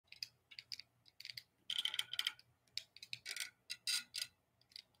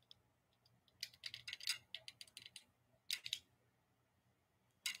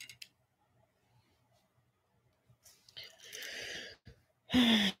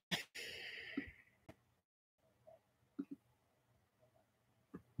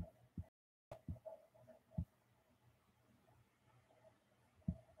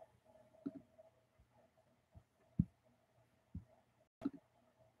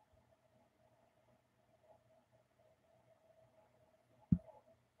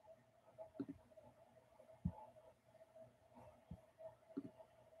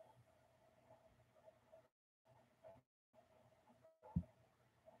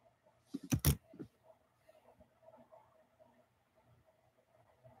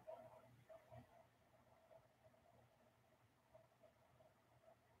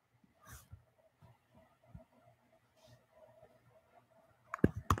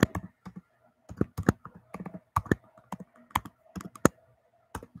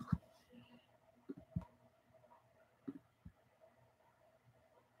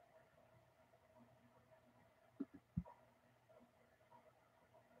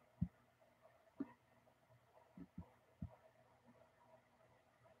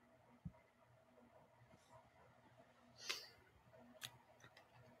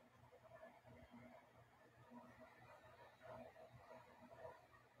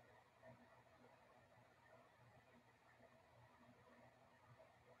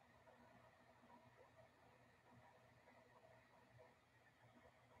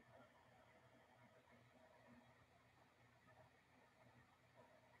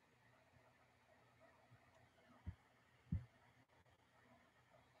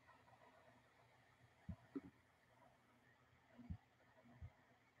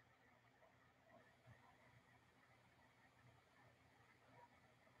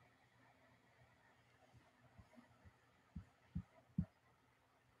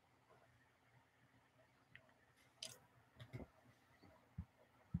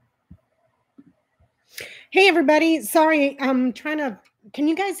Hey, everybody. Sorry, I'm trying to... Can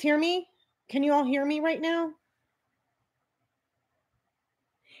you guys hear me? Can you all hear me right now?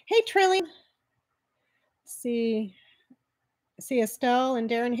 Hey, Trillian. See Estelle and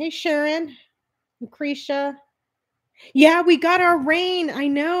Darren. Hey, Sharon. Lucretia. Yeah, we got our rain. I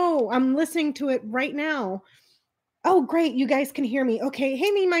know. I'm listening to it right now. Oh, great. You guys can hear me. Okay. Hey,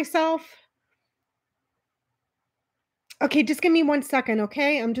 me, myself. Okay, just give me 1 second,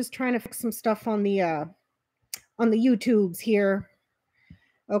 okay? I'm just trying to fix some stuff on the YouTubes here.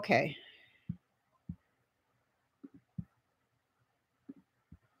 Okay.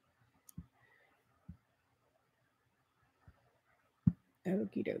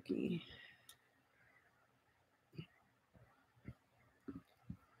 Okie dokie.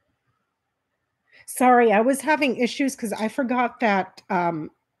 Sorry, I was having issues because I forgot that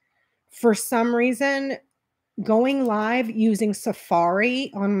for some reason, going live using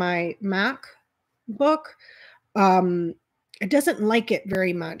Safari on my MacBook, it doesn't like it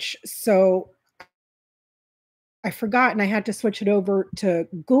very much. So I forgot, and I had to switch it over to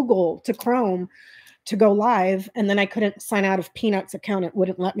Google, to Chrome, to go live, and then I couldn't sign out of Peanut's account. It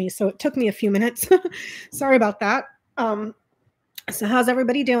wouldn't let me, so it took me a few minutes. Sorry about that. So how's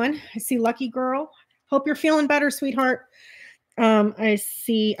everybody doing? I see Lucky Girl. Hope you're feeling better, sweetheart. I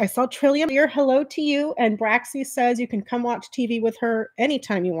saw Trillium here. Hello to you. And Braxy says you can come watch TV with her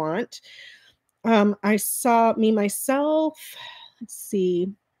anytime you want. I saw me myself. Let's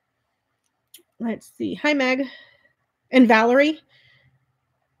see. Hi, Meg. And Valerie.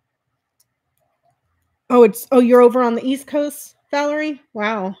 Oh, you're over on the East Coast, Valerie?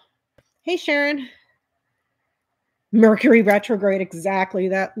 Wow. Hey, Sharon. Mercury retrograde, exactly.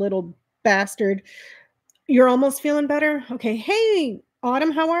 That little bastard. You're almost feeling better? Okay. Hey,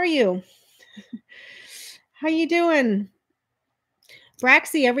 Autumn, how are you? How you doing?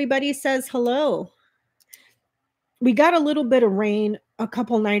 Braxy, everybody says hello. We got a little bit of rain a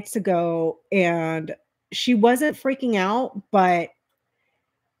couple nights ago, and she wasn't freaking out, but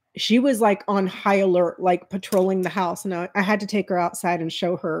she was like on high alert, like patrolling the house. And I had to take her outside and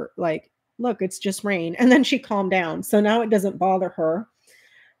show her, like, look, it's just rain. And then she calmed down. So now it doesn't bother her.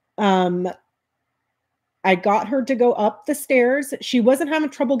 I got her to go up the stairs. She wasn't having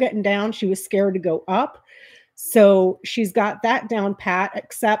trouble getting down. She was scared to go up. So she's got that down pat,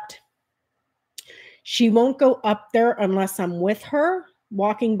 except she won't go up there unless I'm with her,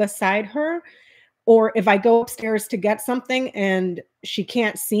 walking beside her. Or if I go upstairs to get something and she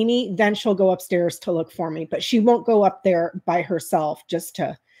can't see me, then she'll go upstairs to look for me. But she won't go up there by herself just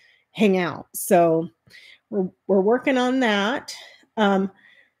to hang out. So we're working on that.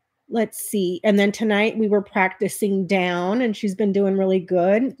 Let's see. And then tonight we were practicing down, and she's been doing really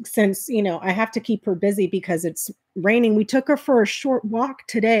good since, I have to keep her busy because it's raining. We took her for a short walk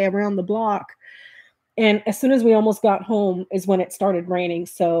today around the block. And as soon as we almost got home is when it started raining.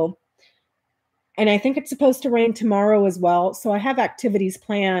 So, and I think it's supposed to rain tomorrow as well. So I have activities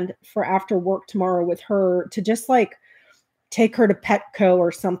planned for after work tomorrow with her to just like take her to Petco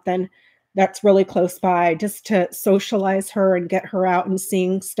or something that's really close by, just to socialize her and get her out and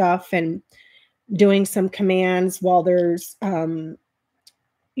seeing stuff and doing some commands while there's, while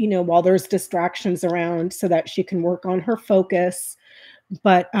there's distractions around so that she can work on her focus.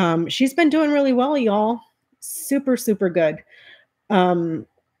 But she's been doing really well, y'all. Super, super good.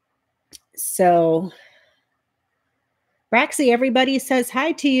 So Braxy, everybody says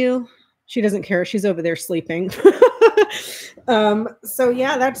hi to you. She doesn't care. She's over there sleeping. So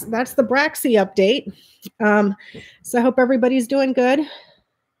yeah, that's the Braxy update. So I hope everybody's doing good.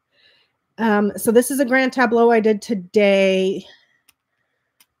 So this is a grand tableau I did today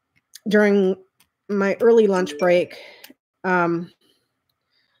during my early lunch break.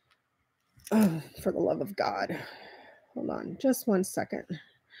 Oh, for the love of God. Hold on just one second.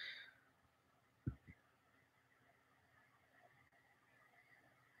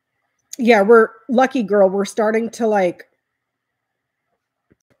 Yeah, we're lucky girl. We're starting to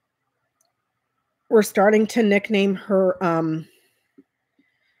nickname her.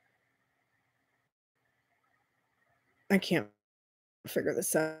 I can't figure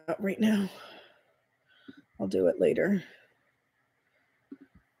this out right now. I'll do it later.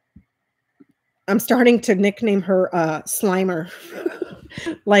 I'm starting to nickname her Slimer,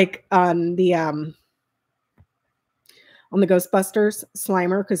 like on the Ghostbusters,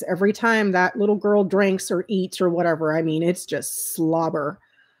 Slimer, because every time that little girl drinks or eats or whatever, I mean, it's just slobber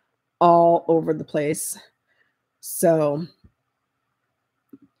all over the place. So,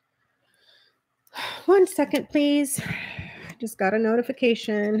 one second, please. I just got a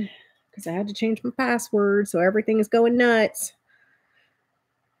notification because I had to change my password, so everything is going nuts.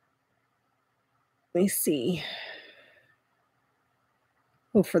 Let me see.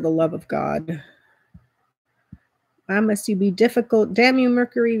 Oh, for the love of God. Why must you be difficult? Damn you,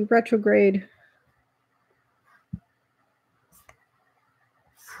 Mercury retrograde.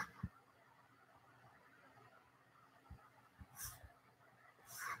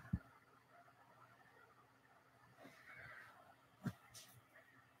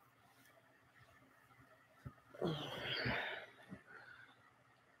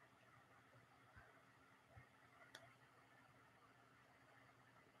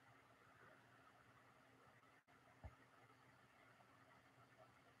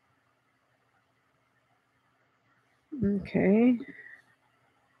 Okay.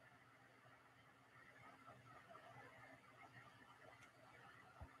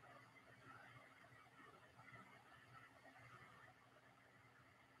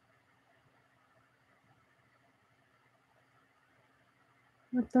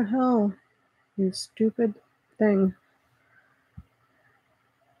 What the hell? You stupid thing.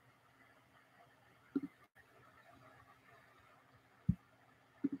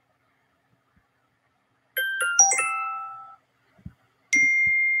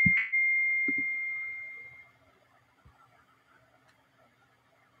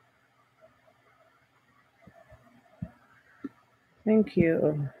 Thank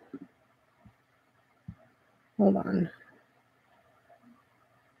you. Hold on.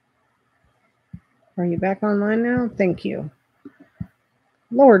 Are you back online now? Thank you.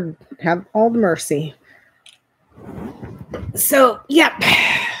 Lord, have all the mercy. So, yep.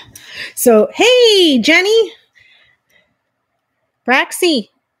 So, hey, Jenny.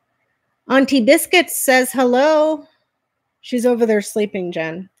 Braxy. Auntie Biscuits says hello. She's over there sleeping,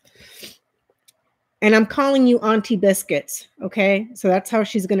 Jen. And I'm calling you Auntie Biscuits, okay? So that's how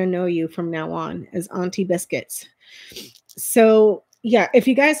she's going to know you from now on, as Auntie Biscuits. So, yeah, if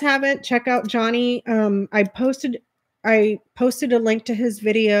you guys haven't, check out Johnny. I posted a link to his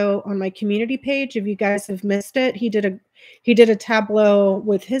video on my community page. If you guys have missed it, he did a tableau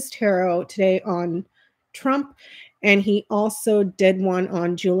with his tarot today on Trump, and he also did one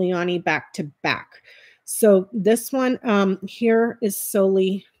on Giuliani back to back. So this one here is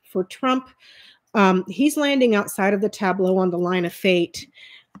solely for Trump. He's landing outside of the tableau on the line of fate.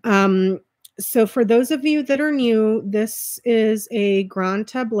 So for those of you that are new, this is a grand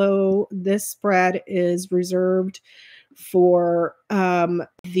tableau. This spread is reserved for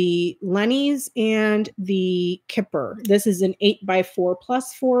the Lennies and the Kipper. This is an 8x4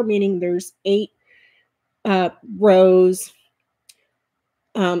 plus 4, meaning there's 8 rows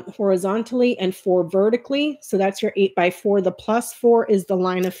horizontally and 4 vertically. So that's your 8x4. The plus 4 is the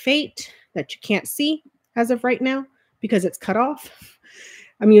line of fate that you can't see as of right now because it's cut off.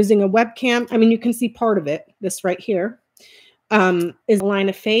 I'm using a webcam. I mean, you can see part of it, this right here. is a line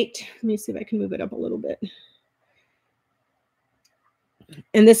of fate. Let me see if I can move it up a little bit.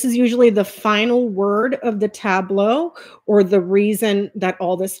 And this is usually the final word of the tableau or the reason that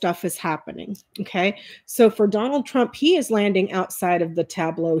all this stuff is happening. Okay. So for Donald Trump, he is landing outside of the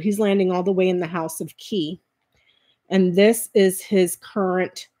tableau. He's landing all the way in the house of key. And this is his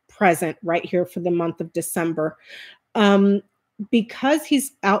current present right here for the month of December. Because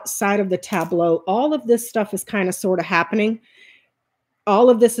he's outside of the tableau, all of this stuff is kind of sort of happening.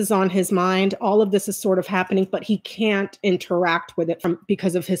 All of this is on his mind. All of this is sort of happening, but he can't interact with it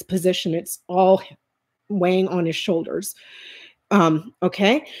because of his position. It's all weighing on his shoulders.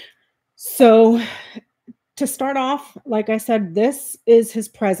 Okay. So to start off, like I said, this is his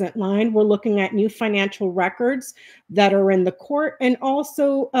present line. We're looking at new financial records that are in the court, and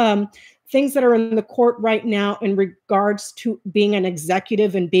also things that are in the court right now in regards to being an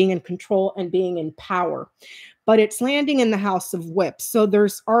executive and being in control and being in power. But it's landing in the House of Whips. So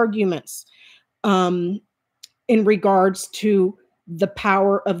there's arguments in regards to the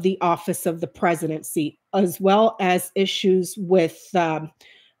power of the office of the presidency, as well as issues with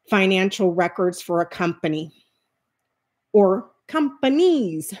financial records for a company or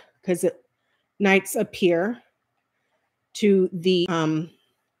companies, because knights appear to the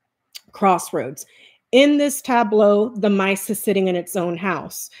crossroads. In this tableau, the mice is sitting in its own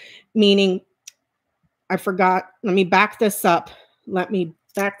house, meaning, I forgot, let me back this up. When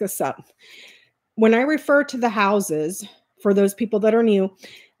I refer to the houses, for those people that are new,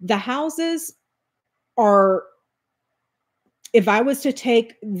 the houses are, if I was to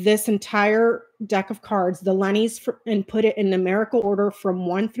take this entire deck of cards, the Lennies, and put it in numerical order from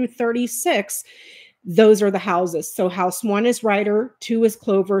 1 through 36, those are the houses. So house 1 is Rider, 2 is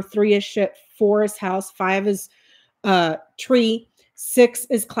Clover, 3 is Ship, 4 is House, 5 is Tree, 6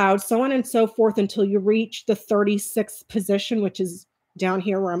 is Cloud, so on and so forth until you reach the 36th position, which is down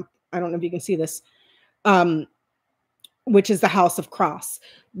here where I don't know if you can see this, which is the House of Cross.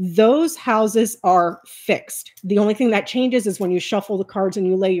 Those houses are fixed. The only thing that changes is when you shuffle the cards and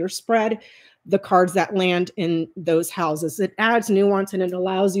you lay your spread, the cards that land in those houses. It adds nuance and it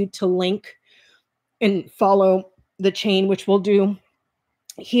allows you to link and follow the chain, which we'll do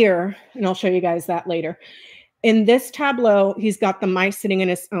here, and I'll show you guys that later. In this tableau, he's got the mice sitting in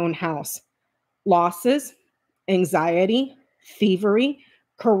his own house. Losses, anxiety, thievery,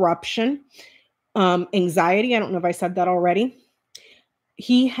 corruption, anxiety. I don't know if I said that already.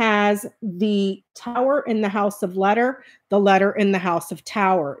 He has the Tower in the House of Letter, the Letter in the House of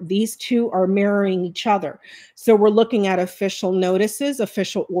Tower. These two are mirroring each other. So we're looking at official notices,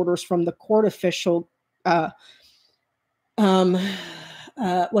 official orders from the court, official, how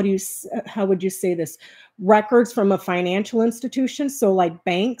would you say this? Records from a financial institution. So like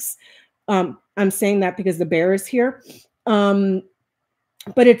banks. I'm saying that because the bear is here. But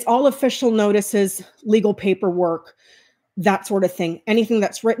it's all official notices, legal paperwork, that sort of thing. Anything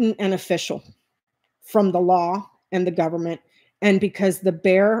that's written and official from the law and the government. And because the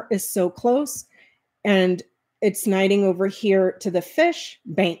bear is so close and it's knighting over here to the fish,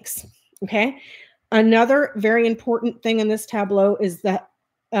 banks. Okay. Another very important thing in this tableau is that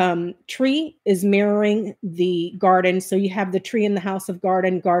tree is mirroring the garden. So you have the tree in the house of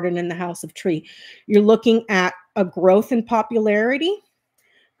garden, garden in the house of tree. You're looking at a growth in popularity,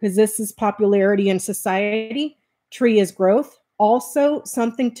 because this is popularity in society. Tree is growth. Also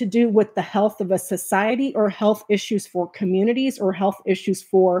something to do with the health of a society or health issues for communities or health issues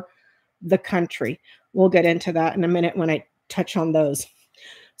for the country. We'll get into that in a minute when I touch on those.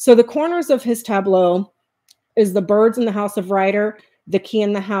 So the corners of his tableau is the birds in the house of Rider, the key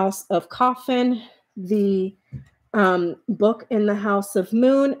in the house of Coffin, the book in the house of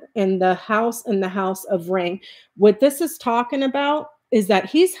Moon, and the house in the house of Ring. What this is talking about is that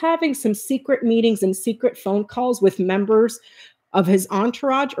he's having some secret meetings and secret phone calls with members of his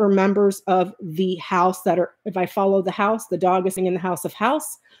entourage or members of the house that are, if I follow the house, the dog is in the house of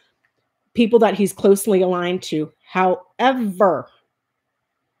house, people that he's closely aligned to. However,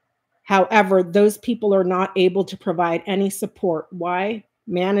 those people are not able to provide any support. Why?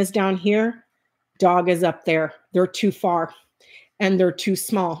 Man is down here, dog is up there. They're too far and they're too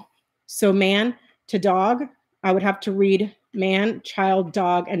small. So man to dog, I would have to read man, child,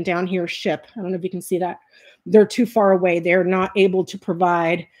 dog, and down here ship. I don't know if you can see that. They're too far away. They're not able to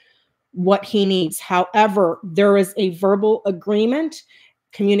provide what he needs. However, there is a verbal agreement,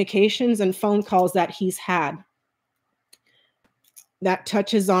 communications, and phone calls that he's had. That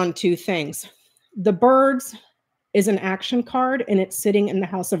touches on two things. The birds is an action card, and it's sitting in the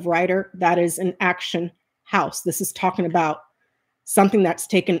house of Rider. That is an action house. This is talking about something that's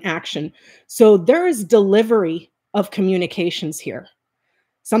taken action. So there is delivery of communications here.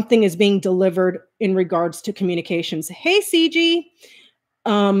 Something is being delivered in regards to communications. Hey, CG.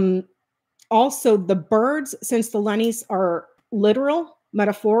 Also, the birds, since the Lennies are literal,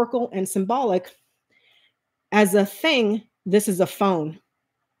 metaphorical, and symbolic, as a thing, this is a phone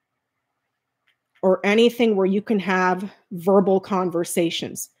or anything where you can have verbal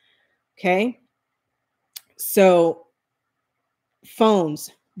conversations. Okay. So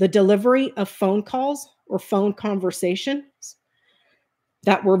phones, the delivery of phone calls or phone conversations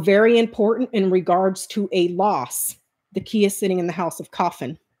that were very important in regards to a loss. The key is sitting in the house of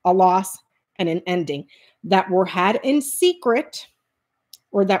coffin, a loss and an ending that were had in secret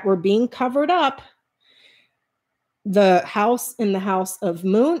or that were being covered up. The house in the house of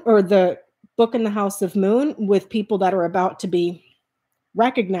moon, or the book in the house of moon, with people that are about to be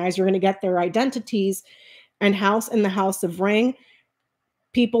recognized, you're going to get their identities, and house in the house of ring,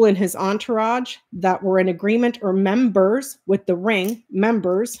 people in his entourage that were in agreement or members with the ring,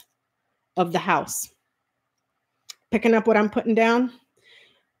 members of the house. Picking up what I'm putting down?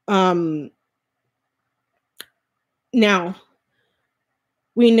 Now,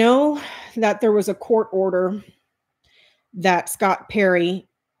 we know that there was a court order that Scott Perry,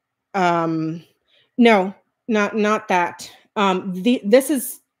 no, not that. This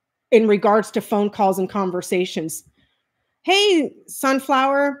is in regards to phone calls and conversations. Hey,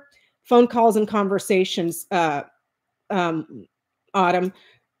 Sunflower, phone calls and conversations, Autumn.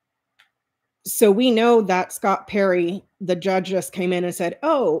 So we know that Scott Perry, the judge, just came in and said,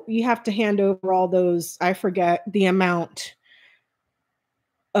 oh, you have to hand over all those, I forget the amount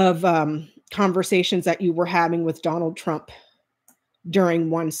of conversations that you were having with Donald Trump during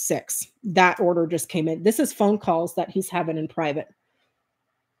 1/6. That order just came in. This is phone calls that he's having in private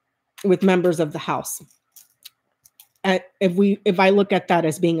with members of the House. If I look at that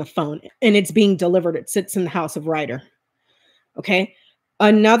as being a phone and it's being delivered, it sits in the house of Ryder. Okay.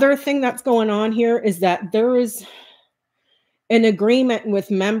 Another thing that's going on here is that there is an agreement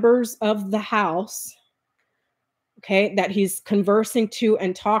with members of the House, okay, that he's conversing to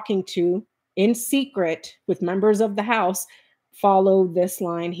and talking to in secret with members of the House. Follow this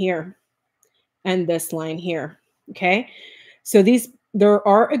line here and this line here. Okay. So there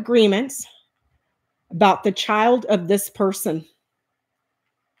are agreements about the child of this person,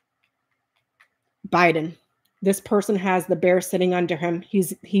 Biden. This person has the bear sitting under him.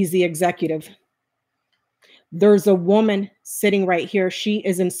 He's the executive. There's a woman sitting right here. She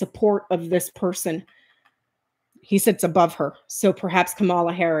is in support of this person. He sits above her. So perhaps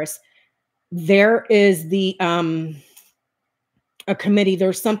Kamala Harris. There is a committee.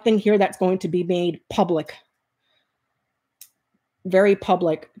 There's something here that's going to be made public, very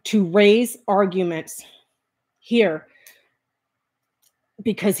public, to raise arguments here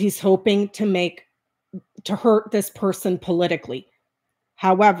because he's hoping to hurt this person politically.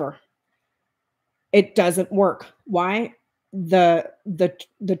 However, it doesn't work. Why? The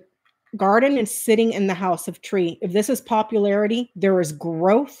garden is sitting in the house of tree. If this is popularity, there is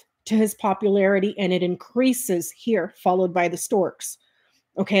growth to his popularity, and it increases here, followed by the storks.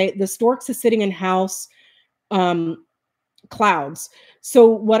 Okay, the storks is sitting in house clouds. So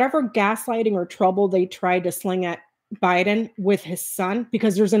whatever gaslighting or trouble they tried to sling at Biden with his son,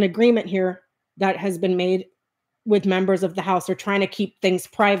 because there's an agreement here that has been made with members of the House. They're trying to keep things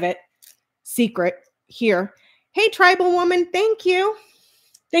private, secret here. Hey, tribal woman, thank you.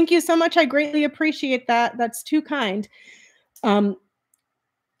 Thank you so much. I greatly appreciate that. That's too kind.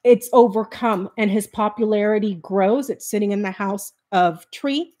 It's overcome and his popularity grows. It's sitting in the house of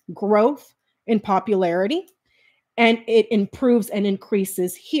tree, growth in popularity, and it improves and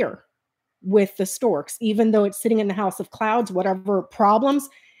increases here with the storks. Even though it's sitting in the house of clouds, whatever problems,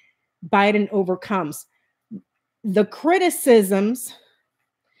 Biden overcomes. The criticisms,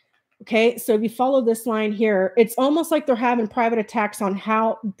 okay, so if you follow this line here, it's almost like they're having private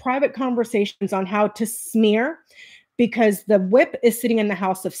conversations on how to smear, because the whip is sitting in the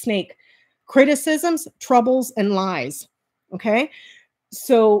house of snake. Criticisms, troubles, and lies, okay?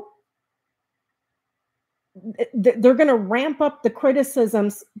 So they're going to ramp up the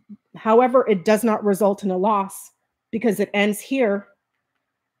criticisms. However, it does not result in a loss because it ends here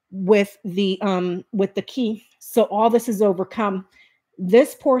with the key. So all this is overcome.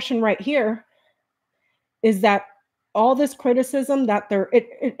 This portion right here is that all this criticism that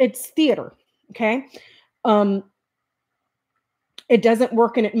it's theater, okay? It doesn't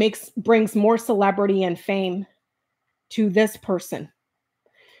work, and it brings more celebrity and fame to this person.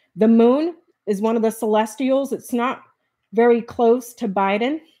 The moon is one of the celestials. It's not very close to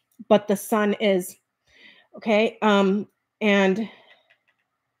Biden, but the sun is, okay? And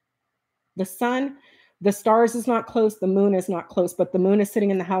the sun The stars is not close. The moon is not close, but the moon is sitting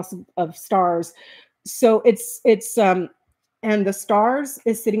in the house of stars. So and the stars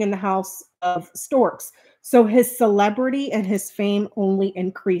is sitting in the house of storks. So his celebrity and his fame only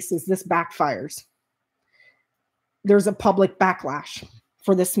increases. This backfires. There's a public backlash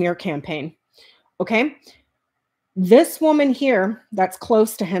for the smear campaign. Okay. This woman here that's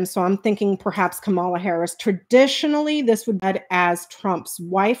close to him, so I'm thinking perhaps Kamala Harris. Traditionally, this would be read as Trump's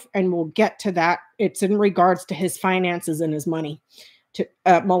wife, and we'll get to that. It's in regards to his finances and his money, to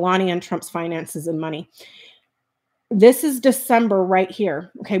Melania and Trump's finances and money. This is December right here.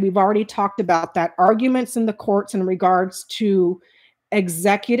 Okay, we've already talked about that. Arguments in the courts in regards to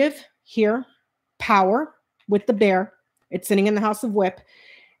executive here, power with the bear. It's sitting in the House of Whip.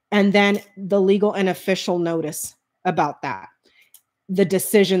 And then the legal and official notice about that. The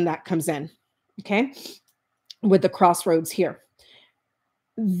decision that comes in. Okay, with the crossroads here.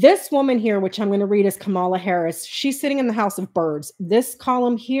 This woman here, which I'm going to read as Kamala Harris, she's sitting in the House of Birds. This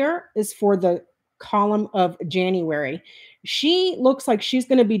column here is for the column of January. She looks like she's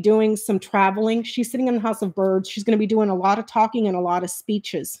going to be doing some traveling. She's sitting in the House of Birds. She's going to be doing a lot of talking and a lot of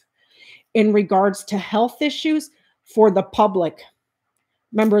speeches in regards to health issues for the public.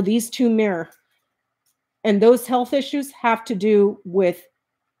 Remember, these two mirror. And those health issues have to do with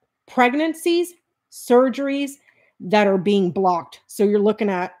pregnancies, surgeries that are being blocked. So you're looking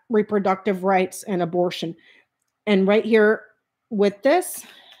at reproductive rights and abortion. And right here with this,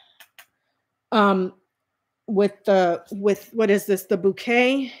 with what is this? The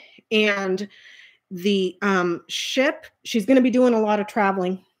bouquet and the ship. She's going to be doing a lot of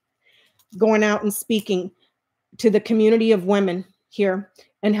traveling, going out and speaking to the community of women here,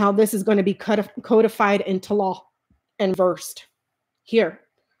 and how this is going to be codified into law and reversed. Here,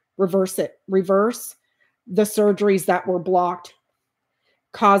 reverse it. Reverse the surgeries that were blocked,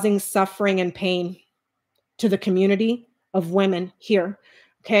 causing suffering and pain to the community of women here.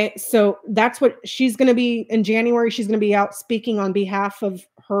 Okay, so that's what she's going to be in January. She's going to be out speaking on behalf of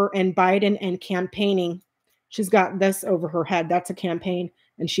her and Biden and campaigning. She's got this over her head. That's a campaign,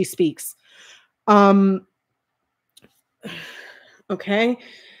 and she speaks. Okay.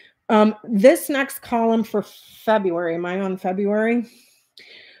 This next column for February, am I on February?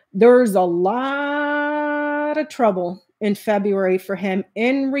 There's a lot of trouble in February for him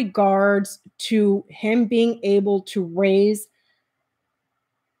in regards to him being able to raise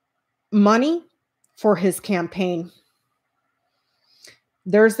money for his campaign.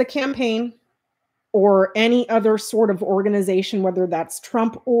 There's the campaign or any other sort of organization, whether that's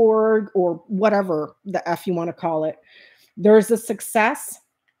Trump org or whatever the F you want to call it. There's the success.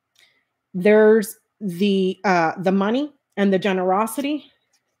 There's the money and the generosity.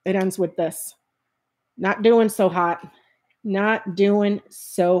 It ends with this. Not doing so hot. Not doing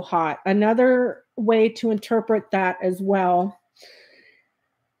so hot. Another way to interpret that as well.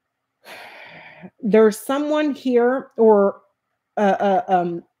 There's someone here or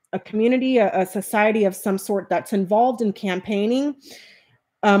a community, a society of some sort that's involved in campaigning,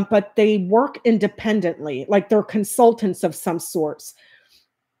 but they work independently, like they're consultants of some sorts.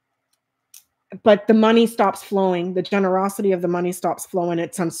 But the money stops flowing. The generosity of the money stops flowing.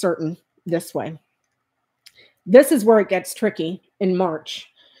 It's uncertain this way. This is where it gets tricky in March.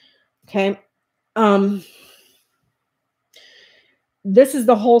 Okay. This is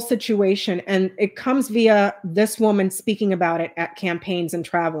the whole situation, and it comes via this woman speaking about it at campaigns and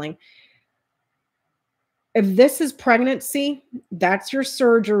traveling. If this is pregnancy, that's your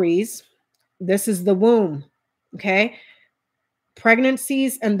surgeries. This is the womb. Okay.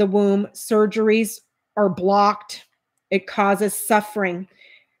 Pregnancies and the womb, surgeries are blocked. It causes suffering,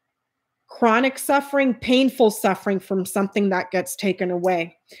 chronic suffering, painful suffering from something that gets taken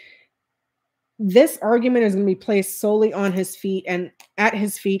away. This argument is going to be placed solely on his feet and at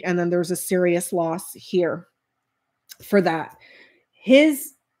his feet, and then there's a serious loss here for that.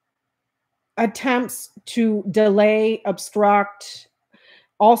 His attempts to delay, obstruct,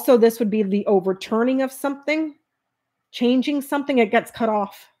 also this would be the overturning of something, changing something, it gets cut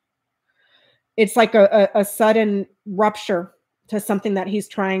off. It's like a sudden rupture to something that he's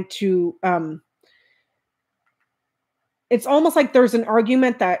trying to it's almost like there's an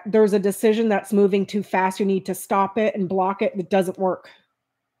argument that there's a decision that's moving too fast. You need to stop it and block it. It doesn't work.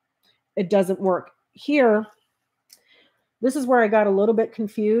 It doesn't work. Here, this is where I got a little bit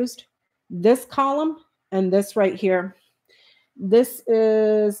confused. This column and this right here. This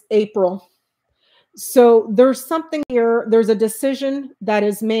is April. So there's something here. There's a decision that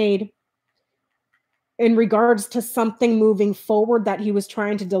is made in regards to something moving forward that he was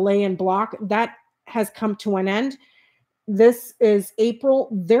trying to delay and block. That has come to an end. This is April.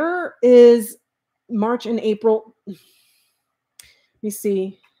 There is March and April. Let me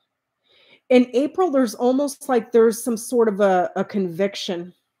see. In April, there's almost like there's some sort of a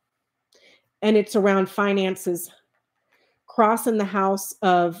conviction, and it's around finances. Cross in the house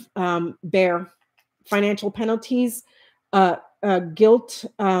of bear, financial penalties, guilt,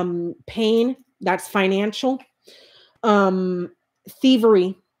 pain, that's financial.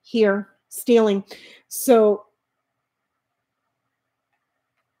 Thievery here, stealing. So,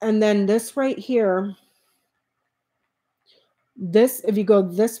 and then this right here, this, if you go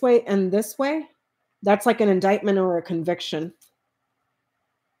this way and this way, that's like an indictment or a conviction.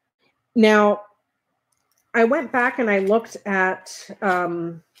 Now, I went back and I looked at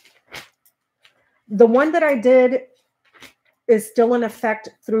the one that I did is still in effect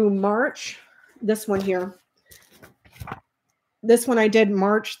through March. This one here. This one I did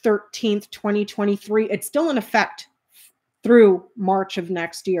March 13th, 2023. It's still in effect through March of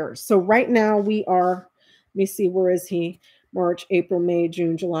next year. So right now we are, let me see, where is he? March, April, May,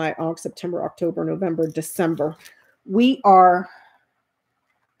 June, July, August, September, October, November, December. We are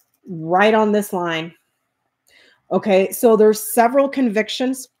right on this line. Okay, so there's several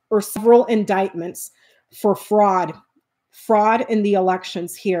convictions or several indictments for fraud in the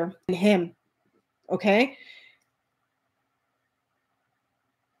elections here and him. Okay.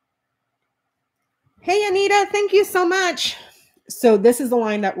 Hey, Anita, thank you so much. So this is the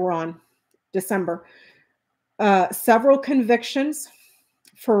line that we're on, December. Several convictions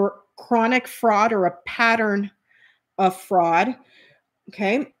for chronic fraud or a pattern of fraud.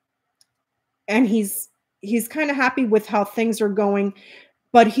 Okay. And he's kind of happy with how things are going,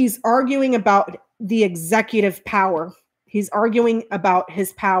 but he's arguing about the executive power. He's arguing about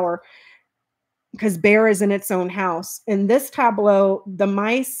his power because bear is in its own house. In this tableau, the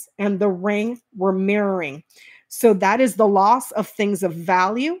mice and the ring were mirroring. So that is the loss of things of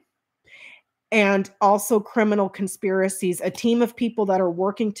value and also criminal conspiracies, a team of people that are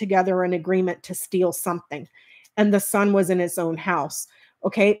working together in agreement to steal something. And the sun was in his own house.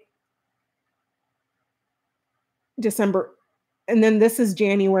 Okay. December. And then this is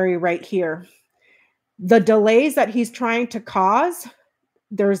January right here. The delays that he's trying to cause,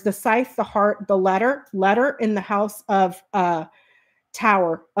 there's the scythe, the heart, the letter in the house of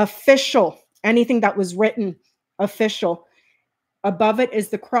tower, official, anything that was written, official. Above it is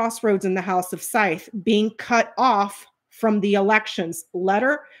the crossroads in the house of scythe, being cut off from the elections.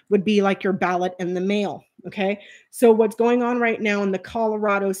 Letter would be like your ballot in the mail. Okay. So what's going on right now in the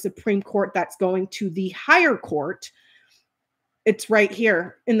Colorado Supreme Court that's going to the higher court, it's right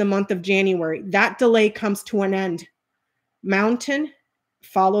here in the month of January. That delay comes to an end. Mountain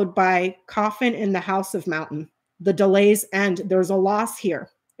followed by coffin in the house of mountain. The delays end. There's a loss here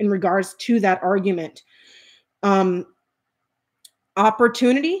in regards to that argument.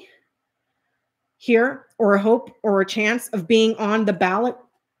 Opportunity here, or a hope or a chance of being on the ballot.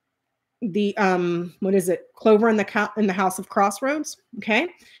 The what is it? Clover in the house of crossroads. Okay,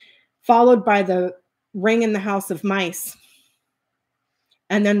 followed by the ring in the house of mice,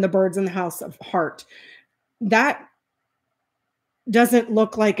 and then the birds in the house of heart. That doesn't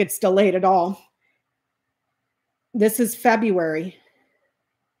look like it's delayed at all. This is February.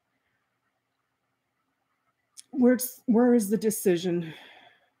 Where is the decision?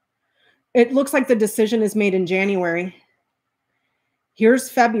 It looks like the decision is made in January. Here's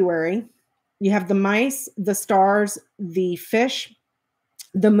February. You have the mice, the stars, the fish,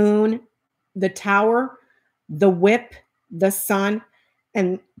 the moon, the tower, the whip, the sun,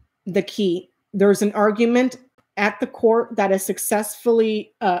 and the key. There's an argument at the court that is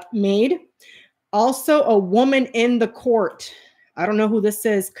successfully made. Also, a woman in the court, I don't know who this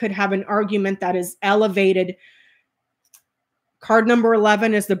is, could have an argument that is elevated. Card number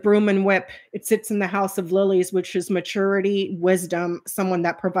 11 is the broom and whip. It sits in the house of lilies, which is maturity, wisdom, someone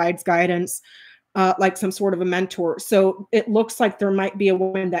that provides guidance, like some sort of a mentor. So it looks like there might be a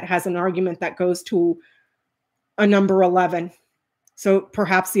woman that has an argument that goes to a number 11. So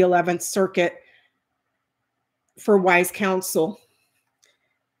perhaps the 11th Circuit for wise counsel.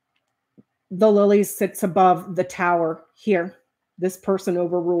 The lilies sits above the tower here. This person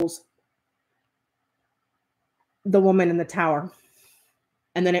overrules the woman in the tower,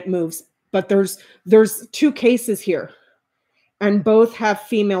 and then it moves. But there's two cases here, and both have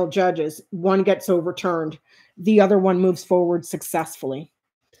female judges. One gets overturned. The other one moves forward successfully,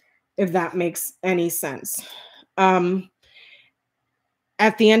 if that makes any sense. At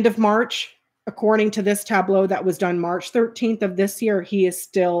the end of March, according to this tableau that was done March 13th of this year, he is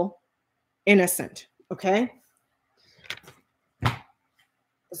still innocent. Okay.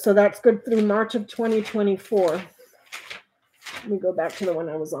 So that's good through March of 2024. Let me go back to the one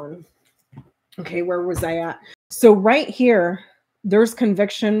I was on. Okay, where was I at? So right here, there's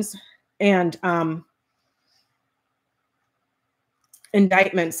convictions and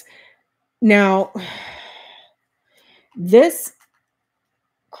indictments. Now, this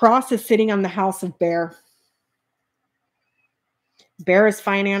cross is sitting on the house of bear. Bear is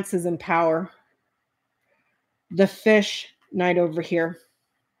finances and power. The fish knight over here.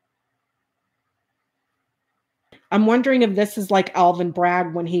 I'm wondering if this is like Alvin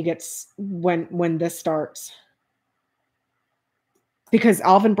Bragg when he gets, when this starts. Because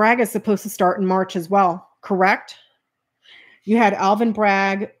Alvin Bragg is supposed to start in March as well, correct? You had Alvin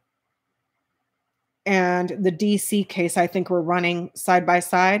Bragg and the DC case, I think, were running side by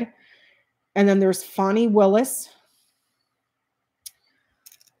side. And then there's Fani Willis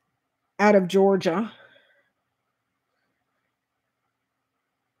out of Georgia.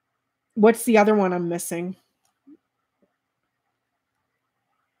 What's the other one I'm missing?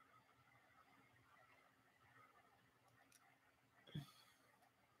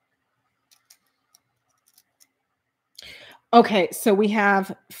 Okay, so we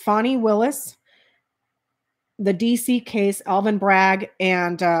have Fani Willis, the DC case, Alvin Bragg,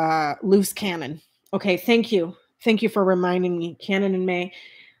 and Loose Cannon. Okay, thank you. Thank you for reminding me. Cannon in May.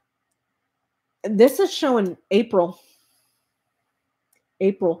 This is showing April.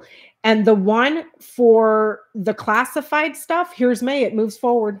 April. And the one for the classified stuff, here's May. It moves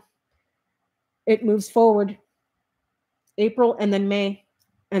forward. It moves forward. April and then May.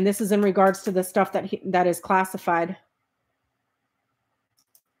 And this is in regards to the stuff that is classified.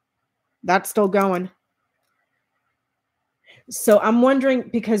 That's still going. So I'm wondering,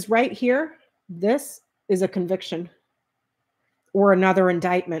 because right here, this is a conviction or another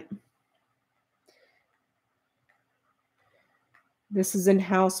indictment. This is in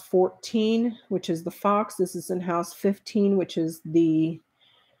house 14, which is the fox. This is in house 15, which is the,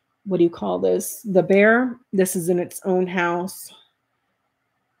 what do you call this? The bear. This is in its own house.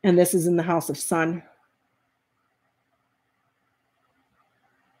 And this is in the house of sun.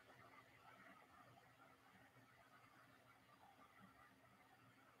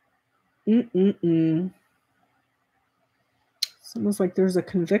 It's almost like there's a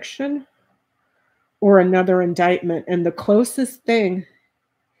conviction or another indictment. And the closest thing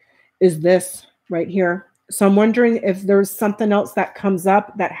is this right here. So I'm wondering if there's something else that comes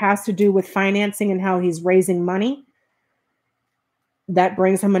up that has to do with financing and how he's raising money. That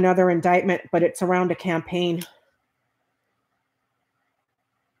brings him another indictment, but it's around a campaign.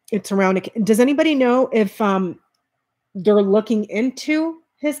 It's around does anybody know if they're looking into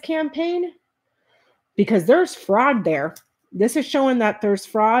his campaign? Because there's fraud there. This is showing that there's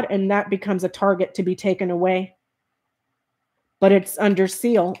fraud, and that becomes a target to be taken away. But it's under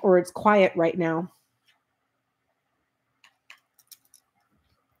seal, or it's quiet right now.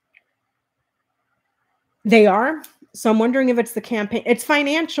 They are. So I'm wondering if it's the campaign. It's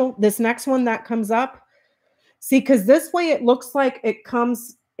financial. This next one that comes up. See, because this way it looks like it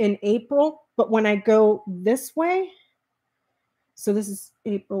comes in April, but when I go this way, so this is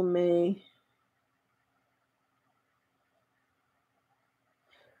April, May.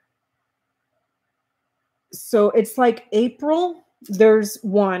 So it's like April, there's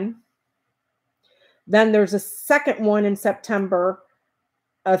one. Then there's a second one in September,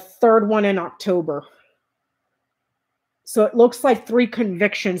 a third one in October. So it looks like 3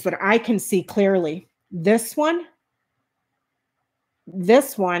 convictions that I can see clearly. This one,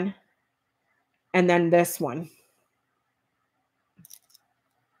 and then this one.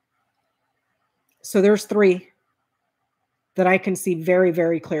 So there's 3 that I can see very,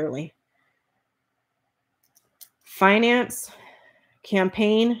 very clearly. Finance,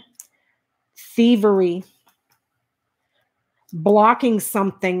 campaign, thievery, blocking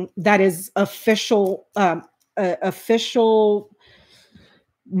something that is official, official,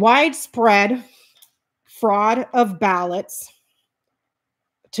 widespread fraud of ballots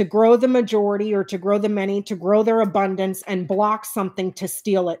to grow the majority or to grow the many, to grow their abundance, and block something to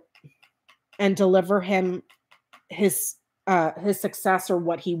steal it and deliver him his success or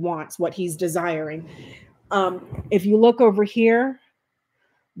what he wants, what he's desiring. If you look over here,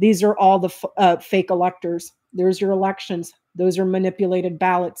 these are all the fake electors. There's your elections. Those are manipulated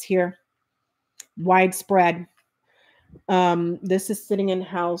ballots here. Widespread. This is sitting in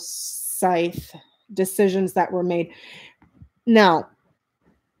House Scythe. Decisions that were made. Now,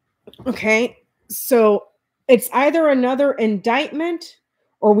 okay, so it's either another indictment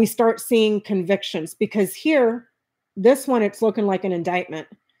or we start seeing convictions, because here, this one, it's looking like an indictment.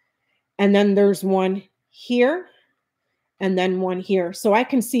 And then there's one here and then one here. So I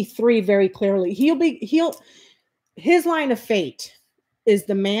can see 3 very clearly. His line of fate is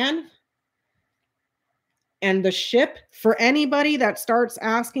the man, And the ship, for anybody that starts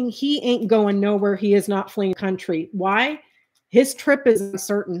asking, he ain't going nowhere. He is not fleeing country. Why? His trip is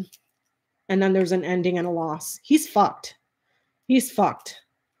uncertain. And then there's an ending and a loss. He's fucked. He's fucked.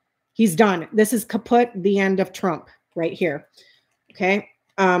 He's done. This is kaput, the end of Trump right here. Okay.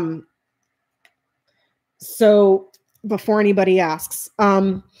 So before anybody asks,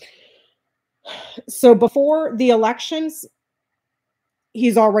 so before the elections,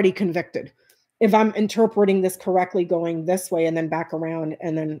 he's already convicted. If I'm interpreting this correctly, going this way and then back around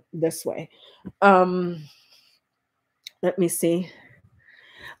and then this way. Let me see.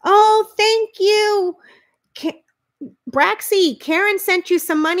 Oh, thank you. Braxy, Karin sent you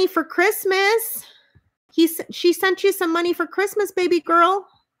some money for Christmas. She sent you some money for Christmas, baby girl.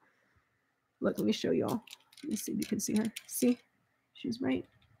 Look, let me show you all. Let me see if you can see her. See? She's right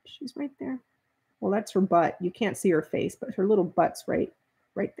there. Well, that's her butt. You can't see her face, but her little butt's right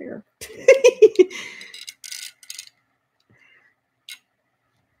there.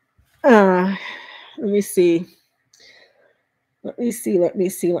 Let me see. Let me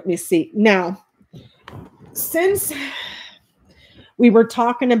see. Now, since we were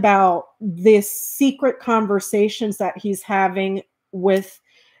talking about this secret conversations that he's having with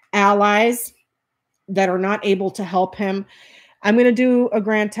allies that are not able to help him, I'm going to do a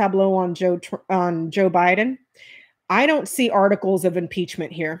grand tableau on Joe Biden. I don't see articles of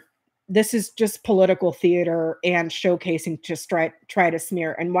impeachment here. This is just political theater and showcasing, just try to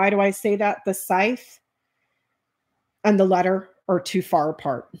smear. And why do I say that? The scythe and the letter are too far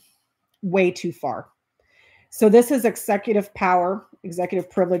apart, way too far. So this is executive power, executive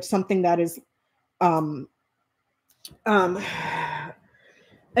privilege, something that is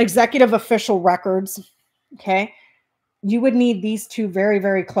executive official records. Okay. You would need these two very,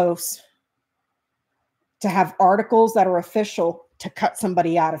 very close to have articles that are official to cut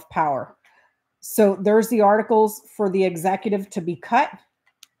somebody out of power. So there's the articles for the executive to be cut.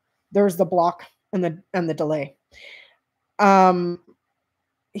 There's the block and the delay.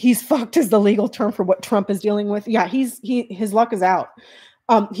 He's fucked is the legal term for what Trump is dealing with. Yeah, his luck is out.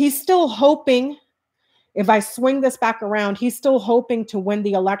 He's still hoping, if I swing this back around, he's still hoping to win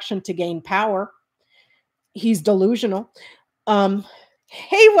the election to gain power. He's delusional.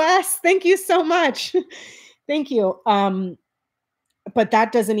 Hey, Wes, thank you so much. Thank you. But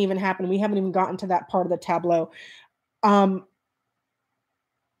that doesn't even happen. We haven't even gotten to that part of the tableau.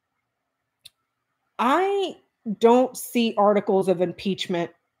 I don't see articles of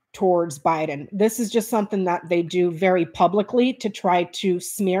impeachment towards Biden. This is just something that they do very publicly to try to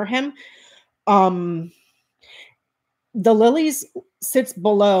smear him. The lilies sits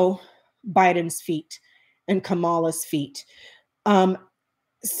below Biden's feet and Kamala's feet.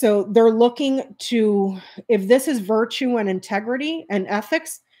 So they're looking to, if this is virtue and integrity and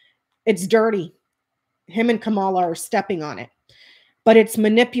ethics, it's dirty. Him and Kamala are stepping on it, but it's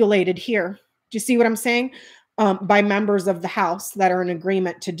manipulated here. Do you see what I'm saying? By members of the House that are in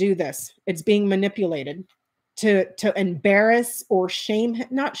agreement to do this. It's being manipulated to embarrass or shame him,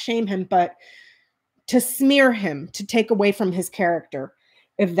 not shame him, but to smear him, to take away from his character,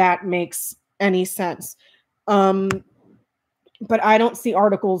 if that makes any sense. But I don't see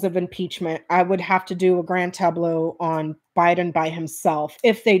articles of impeachment. I would have to do a grand tableau on Biden by himself.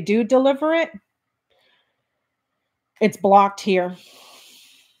 If they do deliver it, it's blocked here.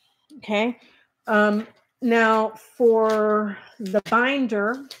 Okay. Now for the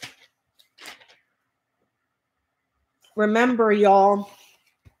binder, remember y'all.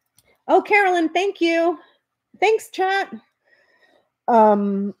 Oh, Carolyn, thank you. Thanks, chat.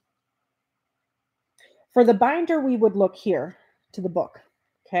 For the binder, we would look here to the book,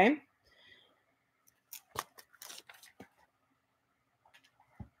 okay?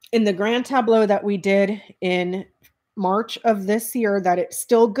 In the grand tableau that we did in March of this year, that it's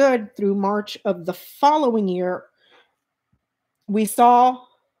still good through March of the following year, we saw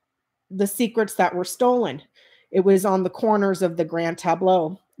the secrets that were stolen. It was on the corners of the grand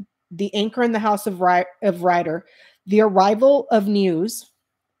tableau. The anchor in the house of writer, the arrival of news,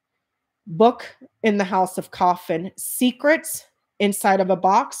 book in the house of coffin, secrets inside of a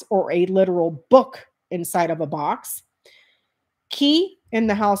box or a literal book inside of a box, key in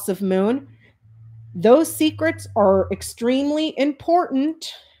the house of moon. Those secrets are extremely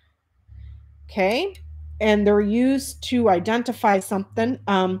important, okay? And they're used to identify something.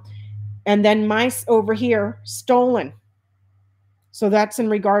 And then mice over here, stolen. So that's in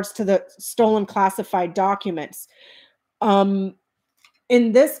regards to the stolen classified documents. In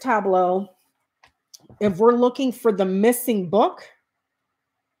this tableau, if we're looking for the missing book,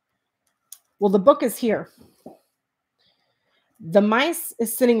 well, the book is here. The mice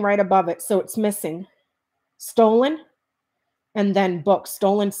is sitting right above it, so it's missing. stolen, and then book,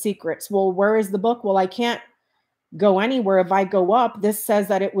 stolen secrets. Well, where is the book? Well, I can't go anywhere. If I go up, this says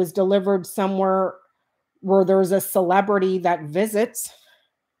that it was delivered somewhere where there's a celebrity that visits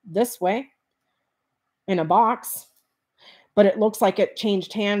this way in a box, but it looks like it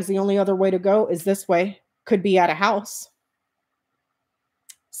changed hands. The only other way to go is this way. Could be at a house,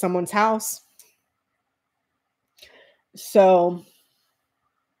 someone's house. So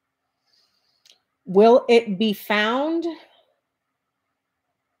will it be found?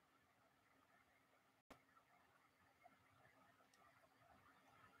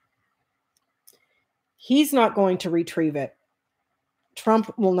 He's not going to retrieve it.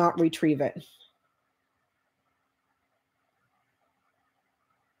 Trump will not retrieve it.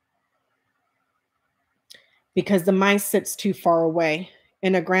 Because the mice sits too far away.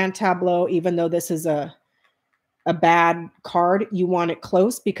 In a grand tableau, even though this is a bad card, you want it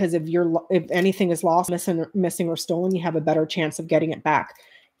close, because if anything is lost, missing or stolen, you have a better chance of getting it back.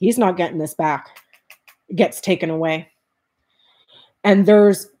 He's not getting this back. It gets taken away. And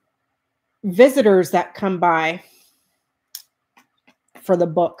there's visitors that come by for the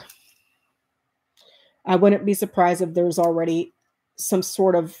book. I wouldn't be surprised if there's already some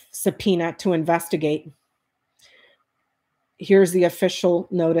sort of subpoena to investigate. Here's the official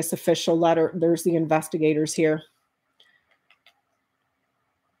notice, official letter. There's the investigators here.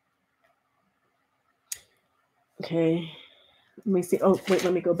 Okay, let me see. Oh, wait,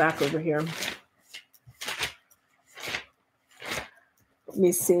 let me go back over here. Let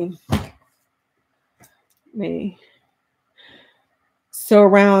me see. May. So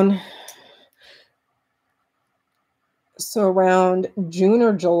around June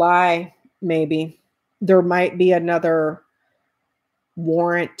or July, maybe, there might be another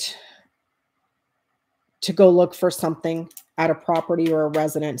warrant to go look for something at a property or a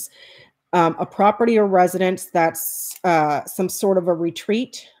residence. A property or residence that's some sort of a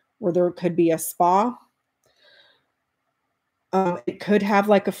retreat, where there could be a spa. It could have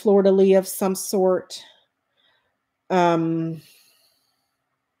like a fleur-de-lis of some sort. Let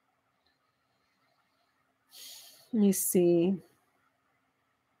me see.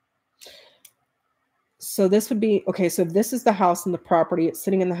 So this would be, okay, so if this is the house and the property, it's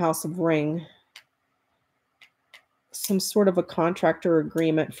sitting in the house of Ring. Some sort of a contractor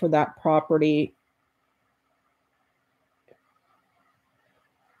agreement for that property.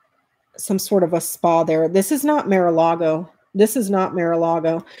 Some sort of a spa there. This is not Mar-a-Lago. This is not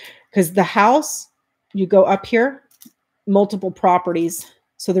Mar-a-Lago, because the house, you go up here, multiple properties.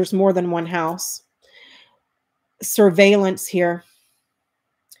 So there's more than one house. Surveillance here.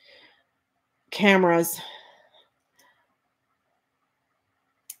 Cameras.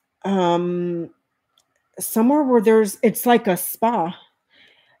 Somewhere where it's like a spa.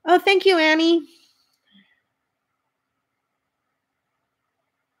 Oh, thank you, Annie.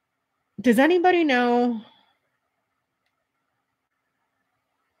 Does anybody know?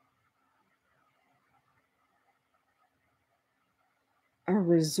 A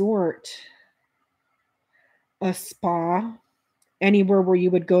resort, a spa, anywhere where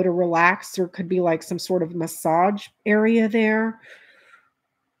you would go to relax. There could be like some sort of massage area there.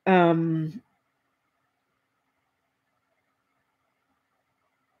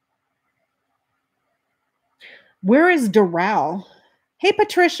 Where is Doral? Hey,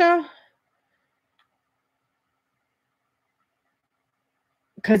 Patricia.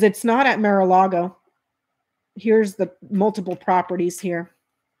 Because it's not at Mar-a-Lago. Here's the multiple properties here.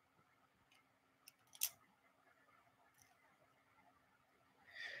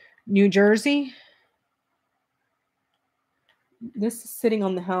 New Jersey. This is sitting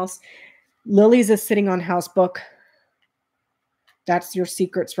on the house. Lily's is sitting on house book. That's your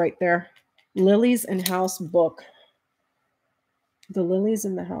secrets right there. Lily's and house book. The Lily's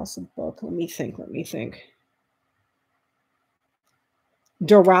in the house of book. Let me think.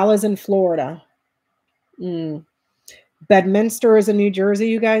 Doral is in Florida. Bedminster is in New Jersey,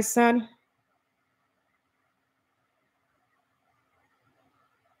 you guys said?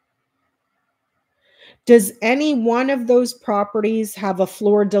 Does any one of those properties have a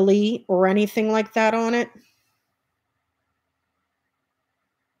fleur-de-lis or anything like that on it?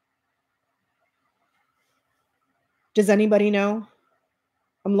 Does anybody know?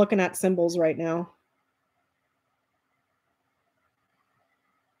 I'm looking at symbols right now.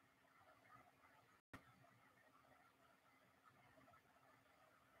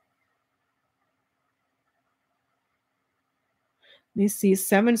 Let me see.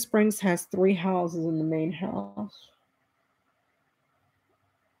 Seven Springs has 3 houses in the main house.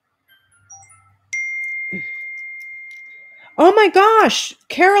 Oh my gosh,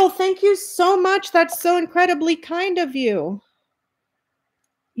 Carol, thank you so much. That's so incredibly kind of you.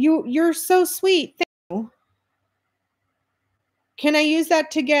 You're so sweet. Thank you. Can I use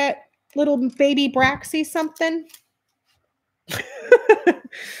that to get little baby Braxy something?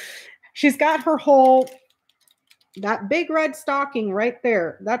 She's got her whole, that big red stocking right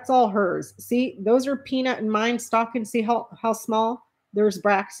there. That's all hers. See, those are Peanut and mine stockings. See how small? There's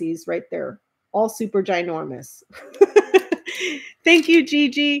Braxy's right there. All super ginormous. Thank you,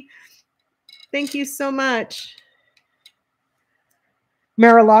 Gigi. Thank you so much.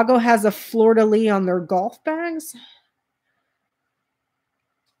 Mar-a-Lago has a fleur-de-lis on their golf bags.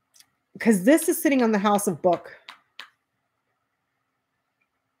 Because this is sitting on the House of Book.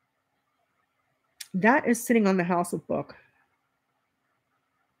 That is sitting on the House of Book.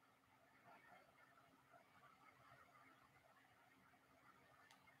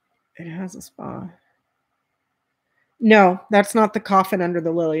 It has a spa. No, that's not the coffin under the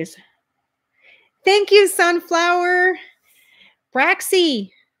lilies. Thank you, Sunflower.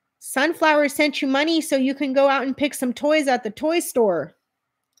 Braxy, Sunflower sent you money so you can go out and pick some toys at the toy store.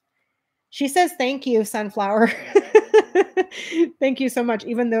 She says thank you, Sunflower. Thank you so much.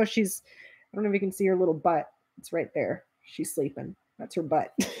 Even though she's, I don't know if you can see her little butt. It's right there. She's sleeping. That's her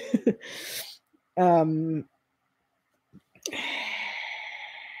butt.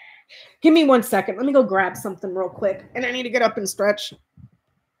 Give me 1 second. Let me go grab something real quick. And I need to get up and stretch.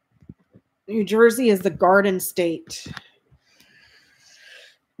 New Jersey is the garden state.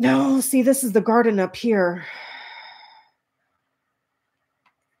 No, see, this is the garden up here.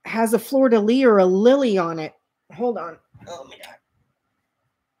 Has a fleur-de-lis or a lily on it. Hold on. Oh, my God.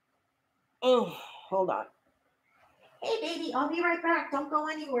 Oh, hold on. Hey, baby, I'll be right back. Don't go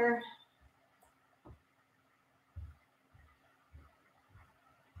anywhere.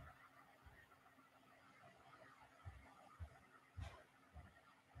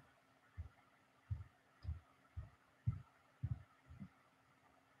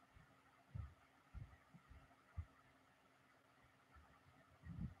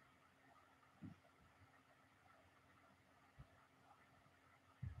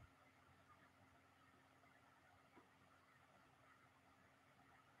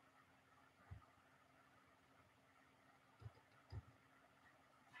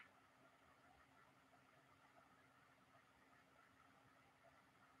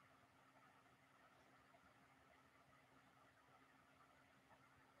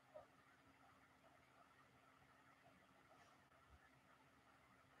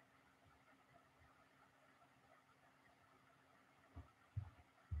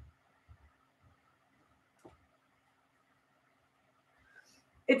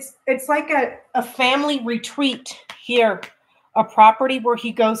 It's like a family retreat here, a property where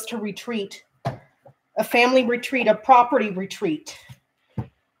he goes to retreat, a family retreat, a property retreat.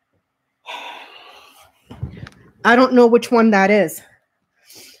 I don't know which one that is.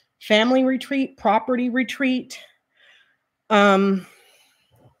 Family retreat, property retreat. It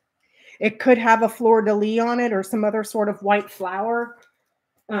could have a fleur-de-lis on it or some other sort of white flower.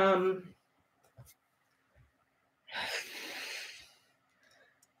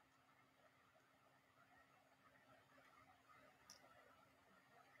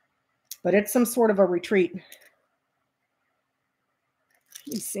 But it's some sort of a retreat. Let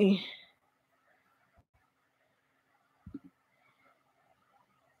me see.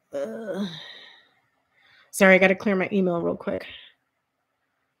 Sorry, I got to clear my email real quick.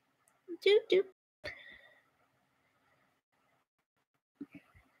 Let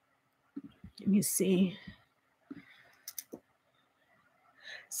me see.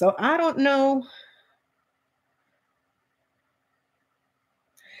 So I don't know.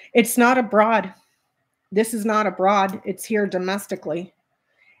 It's not abroad. This is not abroad. It's here domestically.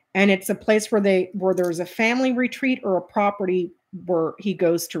 And it's a place where there's a family retreat or a property where he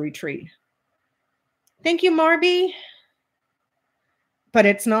goes to retreat. Thank you, Marby. But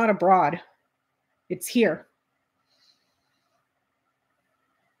it's not abroad. It's here.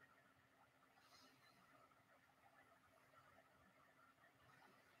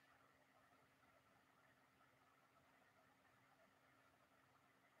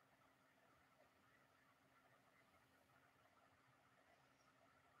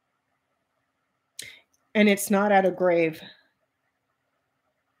 And it's not at a grave.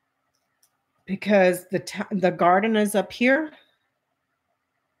 Because the garden is up here.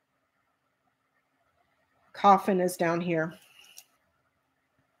 Coffin is down here.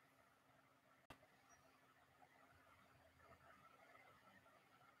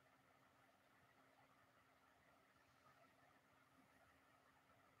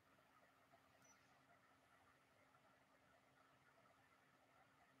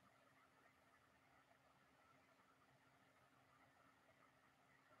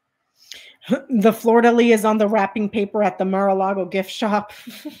 The fleur-de-lis is on the wrapping paper at the Mar-a-Lago gift shop.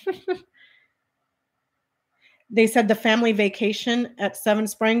 They said the family vacation at Seven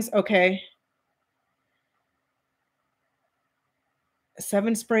Springs. Okay.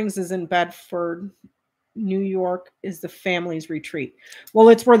 Seven Springs is in Bedford. New York is the family's retreat. Well,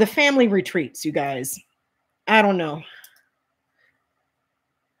 it's where the family retreats, you guys. I don't know.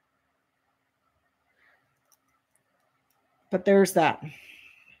 But there's that.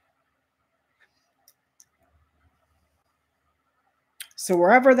 So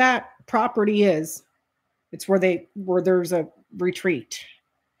wherever that property is, it's where there's a retreat.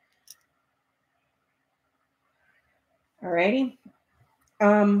 Alrighty.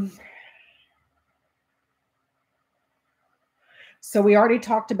 So we already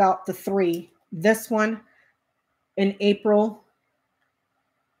talked about the 3. This one in April,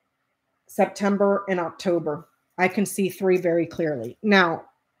 September, and October. I can see 3 very clearly. Now,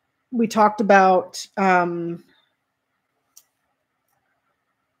 we talked about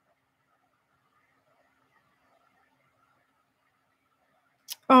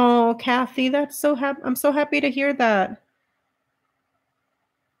oh, Kathy, that's so happy. I'm so happy to hear that.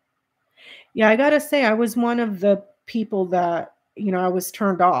 Yeah, I gotta say, I was one of the people that, I was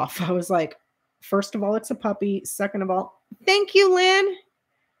turned off. I was like, first of all, it's a puppy. Second of all, thank you, Lynn.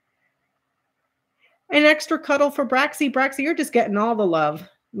 An extra cuddle for Braxy. Braxy, you're just getting all the love,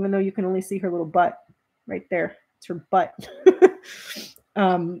 even though you can only see her little butt right there. It's her butt.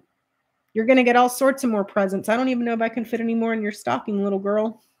 You're going to get all sorts of more presents. I don't even know if I can fit any more in your stocking, little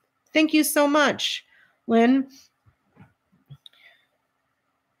girl. Thank you so much, Lynn.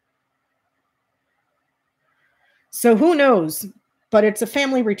 So who knows? But it's a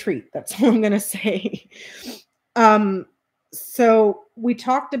family retreat. That's all I'm going to say. So we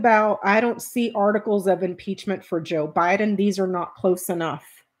talked about, I don't see articles of impeachment for Joe Biden. These are not close enough.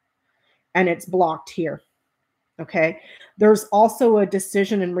 And it's blocked here. Okay. There's also a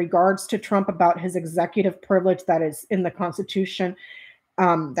decision in regards to Trump about his executive privilege that is in the Constitution,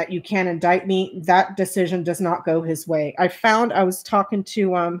 that you can't indict me. That decision does not go his way. I was talking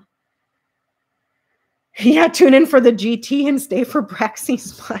to, yeah, tune in for the GT and stay for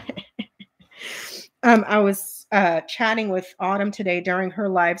Braxy's spot. I was chatting with Autumn today during her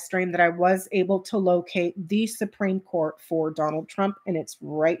live stream that I was able to locate the Supreme Court for Donald Trump, and it's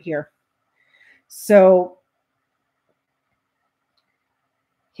right here. So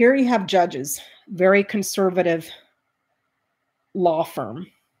here you have judges, very conservative law firm,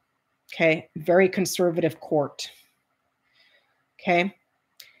 okay, very conservative court, okay,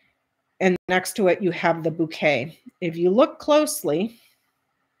 and next to it you have the bouquet. If you look closely,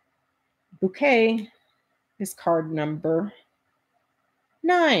 bouquet is card number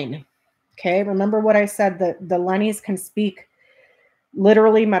 9. Okay, remember what I said, that the Lennies can speak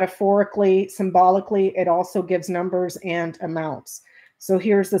literally, metaphorically, symbolically. It also gives numbers and amounts. So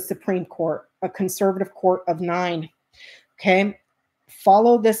here's the Supreme Court, a conservative court of 9. Okay,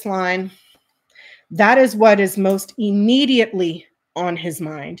 follow this line. That is what is most immediately on his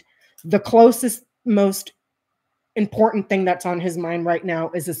mind. The closest, most important thing that's on his mind right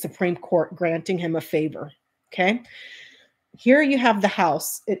now is the Supreme Court granting him a favor. Okay. Here you have the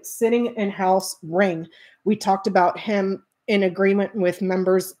House. It's sitting in House Ring. We talked about him in agreement with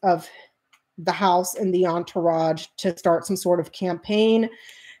members of the House and the entourage to start some sort of campaign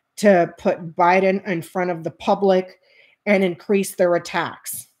to put Biden in front of the public and increase their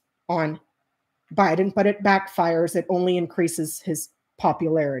attacks on Biden, but it backfires. It only increases his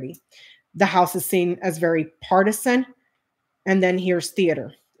popularity. The House is seen as very partisan, and then here's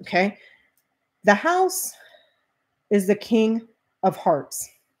theater, okay? The House is the king of hearts.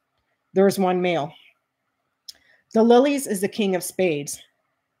 There's 1 male. The lilies is the king of spades,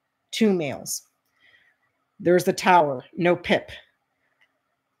 2 males. There's the tower, no pip.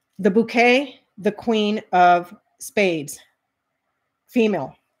 The bouquet, the queen of spades,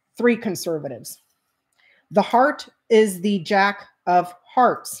 female, 3 conservatives. The heart is the jack of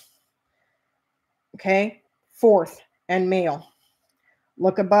hearts, okay, 4th and male.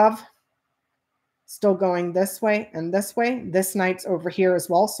 Look above, still going this way and this way. This knight's over here as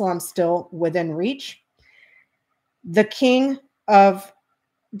well, so I'm still within reach. The king of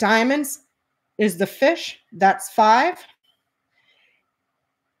diamonds is the fish, that's 5.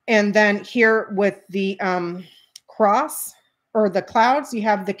 And then here with the cross or the clouds, you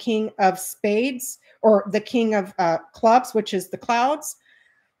have the king of spades, or the king of clubs, which is the clouds.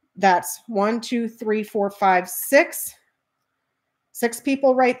 That's 1, 2, 3, 4, 5, 6. 6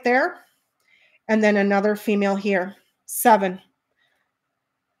 people right there. And then another female here, 7.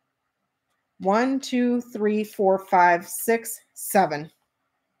 1, 2, 3, 4, 5, 6, 7.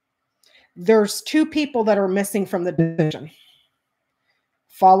 There's two people that are missing from the decision.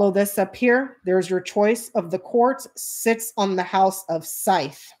 Follow this up here. There's your choice of the courts, sits on the house of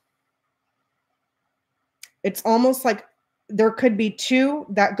scythe. It's almost like there could be two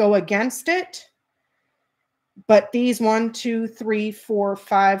that go against it, but these 1, 2, 3, 4,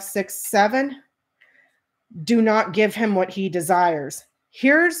 5, 6, 7 do not give him what he desires.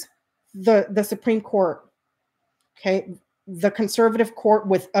 Here's the Supreme Court, okay? The conservative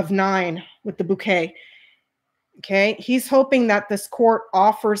court of 9 with the bouquet, okay? He's hoping that this court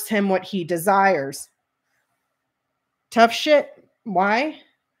offers him what he desires. Tough shit. Why?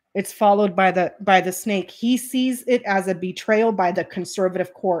 It's followed by the snake. He sees it as a betrayal by the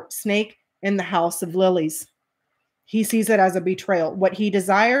conservative court. Snake in the house of lilies. He sees it as a betrayal. What he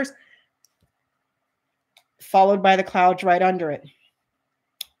desires, followed by the clouds right under it.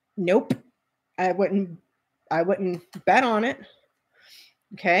 Nope. I wouldn't bet on it.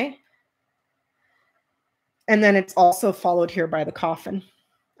 Okay. And then it's also followed here by the coffin.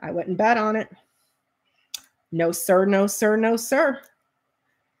 I wouldn't bet on it. No, sir, no, sir, no, sir.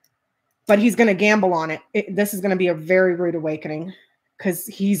 But he's going to gamble on it. This is going to be a very rude awakening because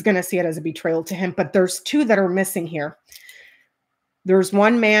he's going to see it as a betrayal to him. But there's two that are missing here. There's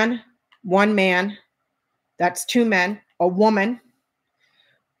one man. That's two men, a woman,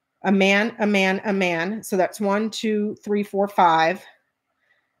 a man. So that's 1, 2, 3, 4, 5.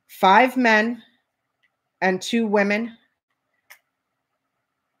 5 men and 2 women.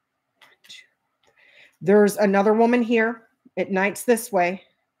 There's another woman here. It nights this way.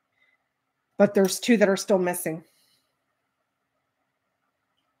 But there's 2 that are still missing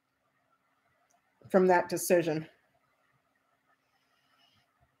from that decision.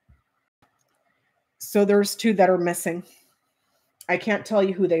 So there's 2 that are missing. I can't tell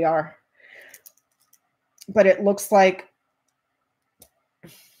you who they are. But it looks like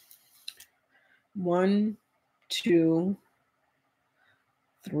 1, 2,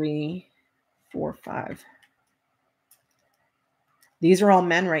 3, 4, 5. These are all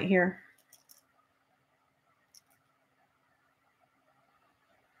men right here.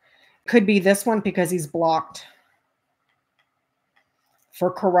 Could be this one because he's blocked for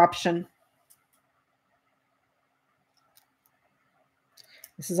corruption.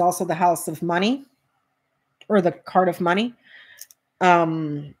 This is also the house of money or the card of money.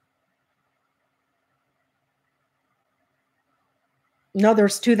 No,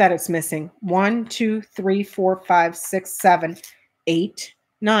 there's 2 that it's missing. 1, 2, 3, 4, 5, 6, 7, 8,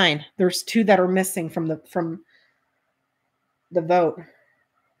 9. There's 2 that are missing from the vote.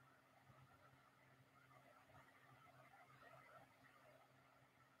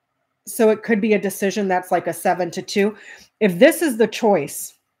 So it could be a decision that's like a 7-2. If this is the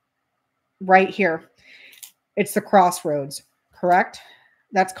choice right here, it's the crossroads, correct?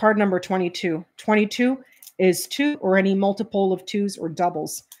 That's card number 22. 22 is 2 or any multiple of 2s or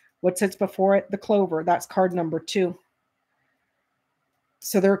doubles. What sits before it? The clover. That's card number 2.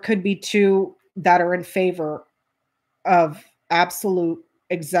 So there could be 2 that are in favor of absolute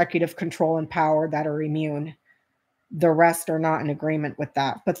executive control and power that are immune. The rest are not in agreement with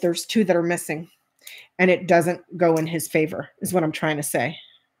that. But there's 2 that are missing. And it doesn't go in his favor, is what I'm trying to say.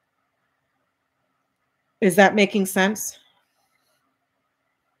 Is that making sense?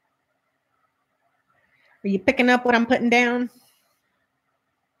 Are you picking up what I'm putting down?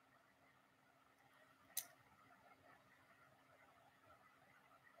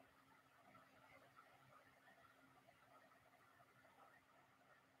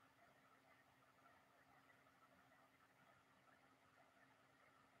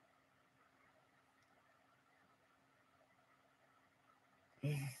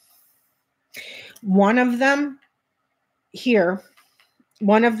 One of them here,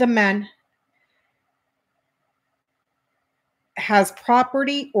 one of the men has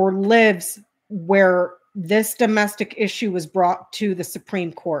property or lives where this domestic issue was brought to the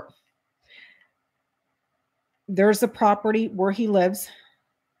Supreme Court. There's a property where he lives.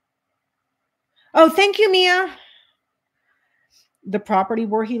 Oh, thank you, Mia. The property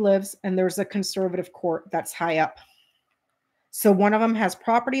where he lives, and there's a conservative court that's high up. So one of them has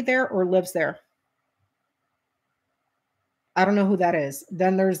property there or lives there. I don't know who that is.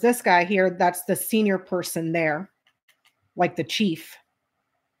 Then there's this guy here. That's the senior person there, like the chief.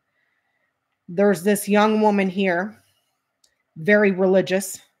 There's this young woman here, very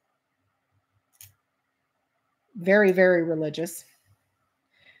religious. Very, very religious.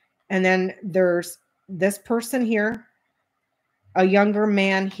 And then there's this person here, a younger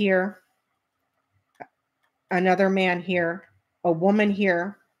man here, another man here, a woman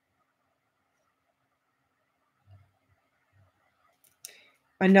here,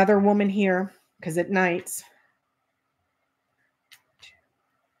 another woman here, because at nights.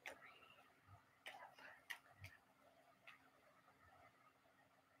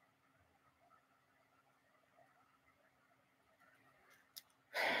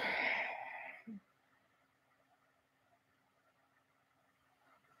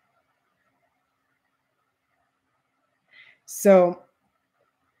 So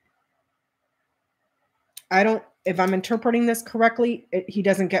I don't, if I'm interpreting this correctly, he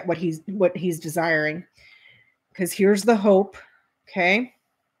doesn't get what he's desiring. Because here's the hope, okay,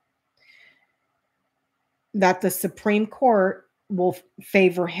 that the Supreme Court will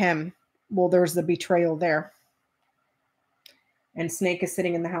favor him. Well, there's the betrayal there. And Snake is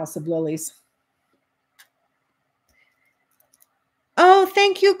sitting in the House of Lilies. Oh,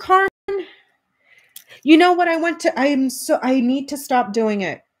 thank you, Karin. You know what? I need to stop doing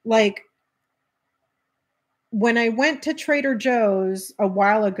it. Like, when I went to Trader Joe's a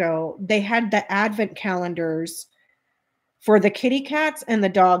while ago, they had the advent calendars for the kitty cats and the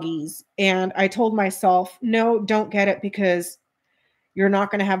doggies. And I told myself, no, don't get it, because you're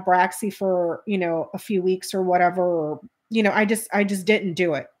not going to have Braxy for, a few weeks or whatever. Or, I just didn't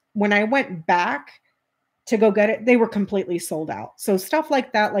do it. When I went back to go get it, they were completely sold out. So stuff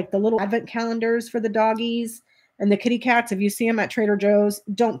like that, like the little advent calendars for the doggies and the kitty cats, if you see them at Trader Joe's,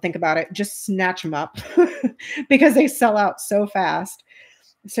 don't think about it. Just snatch them up because they sell out so fast.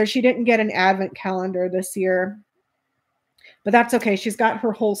 So she didn't get an advent calendar this year, but that's okay. She's got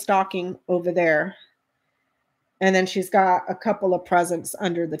her whole stocking over there. And then she's got a couple of presents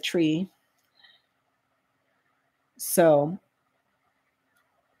under the tree. So,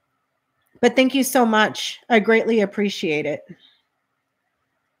 but thank you so much. I greatly appreciate it.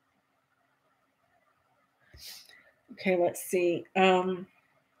 Okay, let's see.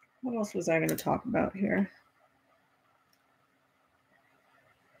 What else was I going to talk about here?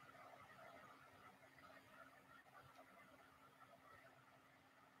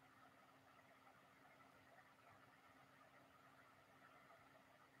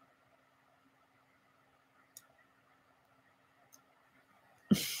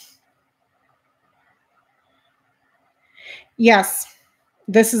 Yes,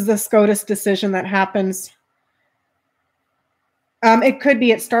 this is the SCOTUS decision that happens. It could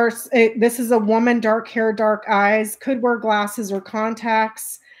be, this is a woman, dark hair, dark eyes, could wear glasses or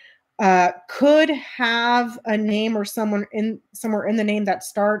contacts, could have a name or somewhere in the name that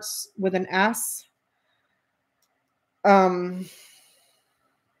starts with an S. But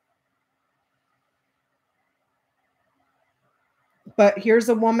here's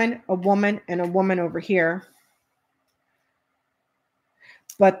a woman, and a woman over here.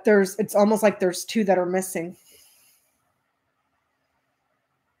 But it's almost like there's two that are missing.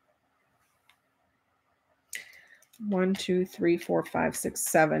 One, two, three, four, five, six,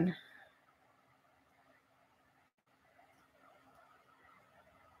 seven.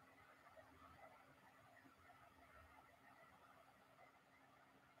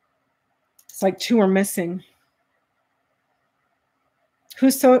 It's like two are missing.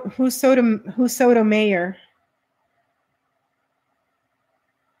 Who's Sotomayor?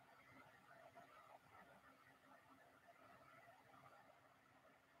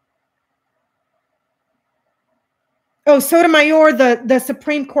 Oh, Sotomayor, the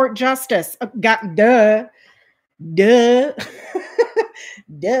Supreme Court Justice. Duh. Duh.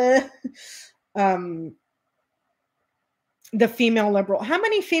 The female liberal. How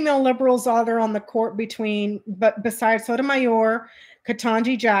many female liberals are there on the court besides Sotomayor,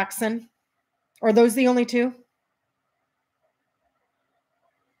 Ketanji Jackson? Are those the only two?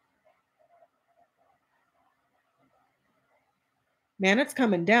 Man, it's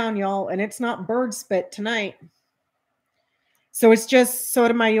coming down, y'all, and it's not bird spit tonight. So it's just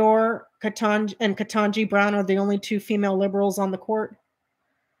Sotomayor, Ketanji Brown are the only two female liberals on the court?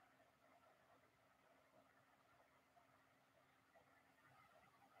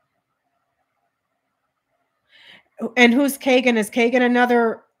 And who's Kagan? Is Kagan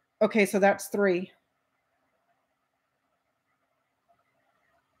another? Okay, so that's three.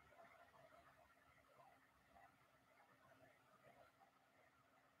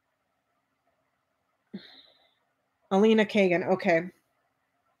 Alina Kagan, okay.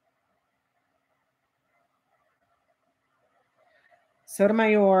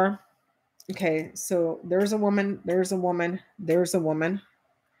 Sotomayor. Okay, so there's a woman, there's a woman, there's a woman.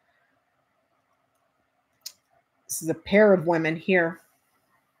 This is a pair of women here.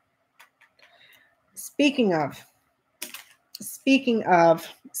 Speaking of.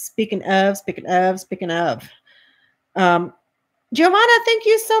 Giovanna, thank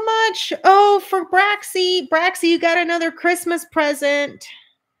you so much. Oh, for Braxy. Braxy, you got another Christmas present.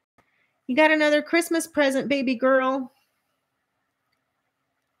 You got another Christmas present, baby girl.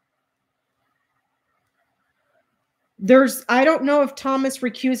 I don't know if Thomas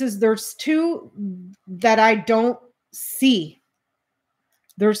recuses. There's two that I don't see.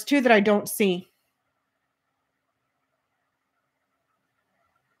 There's two that I don't see.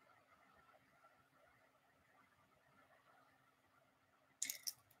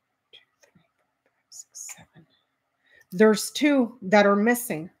 There's two that are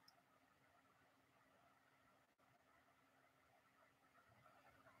missing.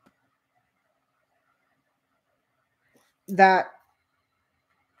 That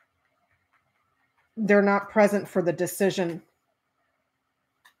they're not present for the decision.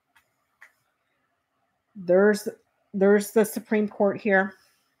 There's the Supreme Court here.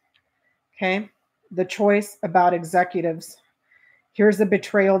 Okay. The choice about executives. Here's the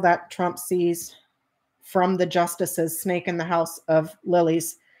betrayal that Trump sees from the justices, snake in the house of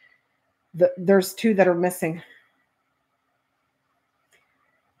lilies. There's two that are missing.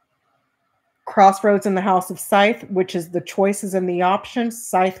 Crossroads in the house of scythe, which is the choices and the options.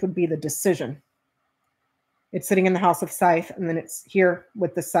 Scythe would be the decision. It's sitting in the house of scythe, and then it's here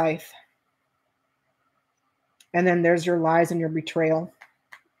with the scythe. And then there's your lies and your betrayal.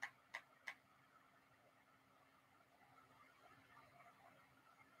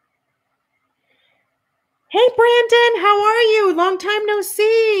 Hey, Brandon, how are you? Long time no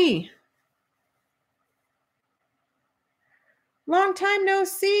see. Long time no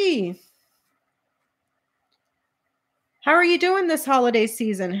see. How are you doing this holiday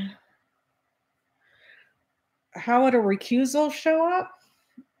season? How would a recusal show up?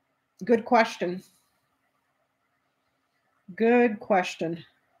 Good question. Good question.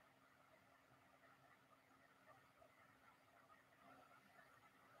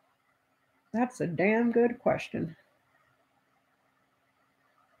 That's a damn good question.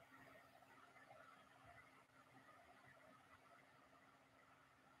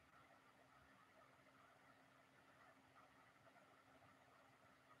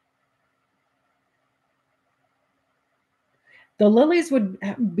 The lilies would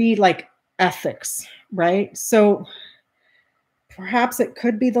be like ethics, right? So perhaps it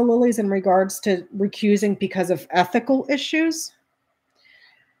could be the lilies in regards to recusing because of ethical issues.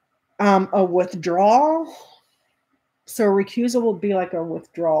 A withdrawal. So a recusal will be like a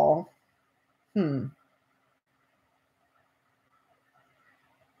withdrawal.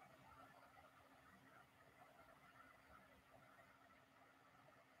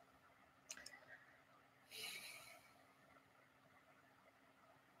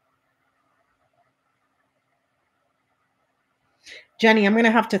 Jenny, I'm going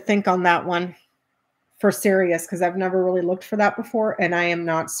to have to think on that one for serious because I've never really looked for that before, and I am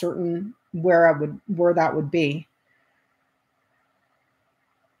not certain where that would be.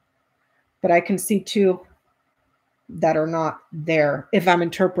 But I can see two that are not there if I'm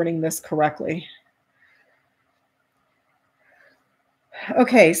interpreting this correctly.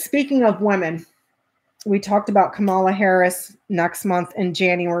 Okay, speaking of women, we talked about Kamala Harris next month in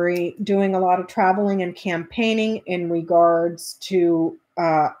January doing a lot of traveling and campaigning in regards to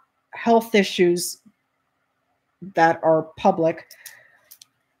health issues that are public.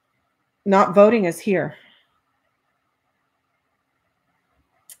 Not voting is here.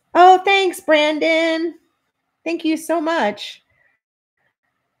 Oh, thanks, Brandon. Thank you so much.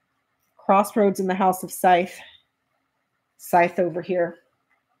 Crossroads in the house of scythe. Scythe over here.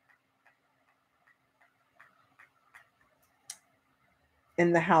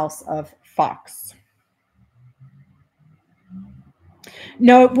 In the house of fox.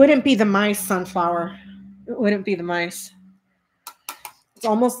 No, it wouldn't be the mice, Sunflower. It wouldn't be the mice. It's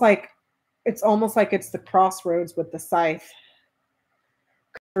almost like it's the crossroads with the scythe.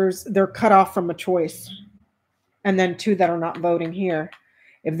 They're cut off from a choice. And then two that are not voting here.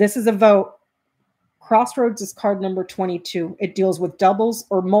 If this is a vote, crossroads is card number 22. It deals with doubles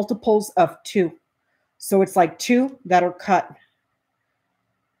or multiples of two. So it's like two that are cut.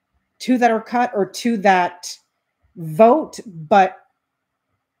 Two that are cut or two that vote, but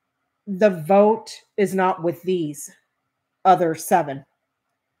the vote is not with these other seven.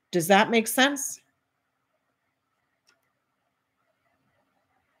 Does that make sense?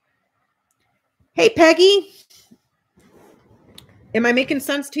 Hey, Peggy. Am I making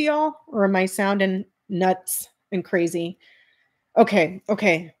sense to y'all, or am I sounding nuts and crazy? Okay.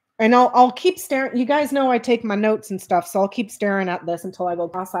 And I'll keep staring. You guys know I take my notes and stuff, so I'll keep staring at this until I go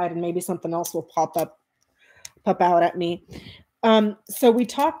outside and maybe something else will pop out at me. So we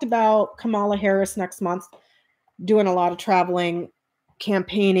talked about Kamala Harris next month, doing a lot of traveling,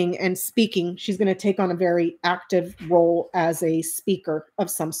 campaigning and speaking. She's going to take on a very active role as a speaker of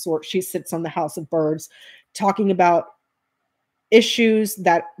some sort. She sits on the House of Birds talking about issues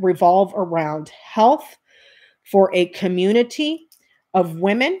that revolve around health for a community of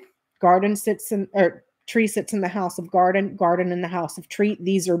women. Tree sits in the House of Garden, Garden in the House of Tree.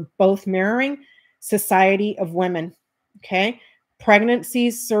 These are both mirroring society of women. Okay.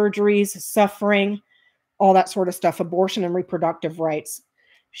 Pregnancies, surgeries, suffering, all that sort of stuff, abortion and reproductive rights.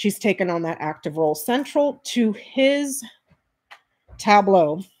 She's taken on that active role. Central to his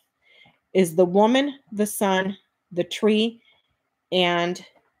tableau is the woman, the sun, the tree, and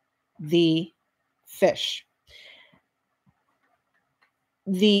the fish.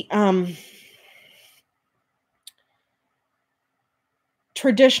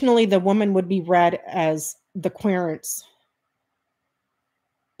 Traditionally, the woman would be read as the querent's,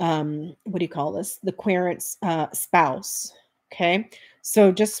 what do you call this? The querent's spouse. Okay.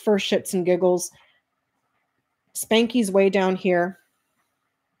 So just for shits and giggles, Spanky's way down here.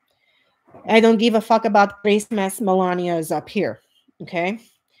 I don't give a fuck about Christmas. Melania is up here. Okay.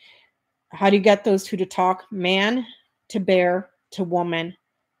 How do you get those two to talk? Man to bear to woman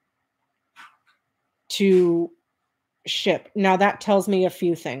to ship. Now that tells me a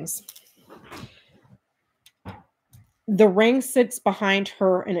few things. The ring sits behind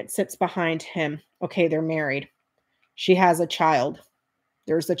her and it sits behind him. Okay, they're married. She has a child.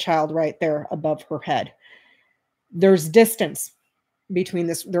 There's a child right there above her head. There's distance between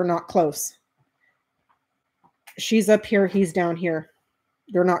this. They're not close. She's up here. He's down here.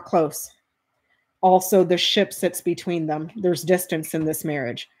 They're not close. Also, the ship sits between them. There's distance in this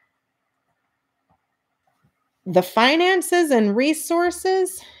marriage. The finances and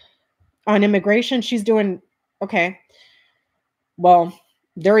resources on immigration, she's doing okay. Well,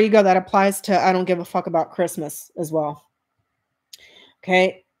 there you go. That applies to I don't give a fuck about Christmas as well.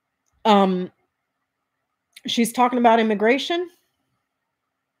 Okay. She's talking about immigration.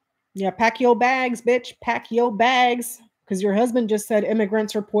 Yeah, pack your bags, bitch. Pack your bags. Because your husband just said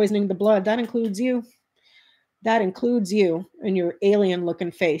immigrants are poisoning the blood. That includes you. That includes you and your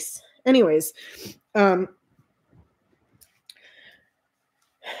alien-looking face. Anyways,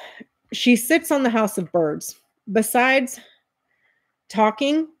 she sits on the House of Birds. Besides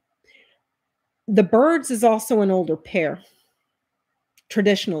talking, the Birds is also an older pair.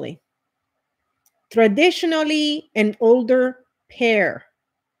 Traditionally, an older pair.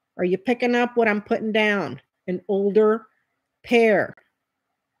 Are you picking up what I'm putting down? An older pair.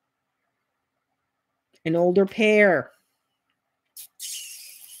 An older pair.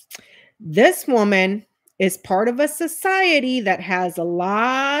 This woman is part of a society that has a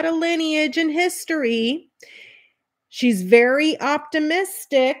lot of lineage and history. She's very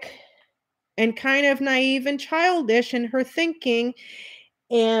optimistic and kind of naive and childish in her thinking.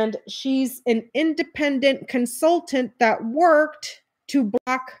 And she's an independent consultant that worked to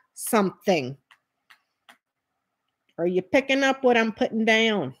block something. Are you picking up what I'm putting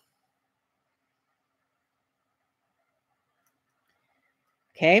down?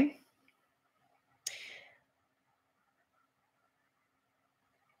 Okay.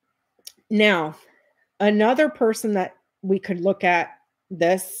 Now, another person that we could look at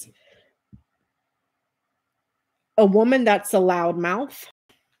this, a woman that's a loudmouth,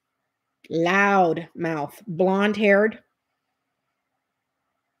 blonde-haired,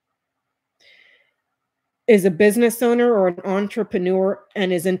 is a business owner or an entrepreneur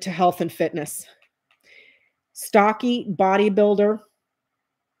and is into health and fitness. Stocky, bodybuilder,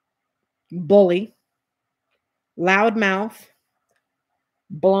 bully, loudmouth,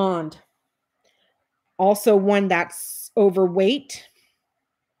 blonde. Also one that's overweight,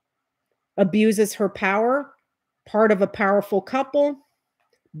 abuses her power, part of a powerful couple,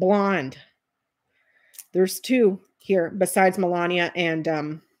 blonde. There's two here besides Melania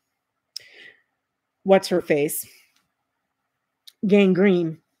and what's her face?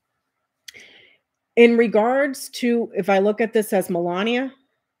 Gangrene. In regards to, if I look at this as Melania,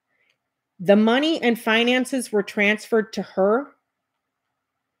 the money and finances were transferred to her.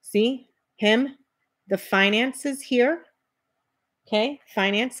 See? Him. The finances here. Okay?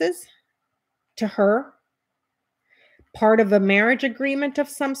 Finances to her. Part of a marriage agreement of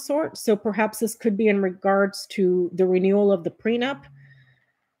some sort. So perhaps this could be in regards to the renewal of the prenup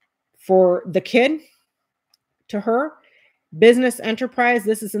for the kid to her. Business enterprise.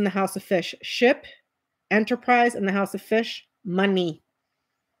 This is in the House of Fish. Ship. Enterprise in the House of Fish. Money.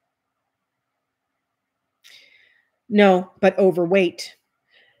 No, but overweight.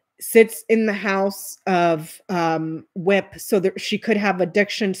 Sits in the House of Whip. So that she could have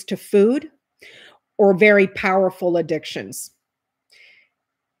addictions to food or very powerful addictions.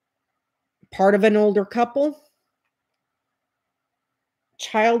 Part of an older couple.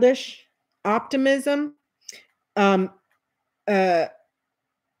 Childish optimism.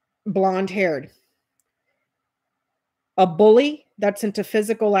 Blonde-haired. A bully that's into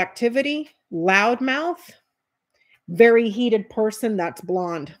physical activity. Loudmouth. Very heated person that's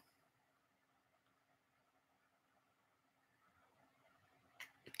blonde.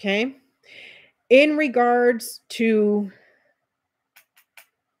 Okay. In regards to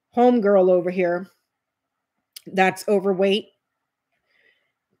homegirl over here, that's overweight,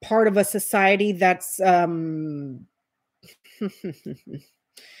 part of a society that's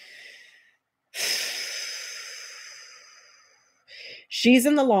she's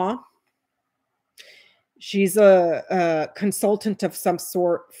in the law. She's a consultant of some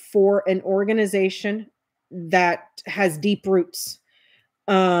sort for an organization that has deep roots,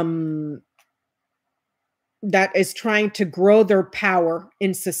 that is trying to grow their power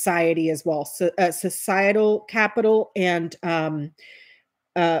in society as well. So, societal capital and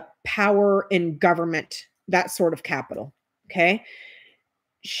power in government, that sort of capital. Okay.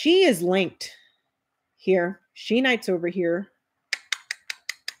 She is linked here. She Knight's over here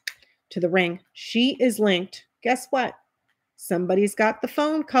to the ring. She is linked. Guess what? Somebody's got the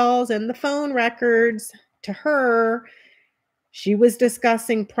phone calls and the phone records to her. She was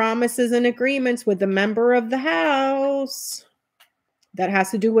discussing promises and agreements with a member of the House. That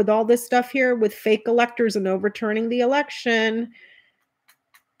has to do with all this stuff here with fake electors and overturning the election.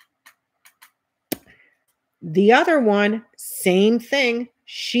 The other one, same thing.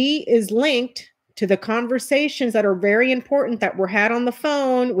 She is linked to the conversations that are very important that were had on the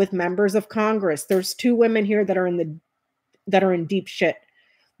phone with members of Congress. There's 2 women here that are in deep shit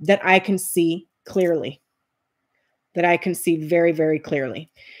that I can see clearly. That I can see very, very clearly.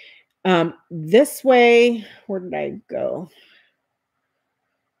 This way, where did I go?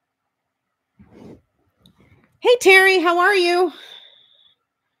 Hey, Terry, how are you?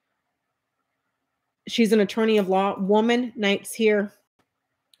 She's an attorney of law. Woman, Knight's here.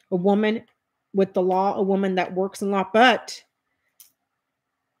 A woman with the law, a woman that works in law, but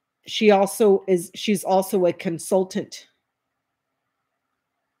she's also a consultant.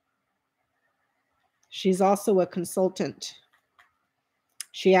 She's also a consultant.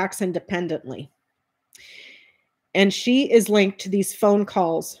 She acts independently. And she is linked to these phone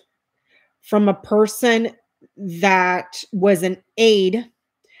calls from a person that was an aide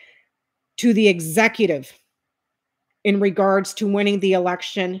to the executive in regards to winning the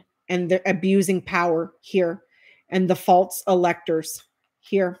election and the abusing power here and the false electors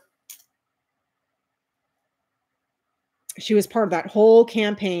here. She was part of that whole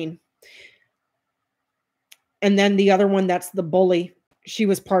campaign. And then the other one, that's the bully. She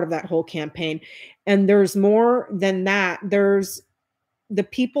was part of that whole campaign. And there's more than that. There's the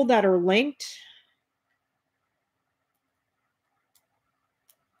people that are linked.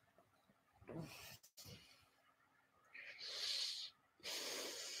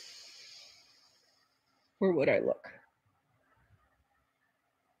 Where would I look?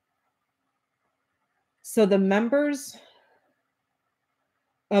 So the members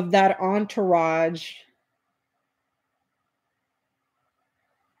of that entourage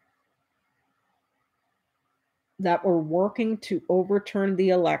that were working to overturn the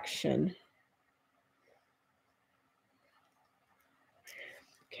election.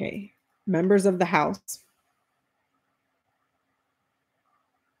 Okay, members of the House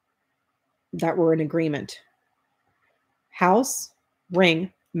that were in agreement. House,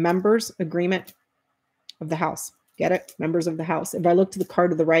 ring, members, agreement of the House. Get it? Members of the House. If I look to the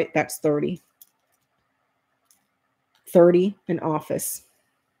card to the right, that's 30. 30 in office.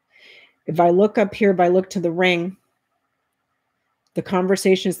 If I look up here, if I look to the ring, the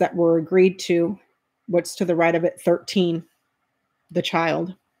conversations that were agreed to, what's to the right of it? 13, the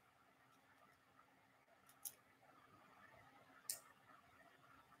child.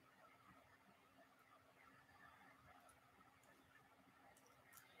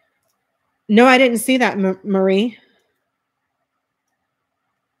 No, I didn't see that, Marie.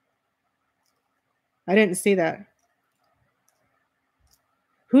 I didn't see that.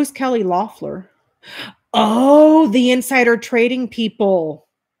 Who's Kelly Loeffler? Oh, the insider trading people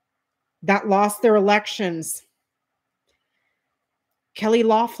that lost their elections. Kelly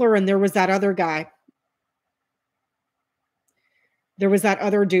Loeffler, and there was that other guy. There was that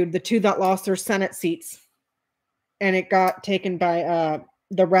other dude, the 2 that lost their Senate seats. And it got taken by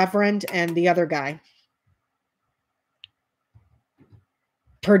the Reverend and the other guy.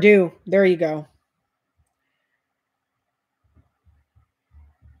 Purdue. There you go.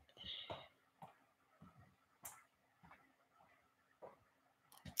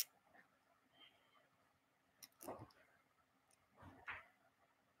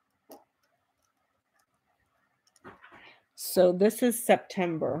 So this is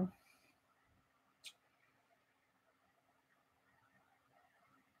September.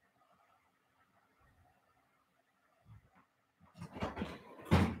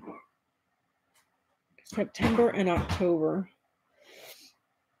 September and October.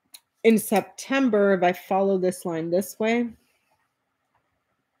 In September, if I follow this line this way,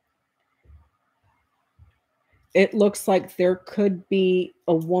 it looks like there could be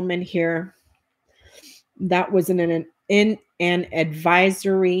a woman here that was in an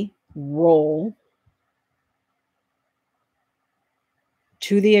advisory role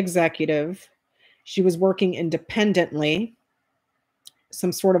to the executive. She was working independently,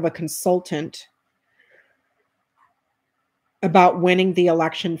 some sort of a consultant, about winning the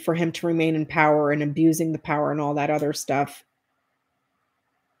election for him to remain in power and abusing the power and all that other stuff.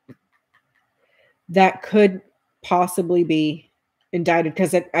 That could possibly be indicted,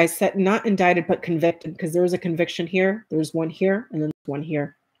 because I said not indicted, but convicted, because there was a conviction here. There's one here, and then one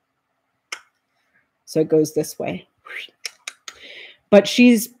here. So it goes this way. But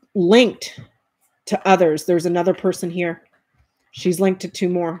she's linked to others. There's another person here. She's linked to two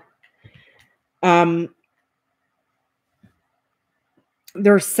more.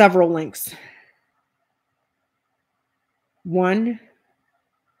 There are several links. 1,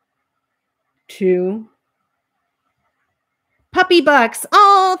 2. Puppy bucks.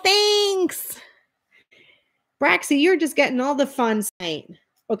 Oh, thanks. Braxy, you're just getting all the fun tonight.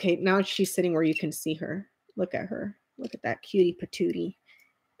 Okay, now she's sitting where you can see her. Look at her. Look at that cutie patootie.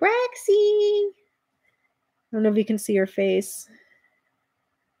 Braxy. I don't know if you can see her face.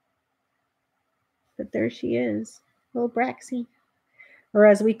 But there she is. Little Braxy. Or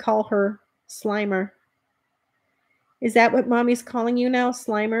as we call her, Slimer. Is that what Mommy's calling you now,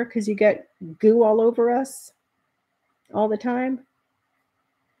 Slimer? Because you get goo all over us all the time?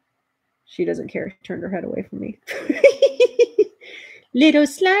 She doesn't care. She turned her head away from me. Little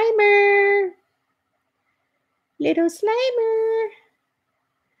Slimer. Little Slimer.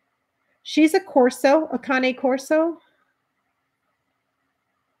 She's a Corso, a Cane Corso.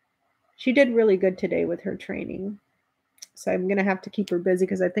 She did really good today with her training. So I'm going to have to keep her busy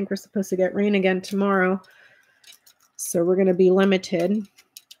because I think we're supposed to get rain again tomorrow. So we're going to be limited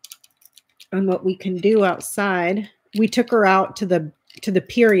on what we can do outside. We took her out to the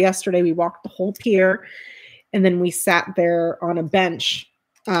pier yesterday. We walked the whole pier, and then we sat there on a bench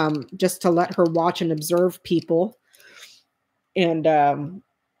just to let her watch and observe people. And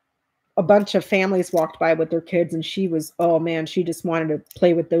a bunch of families walked by with their kids, and she was, oh man, she just wanted to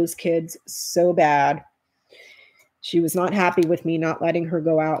play with those kids so bad. She was not happy with me not letting her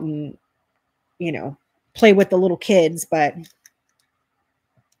go out and, you know, play with the little kids. But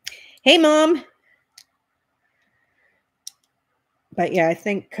hey, Mom. But yeah, I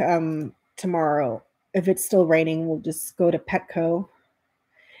think tomorrow, if it's still raining, we'll just go to Petco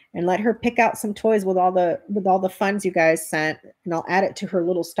and let her pick out some toys with all the funds you guys sent, and I'll add it to her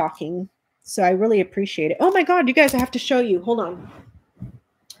little stocking. So I really appreciate it. Oh my God, you guys, I have to show you. Hold on.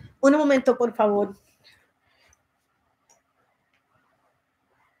 Un momento, por favor.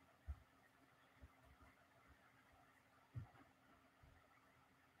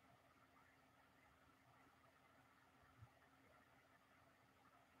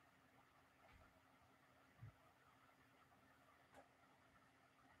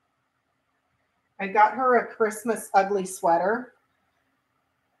 I got her a Christmas ugly sweater,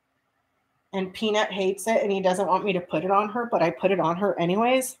 and Peanut hates it, and he doesn't want me to put it on her, but I put it on her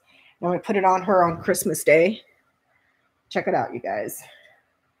anyways. Now I put it on her on Christmas Day. Check it out, you guys.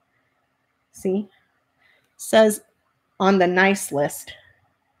 See? It says on the nice list.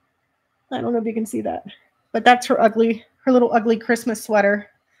 I don't know if you can see that, but that's her little ugly Christmas sweater.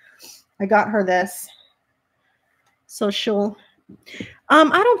 I got her this. So she'll, I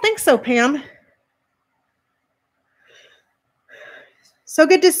don't think so, Pam. So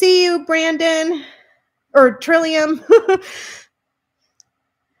good to see you, Brandon, or Trillium.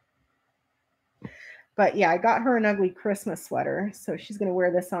 But yeah, I got her an ugly Christmas sweater. So she's going to wear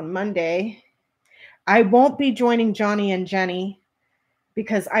this on Monday. I won't be joining Johnny and Jenny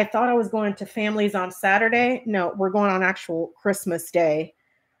because I thought I was going to families on Saturday. No, we're going on actual Christmas Day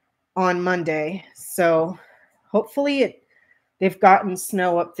on Monday. So hopefully they've gotten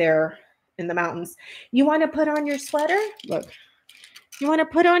snow up there in the mountains. You want to put on your sweater? Look. You want to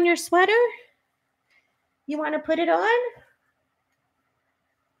put on your sweater? You want to put it on?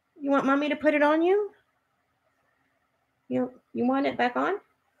 You want Mommy to put it on you? You want it back on?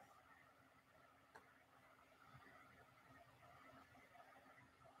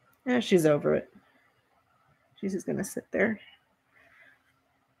 Yeah, she's over it. She's just going to sit there.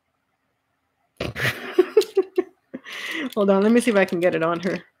 Hold on. Let me see if I can get it on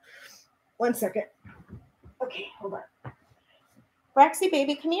her. 1 second. Okay, hold on. Braxy,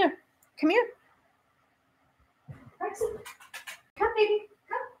 baby, come here. Come here. Braxy. Come, baby.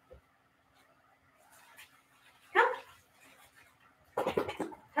 Come.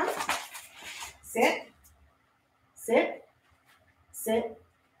 Come. Sit. Sit. Sit.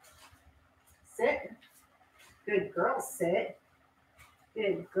 Sit. Good girl, sit.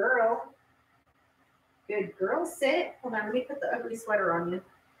 Good girl. Good girl, sit. Hold on, let me put the ugly sweater on you.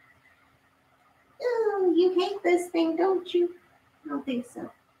 Oh, you hate this thing, don't you? I don't think so.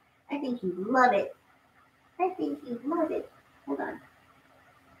 I think you love it. I think you love it. Hold on.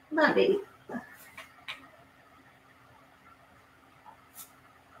 Come on, baby.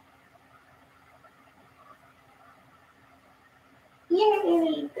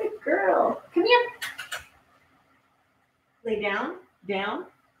 Yay, good girl. Come here. Lay down, down,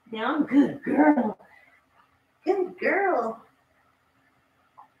 down. Good girl. Good girl.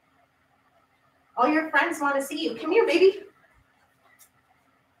 All your friends want to see you. Come here, baby.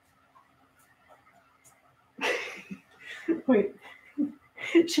 Wait.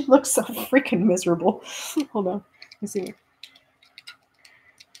 She looks so freaking miserable. Hold on. Let me see her.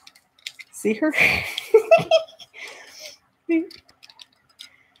 See her?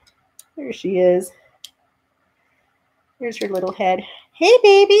 There she is. Here's her little head. Hey,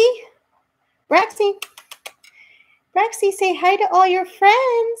 baby. Braxy. Braxy, say hi to all your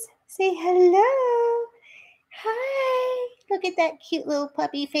friends. Say hello. Hi. Look at that cute little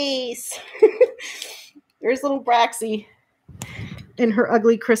puppy face. There's little Braxy in her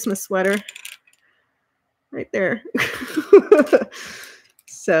ugly Christmas sweater. Right there.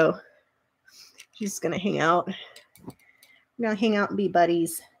 So she's going to hang out. We're going to hang out and be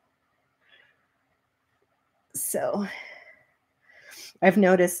buddies. So I've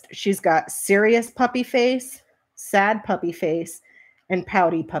noticed she's got serious puppy face, sad puppy face, and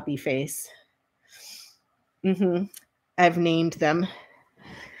pouty puppy face. I've named them.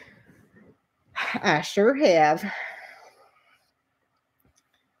 I sure have.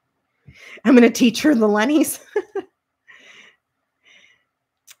 I'm going to teach her the Lennies.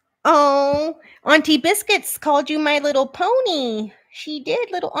 Oh, Auntie Biscuits called you my little pony. She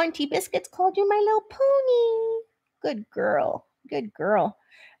did. Little Auntie Biscuits called you my little pony. Good girl. Good girl.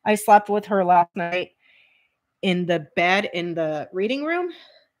 I slept with her last night in the bed in the reading room.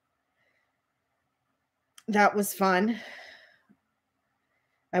 That was fun.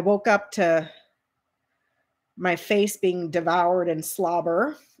 I woke up to my face being devoured in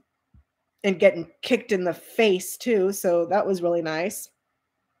slobber and getting kicked in the face too. So that was really nice.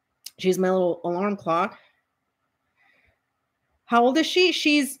 She's my little alarm clock. How old is she?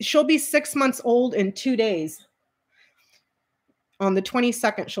 She'll be 6 months old in 2 days. On the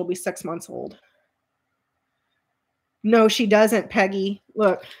 22nd, she'll be 6 months old. No, she doesn't, Peggy.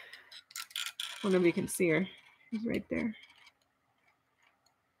 Look. I don't know if you can see her. She's right there.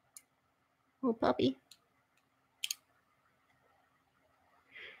 Little puppy.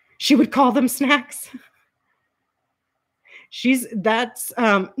 She would call them snacks. She's a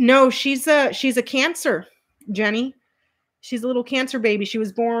cancer, Jenny. She's a little cancer baby. She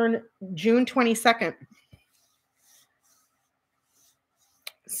was born June 22nd.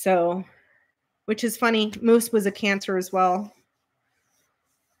 So, which is funny. Moose was a cancer as well.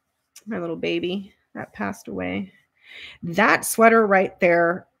 My little baby that passed away. That sweater right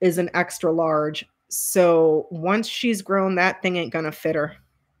there is an extra large. So once she's grown, that thing ain't gonna fit her.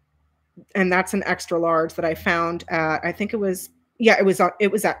 And that's an extra large that I found at, I think it was at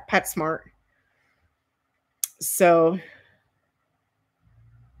PetSmart. So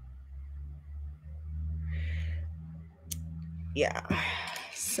yeah.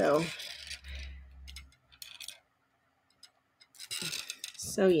 So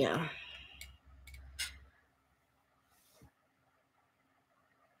yeah.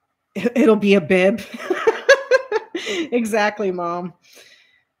 It'll be a bib. Exactly, Mom.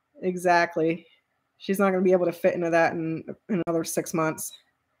 Exactly. She's not going to be able to fit into that in another 6 months.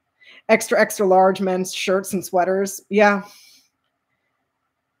 Extra large men's shirts and sweaters. Yeah.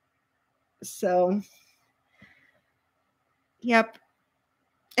 So, yep.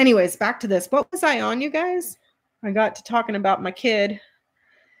 Anyways, back to this. What was I on, you guys? I got to talking about my kid,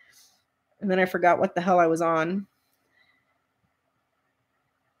 and then I forgot what the hell I was on.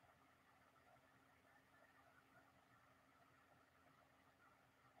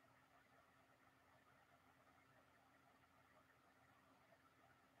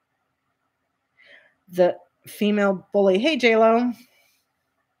 The female bully. Hey, J-Lo.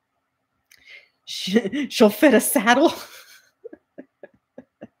 She'll fit a saddle.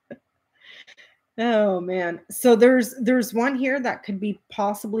 Oh man. So there's one here that could be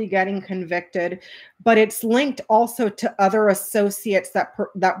possibly getting convicted, but it's linked also to other associates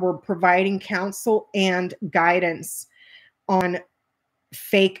that were providing counsel and guidance on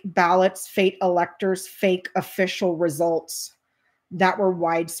fake ballots, fake electors, fake official results that were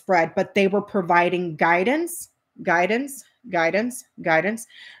widespread, but they were providing guidance.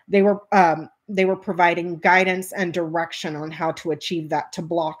 They were providing guidance and direction on how to achieve that, to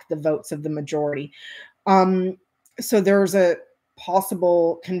block the votes of the majority. So there's a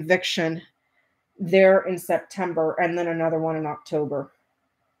possible conviction there in September, and then another one in October.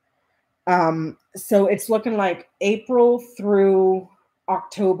 So it's looking like April through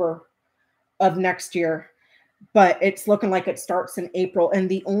October of next year, but it's looking like it starts in April. And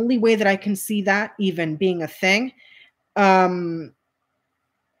the only way that I can see that even being a thing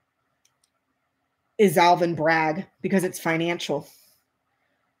is Alvin Bragg, because it's financial.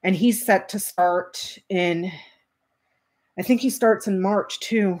 And he's set to start in, I think he starts in March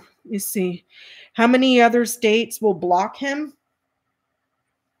too. You see, how many other states will block him?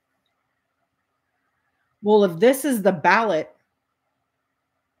 Well, if this is the ballot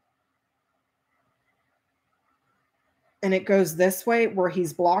and it goes this way where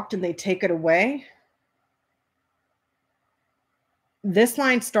he's blocked and they take it away, this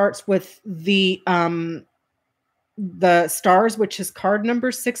line starts with the stars, which is card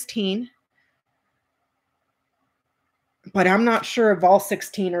number 16. But I'm not sure if all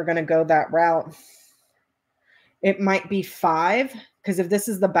 16 are going to go that route. It might be 5, because if this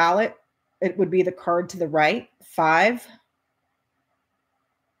is the ballot, it would be the card to the right, 5.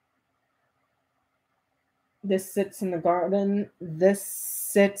 This sits in the garden. This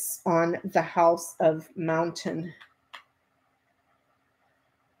sits on the house of mountain.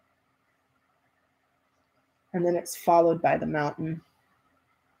 And then it's followed by the mountain.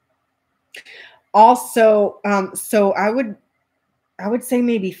 Also, so I would say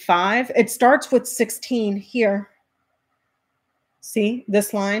maybe 5. It starts with 16 here. See,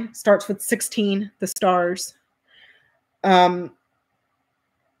 this line starts with 16, the stars.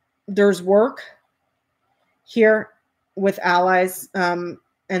 There's work here with allies, and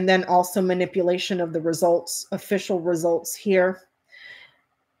then also manipulation of the results, official results here.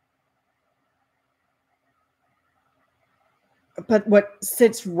 But what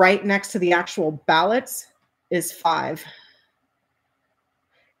sits right next to the actual ballots is 5.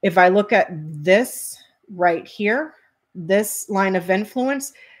 If I look at this right here, this line of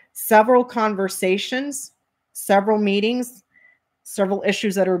influence, several conversations, several meetings, several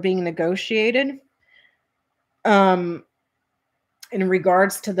issues that are being negotiated in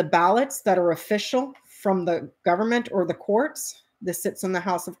regards to the ballots that are official from the government or the courts. This sits in the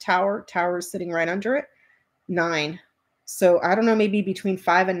House of Tower. Tower is sitting right under it. 9. So I don't know, maybe between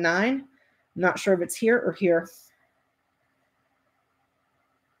 5 and 9. I'm not sure if it's here or here.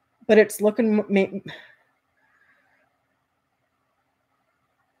 But it's looking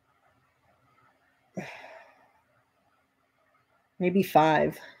maybe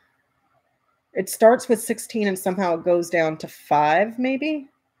 5. It starts with 16 and somehow it goes down to 5, maybe.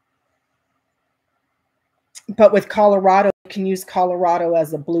 But with Colorado, you can use Colorado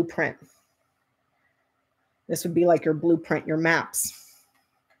as a blueprint. This would be like your blueprint, your maps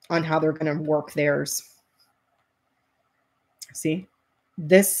on how they're going to work theirs. See,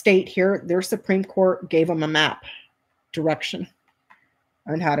 this state here, their Supreme Court gave them a map, direction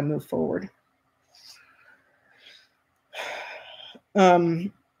on how to move forward.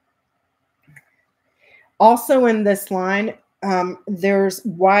 Also in this line, there's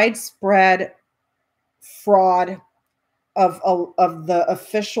widespread fraud of the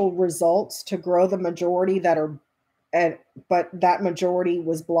official results to grow the majority that are, but that majority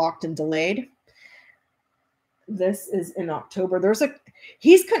was blocked and delayed. This is in October.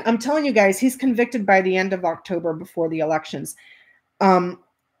 I'm telling you guys, he's convicted by the end of October before the elections. And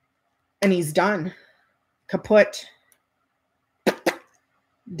he's done. Kaput.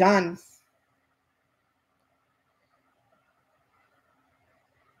 Done.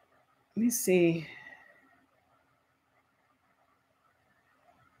 Let me see.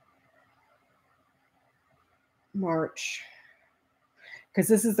 March. Because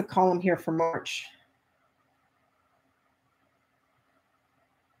this is the column here for March.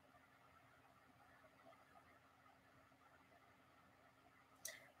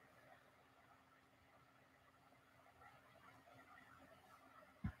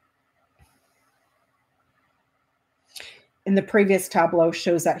 In the previous tableau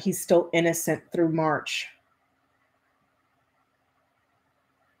shows that he's still innocent through March.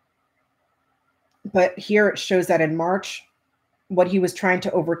 But here it shows that in March, what he was trying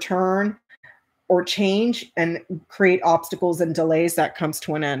to overturn or change and create obstacles and delays, that comes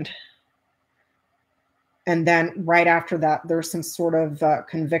to an end. And then right after that, there's some sort of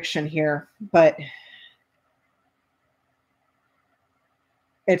conviction here, but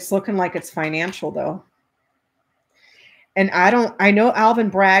it's looking like it's financial though. And I know Alvin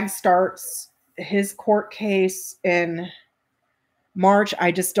Bragg starts his court case in March.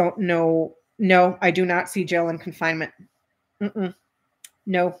 I just don't know. No, I do not see jail and confinement.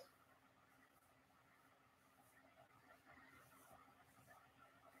 No.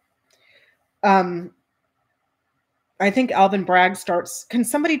 I think Alvin Bragg starts. Can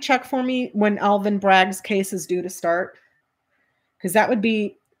somebody check for me when Alvin Bragg's case is due to start? Because that would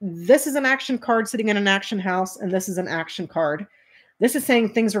be, this is an action card sitting in an action house, and this is an action card. This is saying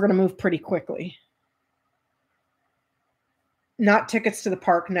things are going to move pretty quickly. Not tickets to the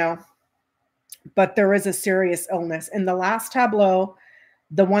park, no. But there is a serious illness. In the last tableau,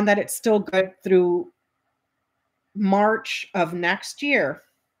 the one that it's still good through March of next year,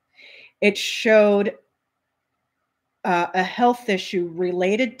 it showed a health issue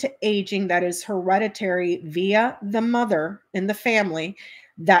related to aging that is hereditary via the mother in the family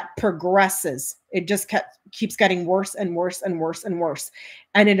that progresses. It just keeps getting worse and worse and worse and worse.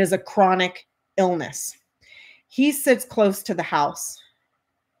 And it is a chronic illness. He sits close to the house.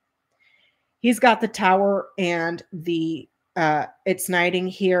 He's got the tower and the it's nighting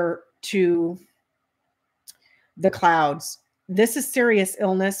here to the clouds. This is serious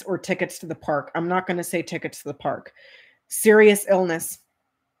illness or tickets to the park. I'm not going to say tickets to the park. Serious illness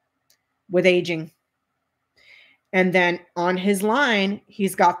with aging. And then on his line,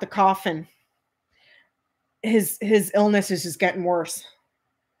 he's got the coffin. His illness is just getting worse.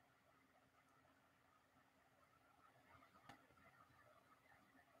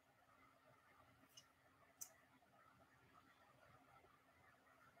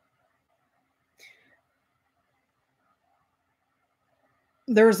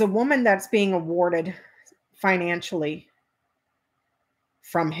 There's a woman that's being awarded financially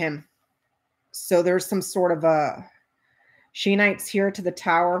from him. So there's some sort of a, she knights here to the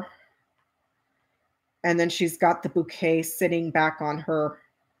tower. And then she's got the bouquet sitting back on her,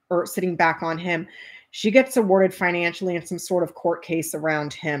 or sitting back on him. She gets awarded financially in some sort of court case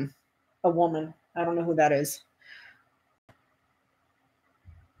around him. A woman. I don't know who that is.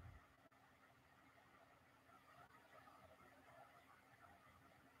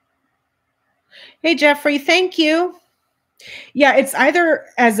 Hey, Jeffrey, thank you. Yeah, it's either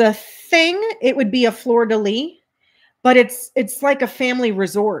as a thing, it would be a fleur-de-lis, but it's like a family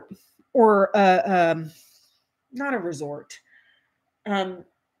resort or not a resort, a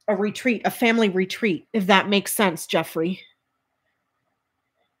retreat, a family retreat, if that makes sense, Jeffrey.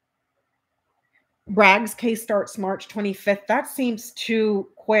 Bragg's case starts March 25th. That seems too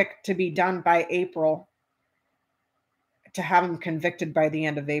quick to be done by April, to have him convicted by the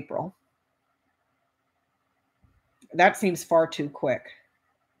end of April. That seems far too quick.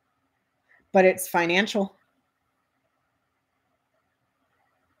 But it's financial.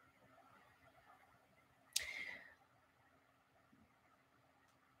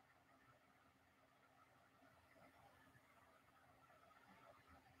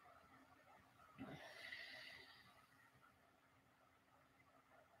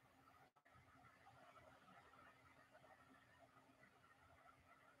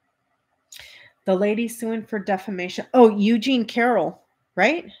 The lady suing for defamation. Oh, Eugene Carroll,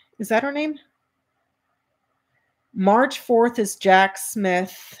 right? Is that her name? March 4th is Jack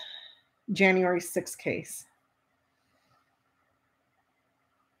Smith. January 6th case.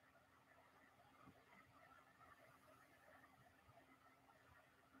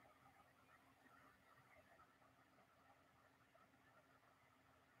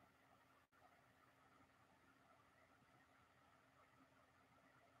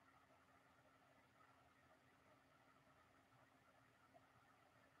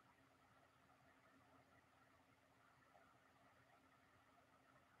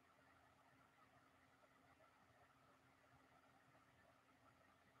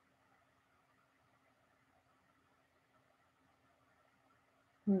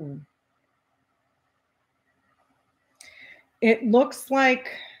 It looks like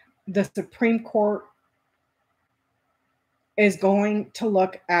the Supreme Court is going to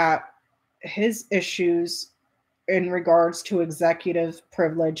look at his issues in regards to executive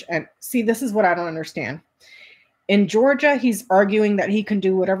privilege. And see, this is what I don't understand. In Georgia, he's arguing that he can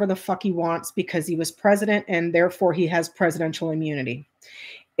do whatever the fuck he wants because he was president and therefore he has presidential immunity.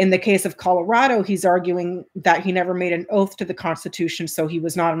 In the case of Colorado, he's arguing that he never made an oath to the Constitution, so he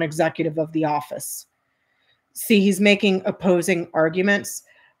was not an executive of the office. See, he's making opposing arguments.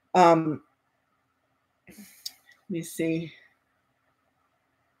 me see.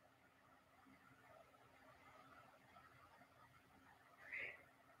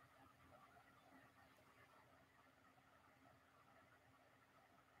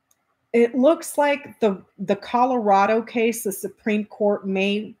 It looks like the Colorado case, the Supreme Court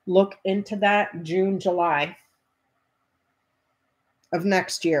may look into that June, July of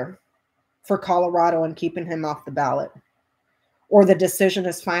next year for Colorado and keeping him off the ballot. Or the decision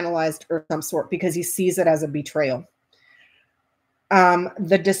is finalized or some sort because he sees it as a betrayal.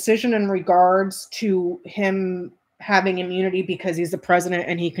 The decision in regards to him having immunity because he's the president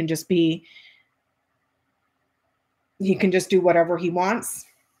and he can just do whatever he wants.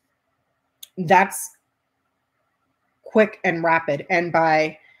 That's quick and rapid. And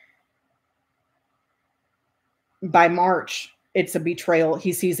by March, it's a betrayal.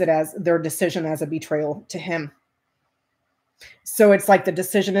 He sees it as their decision as a betrayal to him. So it's like the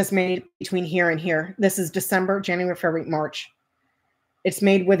decision is made between here and here. This is December, January, February, March. It's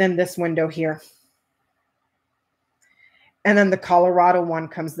made within this window here. And then the Colorado one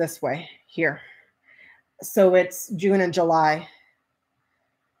comes this way here. So it's June and July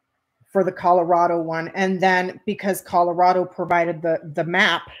for the Colorado one. And then because Colorado provided the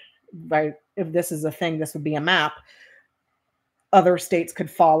map, right? If this is a thing, this would be a map. Other states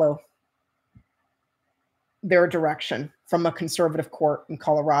could follow their direction from a conservative court in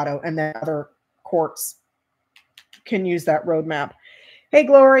Colorado, and then other courts can use that roadmap. Hey,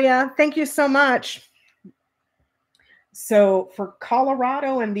 Gloria, thank you so much. So for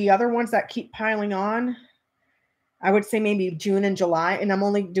Colorado and the other ones that keep piling on, I would say maybe June and July. And I'm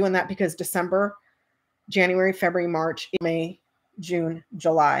only doing that because December, January, February, March, May, June,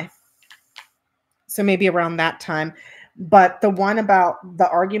 July. So maybe around that time. But the one about the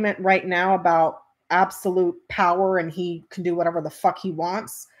argument right now about absolute power and he can do whatever the fuck he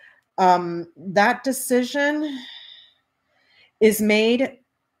wants, that decision is made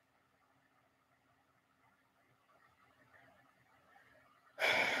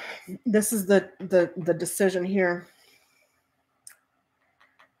this is the decision here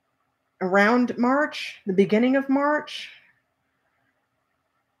around March, the beginning of March,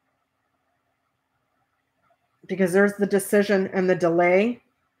 because there's the decision and the delay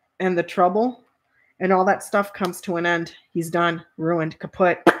and the trouble and all that stuff comes to an end. He's done, ruined,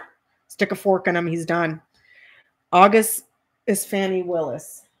 kaput. Stick a fork in him, he's done. August is Fannie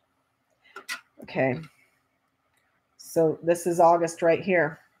Willis. Okay. So this is August right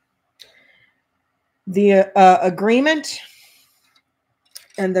here. The agreement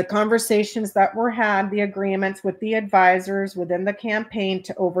and the conversations that were had, the agreements with the advisors within the campaign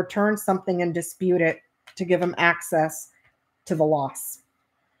to overturn something and dispute it, to give them access to the loss.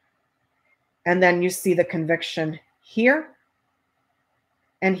 And then you see the conviction here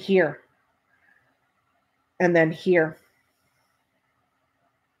and here. And then here.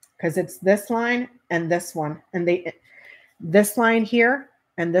 Because it's this line and this one. And this line here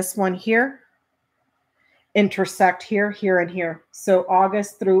and this one here intersect here, here, and here. So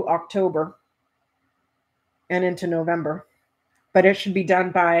August through October and into November. But it should be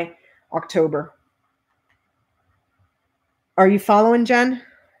done by October. Are you following, Jen?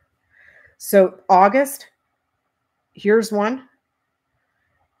 So August, here's one.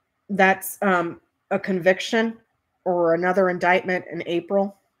 That's a conviction or another indictment in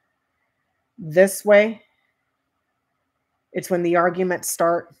April. This way, it's when the arguments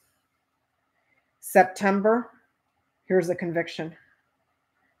start. September, here's a conviction.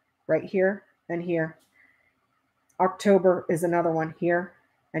 Right here and here. October is another one here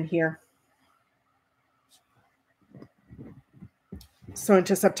and here. So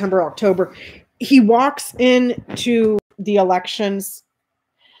into September, October. He walks into the elections.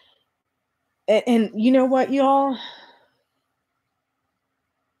 And you know what, y'all?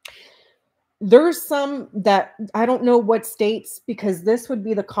 There's some that I don't know what states, because this would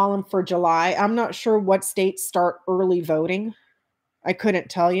be the column for July. I'm not sure what states start early voting. I couldn't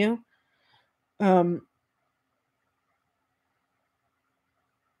tell you.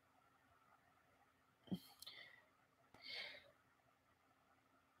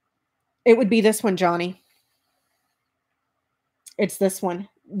 It would be this one, Johnny. It's this one.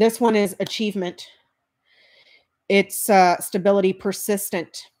 This one is achievement. It's stability,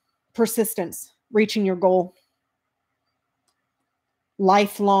 persistence, reaching your goal.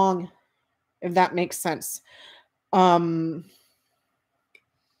 Lifelong, if that makes sense. Let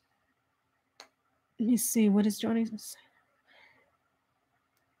me see, what is Johnny's?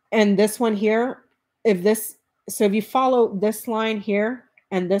 And this one here, so if you follow this line here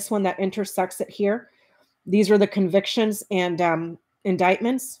and this one that intersects it here, these are the convictions and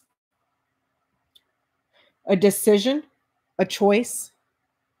indictments. a decision, a choice.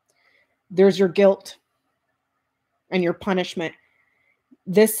 There's your guilt and your punishment.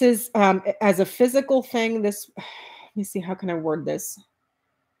 This is, as a physical thing, this, let me see, how can I word this?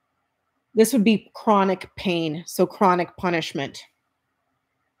 This would be chronic pain, so chronic punishment.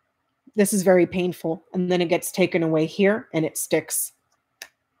 This is very painful. And then it gets taken away here and it sticks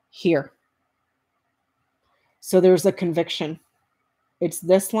here. So there's a conviction. It's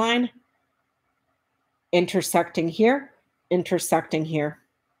this line intersecting here, intersecting here.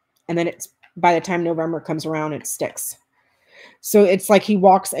 And then it's, by the time November comes around, it sticks. So it's like he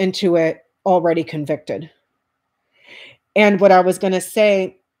walks into it already convicted. And what I was going to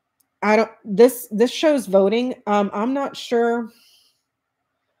say, this shows voting. I'm not sure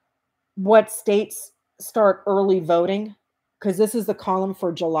what states start early voting, because this is the column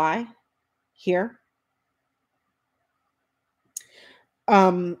for July here.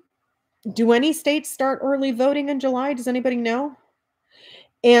 Do any states start early voting in July? Does anybody know?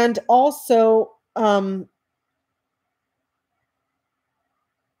 And also, let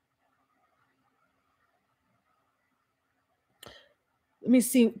me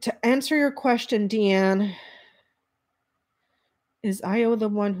see, to answer your question, Deanne, is Iowa the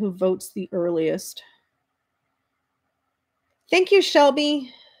one who votes the earliest? Thank you,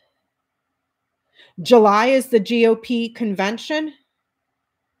 Shelby. July is the GOP convention.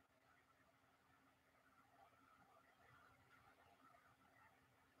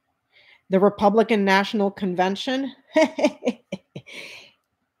 The Republican National Convention.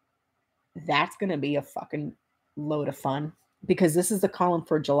 That's going to be a fucking load of fun, because this is the column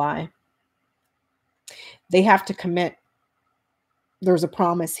for July. They have to commit. There's a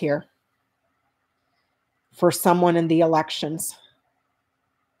promise here for someone in the elections.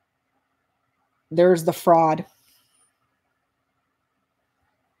 There's the fraud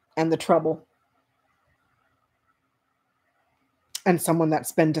and the trouble. And someone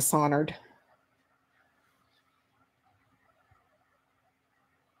that's been dishonored.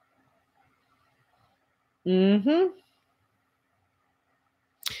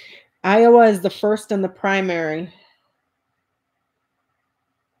 Iowa is the first in the primary.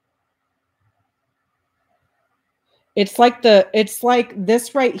 It's like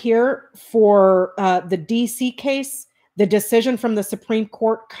this right here for the DC case. The decision from the Supreme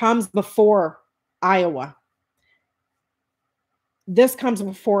Court comes before Iowa. This comes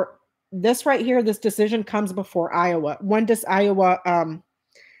before this right here. This decision comes before Iowa. When does Iowa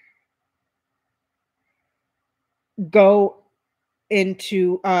go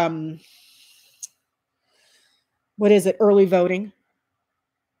into what is it? Early voting.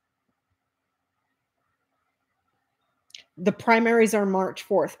 The primaries are March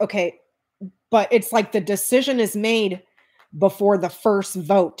 4th. Okay. But it's like the decision is made before the first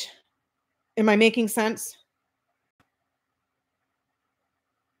vote. Am I making sense?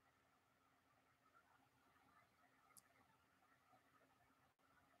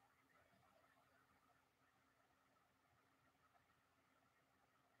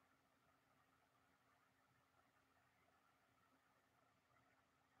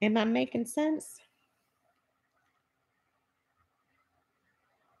 Am I making sense?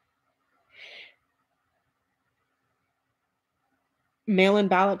 Mail-in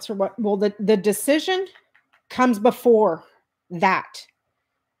ballots or what? Well, the decision comes before that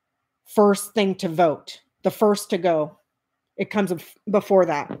first thing to vote, the first to go. It comes before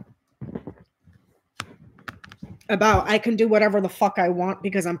that. About I can do whatever the fuck I want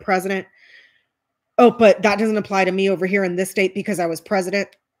because I'm president. Oh, but that doesn't apply to me over here in this state because I was president.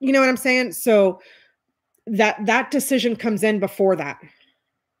 You know what I'm saying? So that decision comes in before that.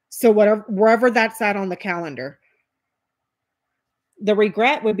 So wherever that's at on the calendar. The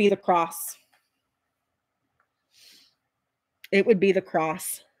regret would be the cross. It would be the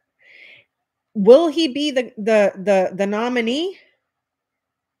cross. Will he be the nominee?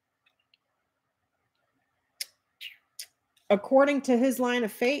 According to his line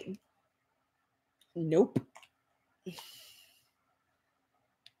of fate? Nope.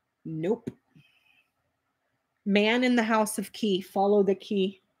 Nope. Man in the house of key. Follow the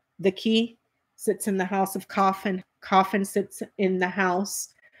key. The key sits in the house of coffin. Coffin sits in the house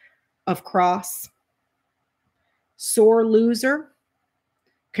of cross. Sore loser.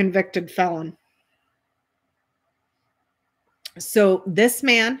 Convicted felon. So this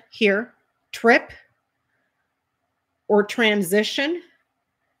man here, trip or transition,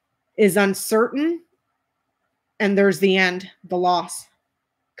 is uncertain. And there's the end, the loss.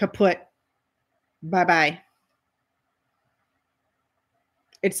 Kaput. Bye-bye.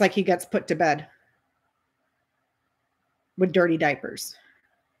 It's like he gets put to bed with dirty diapers.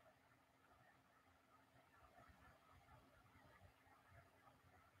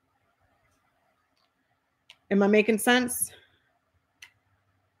 Am I making sense?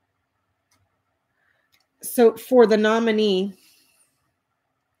 So for the nominee,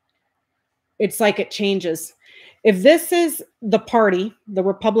 it's like it changes. If this is the party, the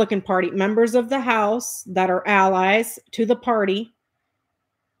Republican Party, members of the House that are allies to the party,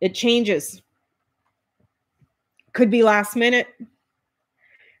 it changes. Could be last minute,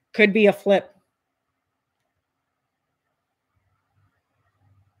 could be a flip.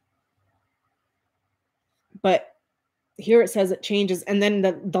 But here it says it changes. And then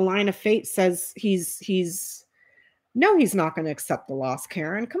the line of fate says he's not going to accept the loss,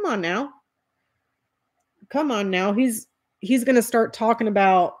 Karin. Come on now. Come on now. He's going to start talking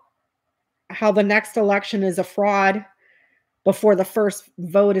about how the next election is a fraud before the first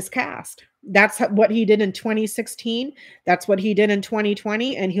vote is cast. That's what he did in 2016. That's what he did in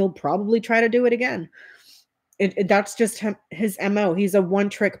 2020. And he'll probably try to do it again. That's just his MO. He's a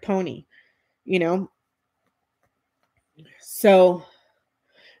one-trick pony, you know? So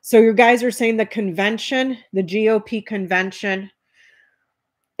you guys are saying the convention, the GOP convention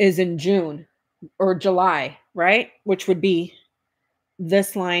is in June or July, right? Which would be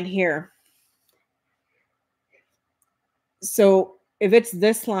this line here. So if it's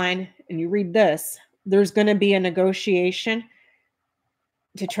this line and you read this, there's going to be a negotiation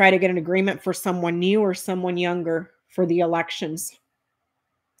to try to get an agreement for someone new or someone younger for the elections.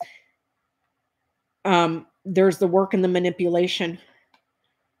 There's the work and the manipulation.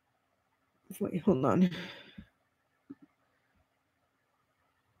 Wait, hold on.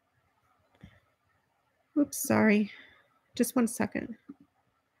 Oops, sorry. Just 1 second.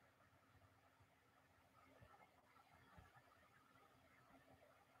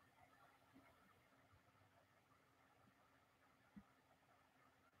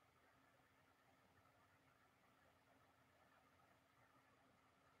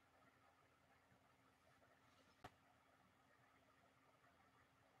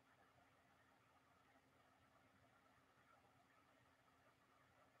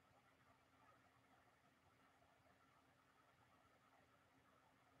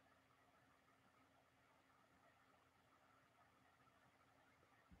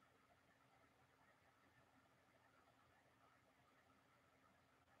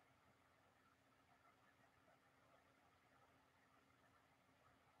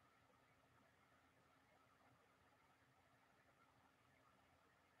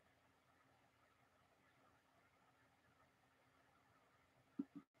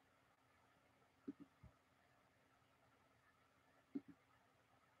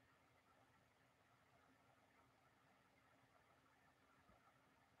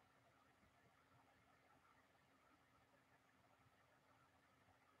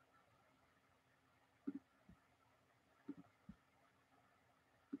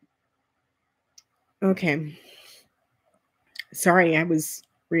 Okay. Sorry, I was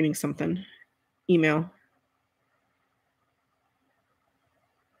reading something. Email.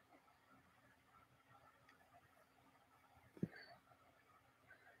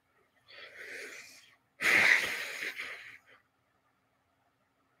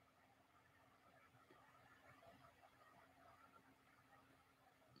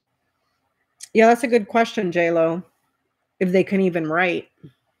 Yeah, that's a good question, J-Lo. If they can even write.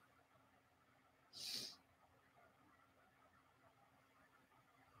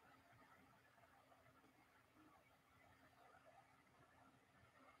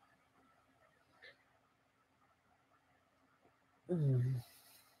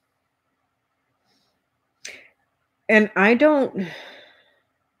 And I don't. Let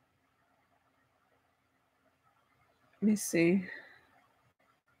me see.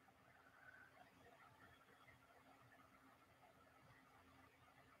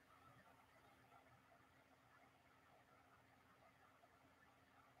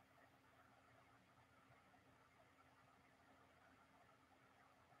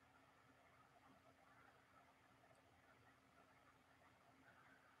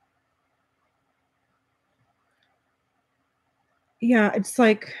 Yeah, it's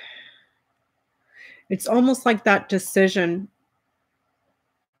like, it's almost like that decision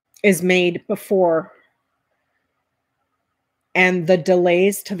is made before, and the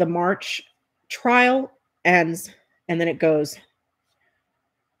delays to the March trial ends, and then it goes.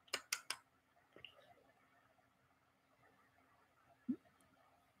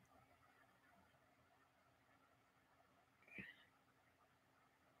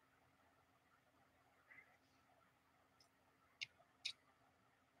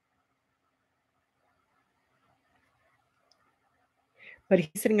 But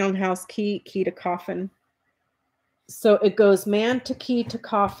he's sitting on house, key to coffin. So it goes man to key to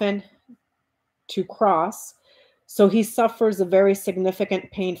coffin to cross. So he suffers a very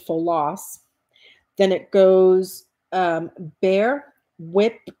significant, painful loss. Then it goes bear,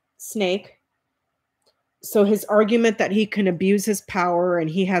 whip, snake. So his argument that he can abuse his power and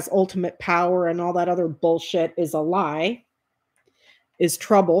he has ultimate power and all that other bullshit is a lie, is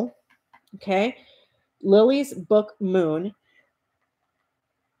trouble. Okay. Lily's book, Moon.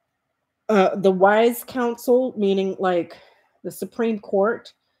 The wise council, meaning like the Supreme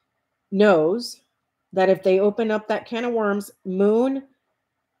Court, knows that if they open up that can of worms, Moon,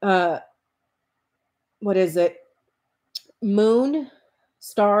 what is it? Moon,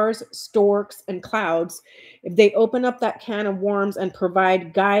 stars, storks, and clouds, if they open up that can of worms and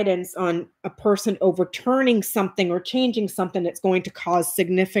provide guidance on a person overturning something or changing something, it's going to cause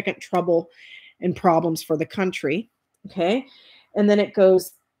significant trouble and problems for the country. Okay. And then it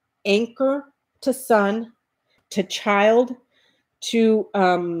goes anchor to sun, to child,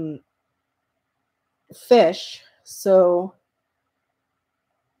 to fish. So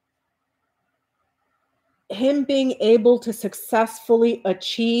him being able to successfully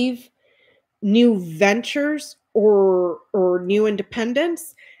achieve new ventures or new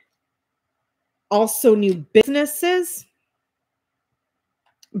independence, also new businesses,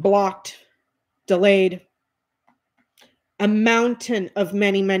 blocked, delayed. A mountain of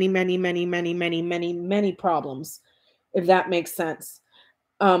many problems, if that makes sense.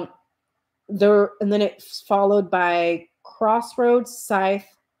 And then it's followed by crossroads, scythe,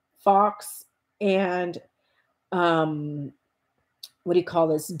 fox, and what do you call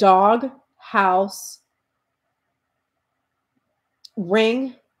this? Dog, house,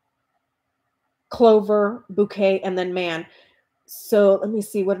 ring, clover, bouquet, and then man. So let me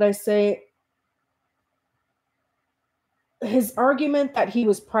see. What did I say? His argument that he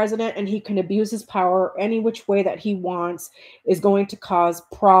was president and he can abuse his power any which way that he wants is going to cause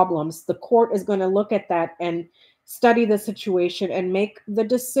problems. The court is going to look at that and study the situation and make the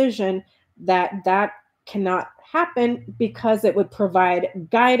decision that that cannot happen because it would provide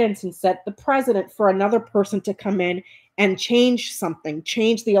guidance and set the precedent for another person to come in and change something,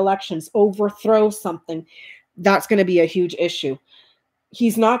 change the elections, overthrow something. That's going to be a huge issue.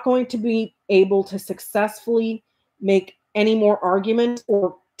 He's not going to be able to successfully make any more arguments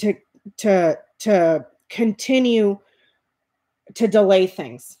or to continue to delay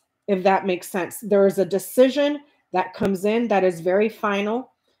things, if that makes sense. There is a decision that comes in that is very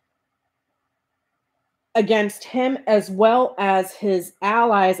final against him, as well as his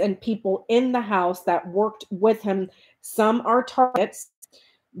allies and people in the House that worked with him. Some are targets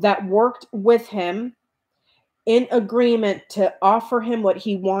that worked with him in agreement to offer him what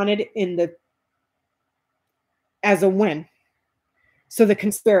he wanted as a win. So the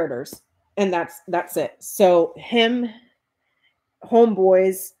conspirators, and that's it. So him,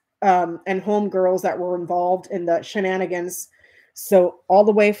 homeboys, and homegirls that were involved in the shenanigans. So all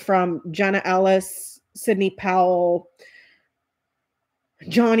the way from Jenna Ellis, Sidney Powell,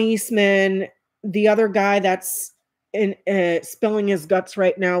 John Eastman, the other guy that's in spilling his guts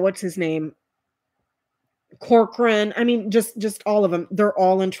right now. What's his name? Corcoran. I mean, just all of them. They're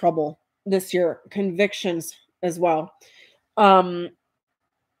all in trouble this year. Convictions as well. Let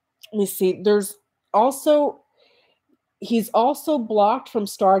me see. He's also blocked from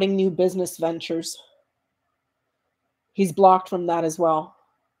starting new business ventures. He's blocked from that as well.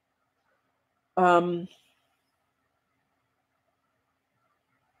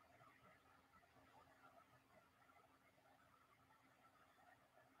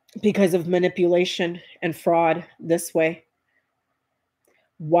 Because of manipulation and fraud this way.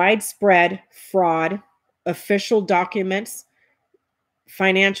 Widespread fraud, official documents,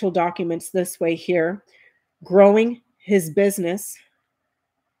 financial documents this way here, growing his business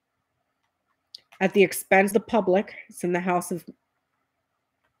at the expense of the public. It's in the house of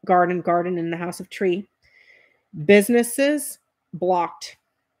garden in the house of tree. Businesses blocked,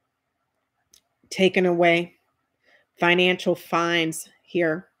 taken away, financial fines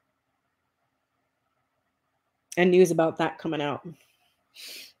here. And news about that coming out.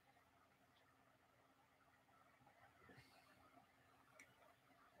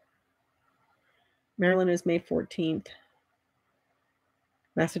 Maryland is May 14th.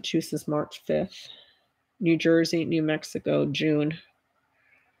 Massachusetts, March 5th. New Jersey, New Mexico, June.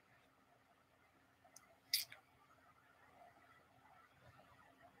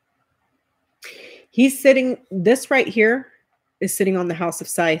 He's sitting, this right here is sitting on the House of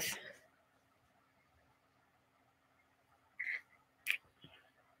Scythe.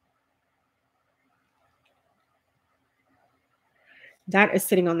 That is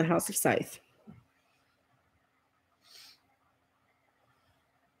sitting on the House of Scythe.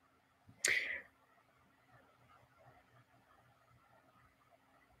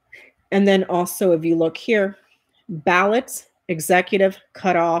 And then also, if you look here, ballots, executive,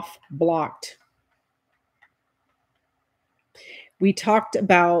 cut off, blocked. We talked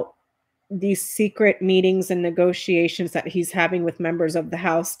about these secret meetings and negotiations that he's having with members of the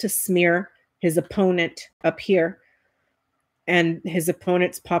House to smear his opponent up here. And his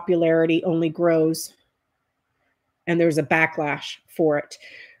opponent's popularity only grows. And there's a backlash for it,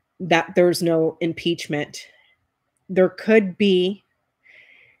 that there's no impeachment. There could be,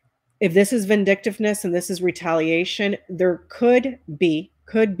 if this is vindictiveness and this is retaliation, there could be,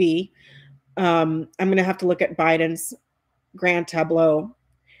 I'm going to have to look at Biden's grand tableau.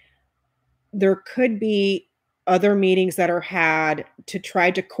 There could be other meetings that are had to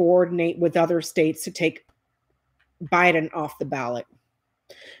try to coordinate with other states to take Biden off the ballot.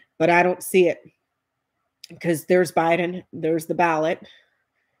 But I don't see it, because there's Biden, there's the ballot.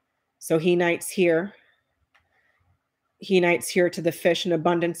 So he knights here. He knights here to the fish, an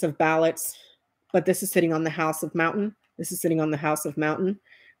abundance of ballots. But this is sitting on the House of Mountain. This is sitting on the House of Mountain.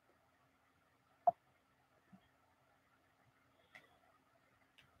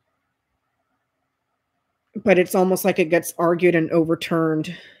 But it's almost like it gets argued and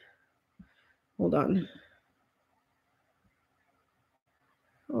overturned. Hold on.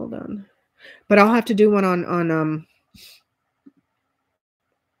 Hold on. But I'll have to do one on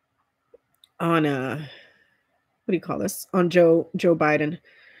what do you call this? On Joe Biden.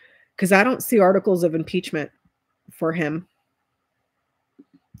 Because I don't see articles of impeachment for him.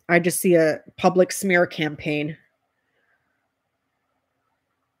 I just see a public smear campaign.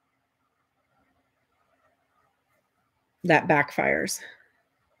 That backfires.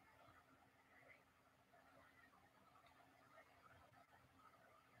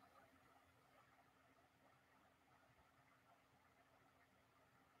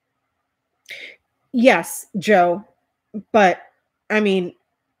 Yes, Joe, but I mean,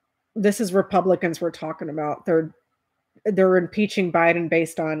 this is Republicans we're talking about. They're impeaching Biden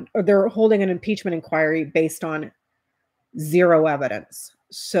based on, or they're holding an impeachment inquiry based on zero evidence.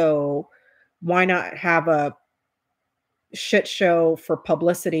 So why not have a shit show for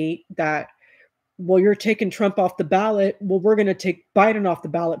publicity that, well, you're taking Trump off the ballot. Well, we're going to take Biden off the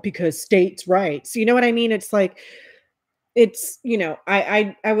ballot because states' rights. You know what I mean? It's like, it's, you know,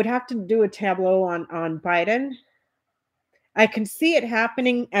 I would have to do a tableau on Biden. I can see it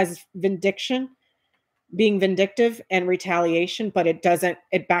happening as being vindictive and retaliation, but it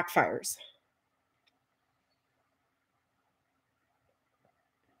backfires.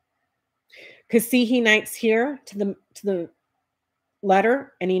 Because see, he knights here to the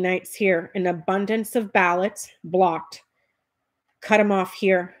letter, and he knights here. An abundance of ballots, blocked. Cut him off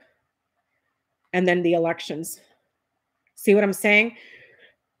here. And then the elections. See what I'm saying?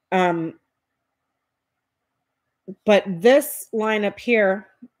 But this line up here,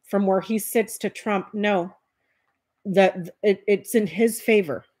 from where he sits to Trump, no, that it's in his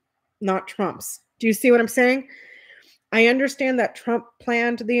favor, not Trump's. Do you see what I'm saying? I understand that Trump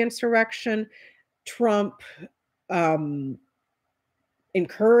planned the insurrection. Trump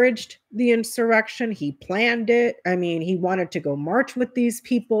encouraged the insurrection. He planned it. I mean, he wanted to go march with these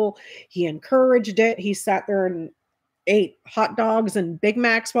people. He encouraged it. He sat there and ate hot dogs and Big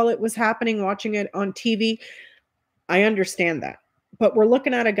Macs while it was happening, watching it on TV. I understand that. But we're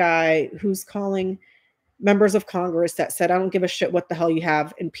looking at a guy who's calling members of Congress that said, I don't give a shit what the hell you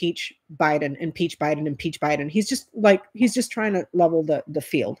have, impeach Biden, impeach Biden, impeach Biden. He's just trying to level the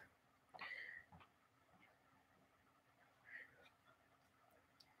field.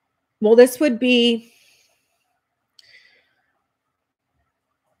 Well, this would be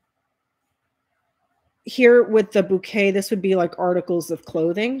here with the bouquet. This would be like articles of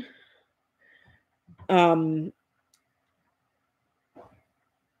clothing.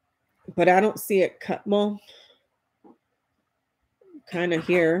 But I don't see it cut. Well, kind of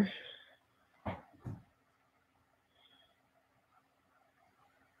here.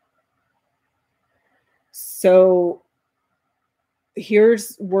 So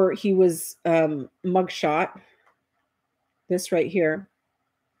here's where he was mugshot. This right here.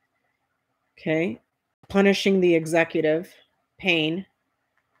 Okay. Punishing the executive, pain,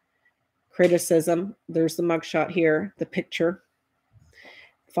 criticism. There's the mugshot here, the picture.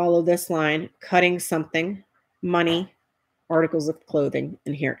 Follow this line, cutting something, money, articles of clothing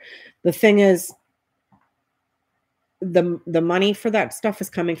in here. The thing is, the money for that stuff is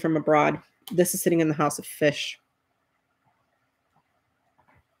coming from abroad. This is sitting in the House of Fish.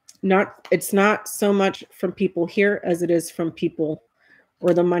 It's not so much from people here as it is from people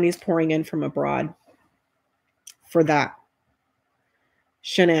where the money's pouring in from abroad for that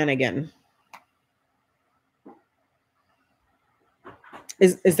shenanigan.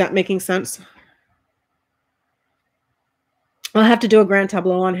 Is that making sense? I'll have to do a grand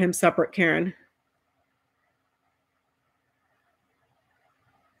tableau on him separate, Karin.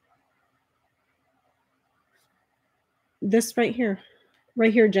 This right here,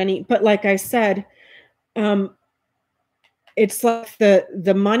 Jenny. But like I said, it's like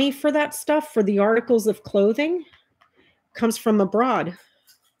the money for that stuff, for the articles of clothing, comes from abroad.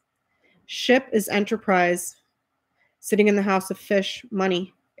 Ship is enterprise. Sitting in the house of fish,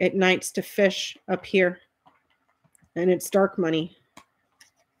 money. It nights to fish up here. And it's dark money.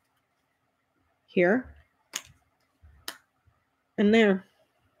 Here. And there.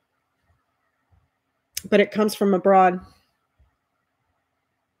 But it comes from abroad.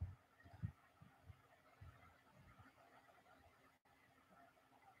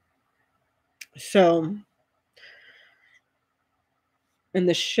 So, and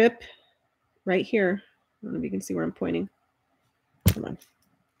the ship right here, I don't know if you can see where I'm pointing. Come on.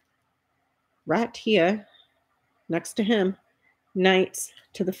 Right here, next to him, nights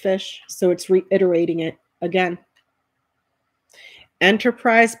to the fish. So it's reiterating it again.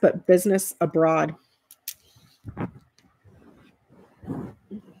 Enterprise, but business abroad.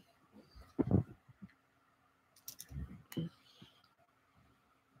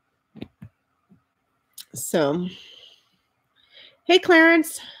 So, hey,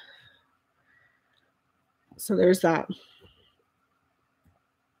 Clarence. So there's that.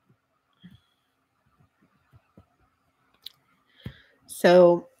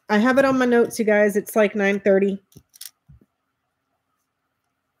 So I have it on my notes, you guys. It's like 9:30.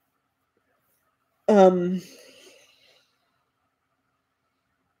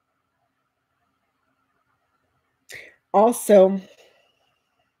 Also,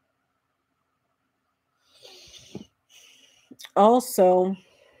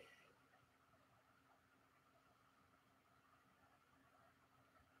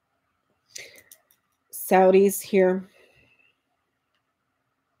 Saudis here.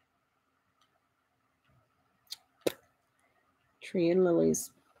 Tree and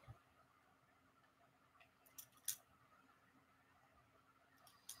lilies.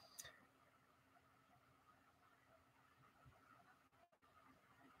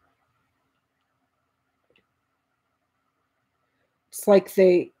 It's like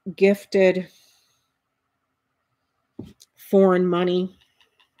they gifted foreign money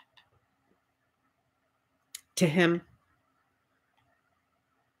to him.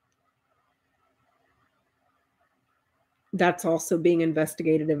 That's also being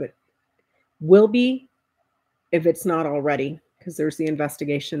investigated. If it will be, if it's not already, because there's the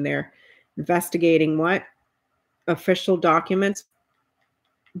investigation there. Investigating what? Official documents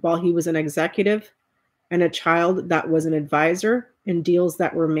while he was an executive and a child that was an advisor, and deals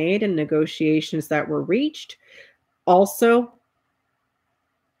that were made and negotiations that were reached. Also,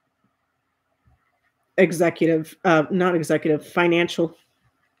 financial.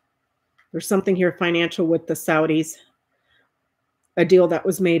 There's something here, financial, with the Saudis. A deal that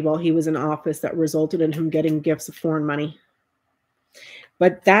was made while he was in office that resulted in him getting gifts of foreign money.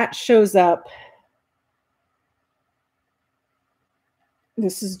 But that shows up.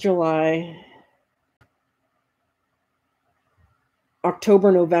 This is July,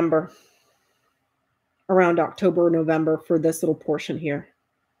 October, November. Around October, November for this little portion here.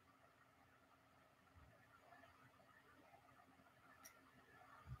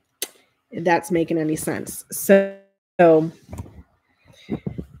 If that's making any sense. So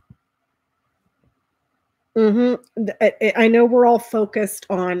I know we're all focused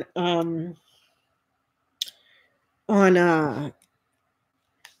on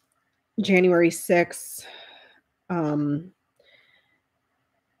January 6th,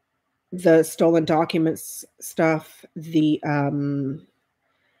 the stolen documents stuff, the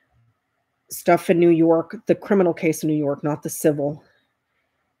stuff in New York, the criminal case in New York, not the civil,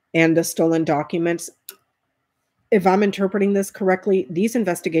 and the stolen documents. If I'm interpreting this correctly, these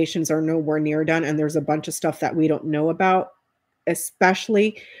investigations are nowhere near done, and there's a bunch of stuff that we don't know about,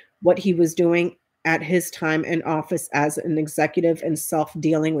 especially what he was doing at his time in office as an executive and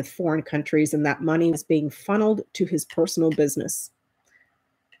self-dealing with foreign countries, and that money was being funneled to his personal business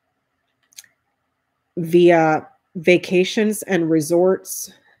via vacations and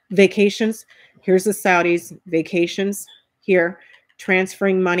resorts. Vacations, here's the Saudis, vacations here,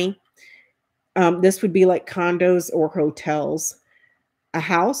 transferring money. This would be like condos or hotels, a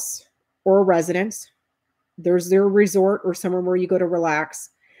house or a residence. There's their resort or somewhere where you go to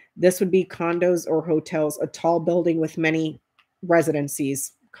relax. This would be condos or hotels, a tall building with many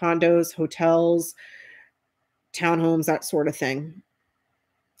residencies, condos, hotels, townhomes, that sort of thing.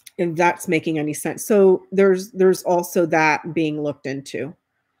 if that's making any sense. So there's also that being looked into.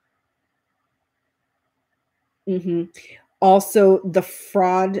 Also, the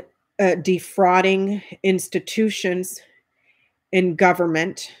fraud, defrauding institutions in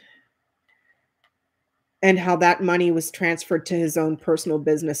government, and how that money was transferred to his own personal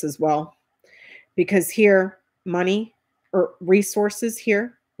business as well. Because here, money or resources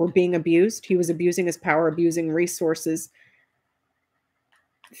here were being abused. He was abusing his power, abusing resources.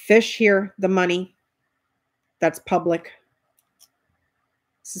 Fish here, the money, that's public.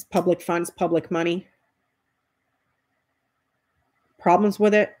 This is public funds, public money. Problems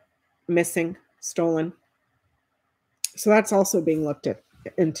with it, missing, stolen. So that's also being looked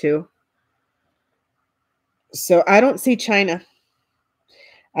into. So I don't see China.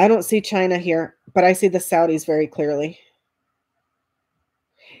 I don't see China here, but I see the Saudis very clearly.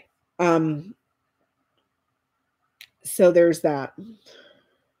 So there's that.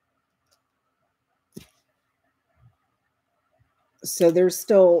 So there's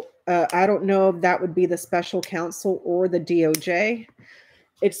still, I don't know if that would be the special counsel or the DOJ.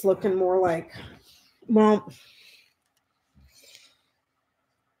 It's looking more like, well,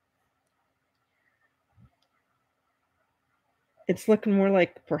 it's looking more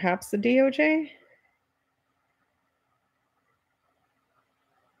like perhaps the DOJ.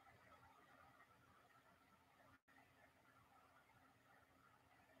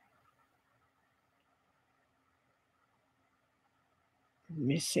 Let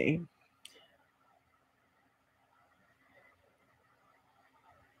me see.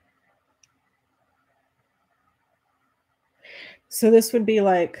 So this would be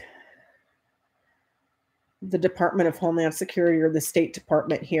like the Department of Homeland Security or the State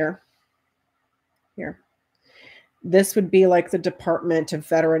Department here. Here. This would be like the Department of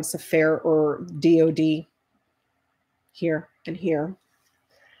Veterans Affairs or DOD here and here.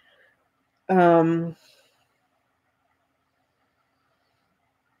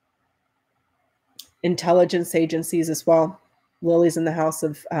 Intelligence agencies as well. Lily's in the house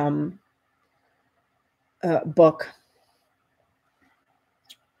of book.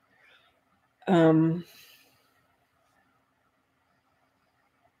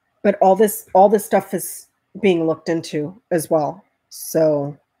 But all this stuff is being looked into as well.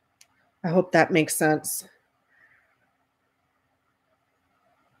 So I hope that makes sense.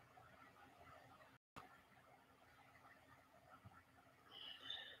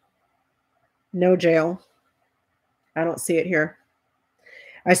 No jail. I don't see it here.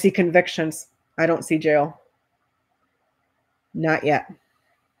 I see convictions. I don't see jail. Not yet.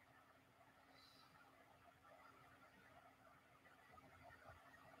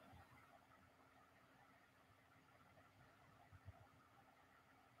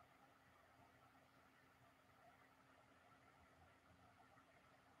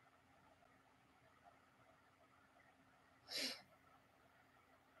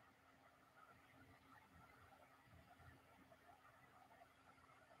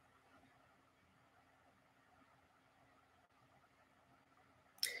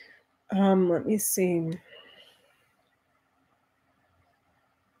 Let me see.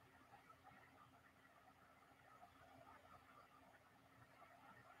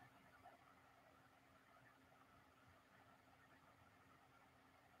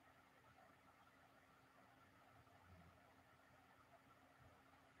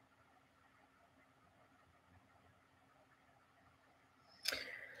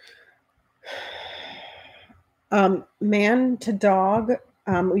 Man to dog.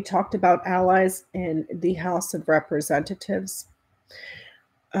 We talked about allies in the House of Representatives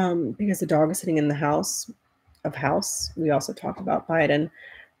because the dog is sitting in the House of House. We also talked about Biden.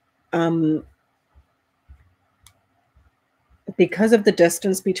 Because of the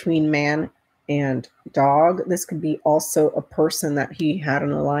distance between man and dog, this could be also a person that he had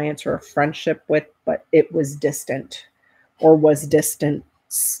an alliance or a friendship with, but it was distant or was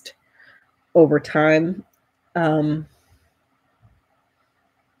distanced over time.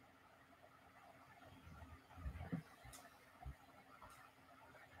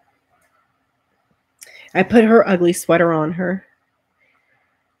 I put her ugly sweater on her.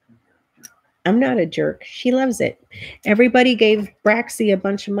 I'm not a jerk. She loves it. Everybody gave Braxy a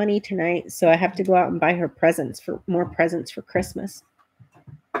bunch of money tonight, so I have to go out and buy her more presents for Christmas.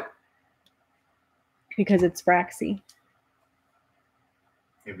 Because it's Braxy.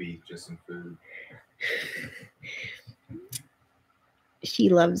 Maybe just some food. She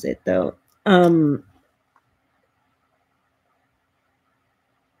loves it though.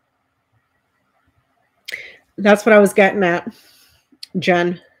 That's what I was getting at,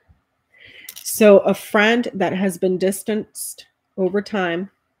 Jen. So a friend that has been distanced over time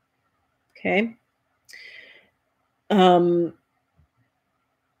Okay.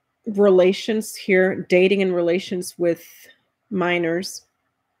 Relations here, dating and relations with minors,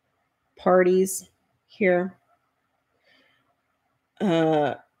 parties here,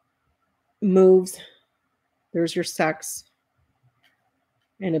 moves, there's your sex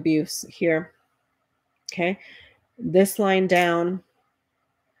and abuse here. Okay. This line down,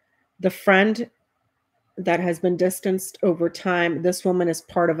 the friend that has been distanced over time. This woman is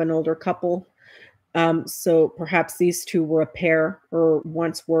part of an older couple. So perhaps these two were a pair or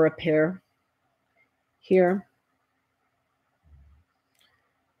once were a pair here.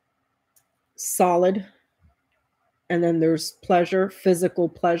 Solid. And then there's pleasure, physical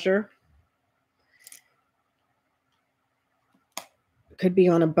pleasure. Could be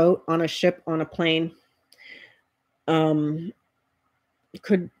on a boat, on a ship, on a plane.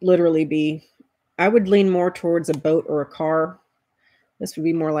 Could literally be, I would lean more towards a boat or a car. This would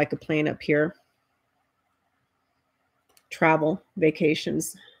be more like a plane up here. Travel,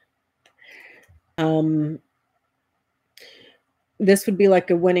 vacations. This would be like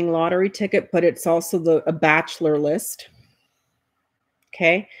a winning lottery ticket, but it's also a bachelor list.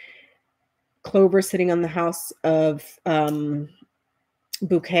 Okay. Clover sitting on the house of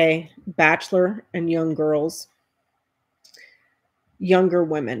bouquet, bachelor and young girls. Younger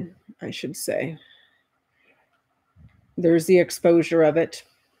women, I should say. There's the exposure of it.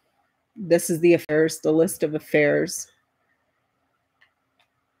 This is the affairs, the list of affairs.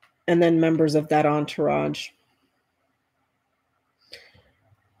 And then members of that entourage.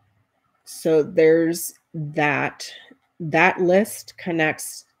 So there's that. That list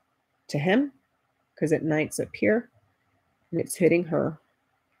connects to him because it nights up here and it's hitting her.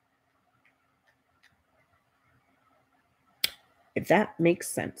 If that makes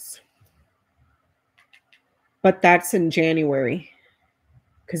sense. But that's in January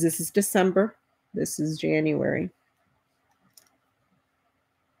because this is December. This is January.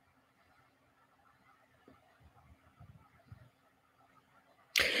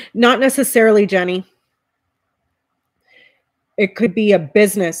 Not necessarily, Jenny. It could be a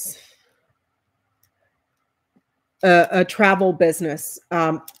business, a travel business,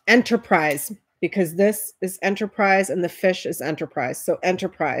 enterprise, because this is enterprise and the fish is enterprise. So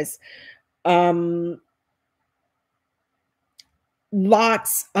enterprise.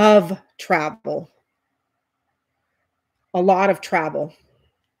 Lots of travel. A lot of travel.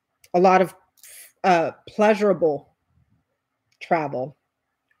 A lot of pleasurable travel,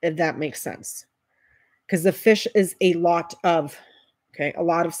 if that makes sense. Because the fish is a lot of, okay, a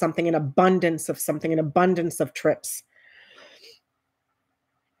lot of something, an abundance of something, an abundance of trips.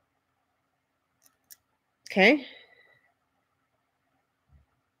 Okay.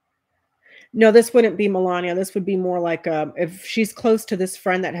 No, this wouldn't be Melania. This would be more like if she's close to this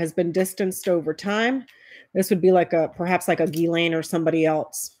friend that has been distanced over time, this would be like perhaps like a Ghislaine or somebody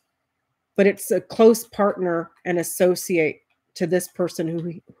else. But it's a close partner and associate to this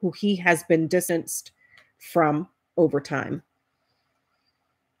person who he has been distanced from over time.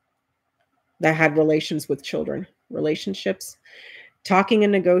 That had relations with children, relationships, talking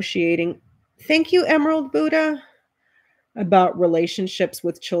and negotiating. Thank you, Emerald Buddha, about relationships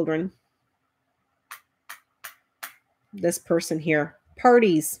with children. This person here,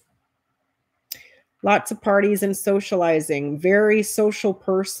 parties, lots of parties and socializing, very social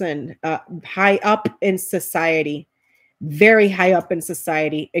person, high up in society, very high up in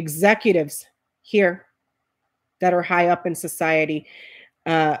society, executives here that are high up in society,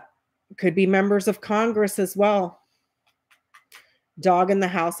 could be members of Congress as well. Dog in the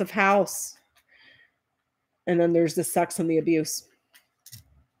house of house. And then there's the sex and the abuse.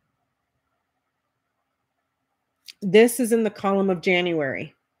 This is in the column of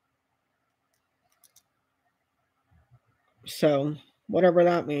January. So whatever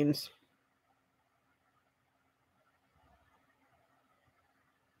that means.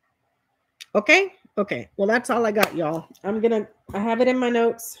 Okay. Okay. Well, that's all I got, y'all. I have it in my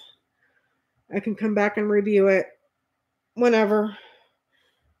notes. I can come back and review it whenever.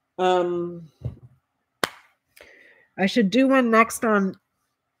 I should do one next on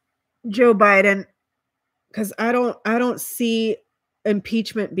Joe Biden because I don't see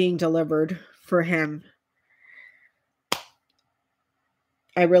impeachment being delivered for him.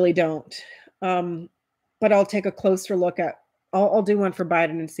 I really don't. But I'll take a closer look at. I'll do one for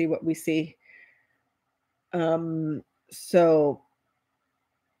Biden and see what we see. So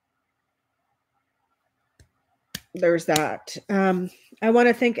there's that. I want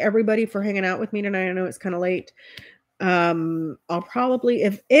to thank everybody for hanging out with me tonight. I know it's kind of late. I'll probably,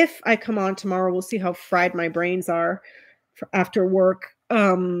 if I come on tomorrow, we'll see how fried my brains are after work.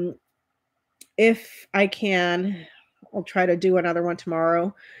 if I can, I'll try to do another one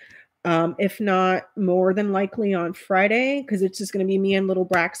tomorrow. If not, more than likely on Friday, because it's just going to be me and little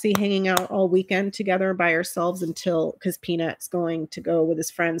Braxy hanging out all weekend together by ourselves because Peanut's going to go with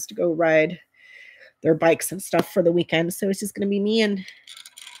his friends to go ride their bikes and stuff for the weekend. So it's just going to be me and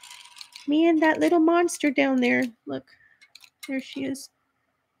that little monster down there. Look, there she is,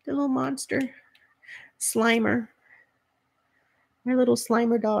 the little monster, Slimer. My little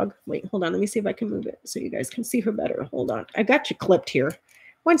Slimer dog. Wait, hold on. Let me see if I can move it so you guys can see her better. Hold on. I got you clipped here.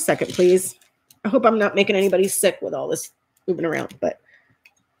 1 second, please. I hope I'm not making anybody sick with all this moving around, but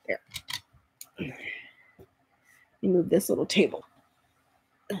there. Let me move this little table.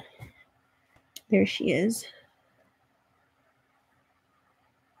 There she is.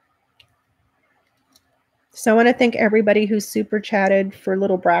 So I want to thank everybody who super chatted for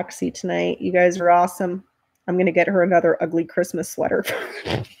little Braxy tonight. You guys are awesome. I'm going to get her another ugly Christmas sweater.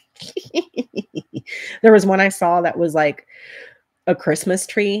 There was one I saw that was like a Christmas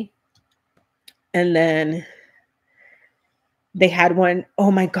tree. And then they had one.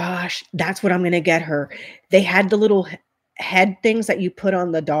 Oh my gosh, that's what I'm going to get her. They had the little head things that you put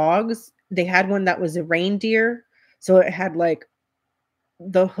on the dogs. They had one that was a reindeer. So it had like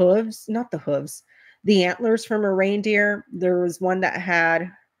the hooves, not the hooves, the antlers from a reindeer. There was one that had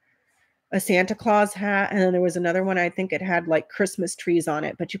a Santa Claus hat. And then there was another one. I think it had like Christmas trees on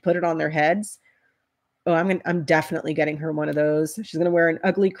it, but you put it on their heads. Oh, I'm definitely getting her one of those. She's going to wear an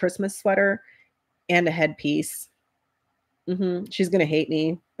ugly Christmas sweater and a headpiece. She's going to hate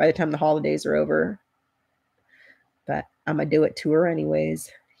me by the time the holidays are over. But I'm going to do it to her anyways.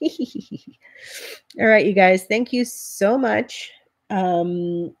 All right, you guys. Thank you so much.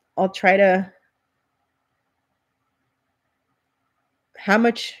 I'll try to... How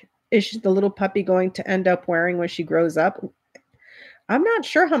much is the little puppy going to end up wearing when she grows up? I'm not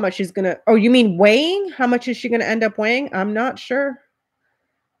sure how much she's going to... Oh, you mean weighing? How much is she going to end up weighing? I'm not sure.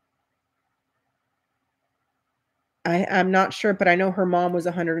 I'm not sure, but I know her mom was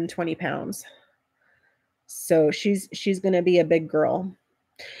 120 pounds. So she's going to be a big girl.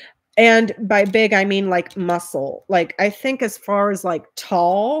 And by big, I mean like muscle. Like I think as far as like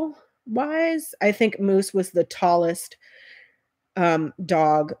tall wise, I think Moose was the tallest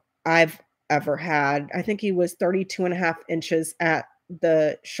dog I've ever had. I think he was 32.5 inches at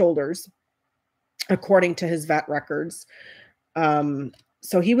the shoulders, according to his vet records.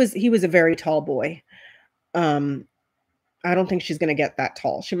 So he was a very tall boy. I don't think she's going to get that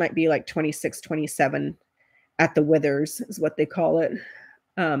tall. She might be like 26, 27 at the withers is what they call it.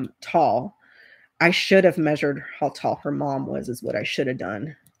 Tall. I should have measured how tall her mom was is what I should have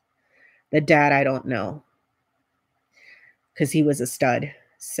done. The dad, I don't know. Because he was a stud.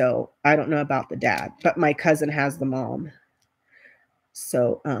 So I don't know about the dad. But my cousin has the mom.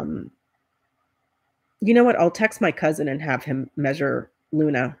 So, you know what? I'll text my cousin and have him measure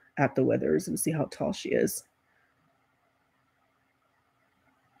Luna at the withers and see how tall she is.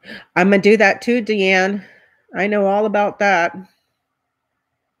 I'm going to do that too, Deanne. I know all about that.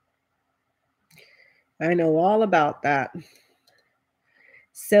 I know all about that.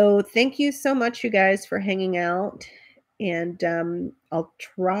 So thank you so much, you guys, for hanging out. And I'll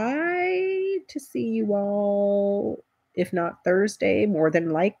try to see you all, if not Thursday, more than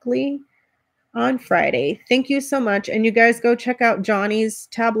likely on Friday. Thank you so much. And you guys go check out Johnny's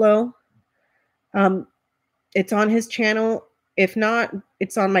tableau. It's on his channel. If not,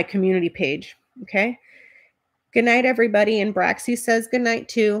 it's on my community page. Okay. Good night, everybody. And Braxy says good night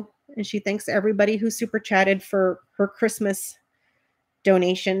too. And she thanks everybody who super chatted for her Christmas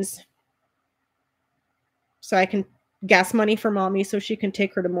donations. So I can gas money for mommy so she can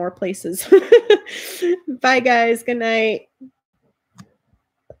take her to more places. Bye, guys. Good night.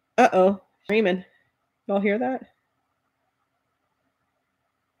 Uh-oh. Screaming. Y'all hear that?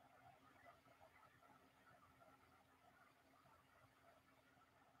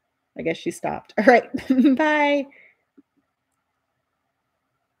 I guess she stopped. All right. Bye.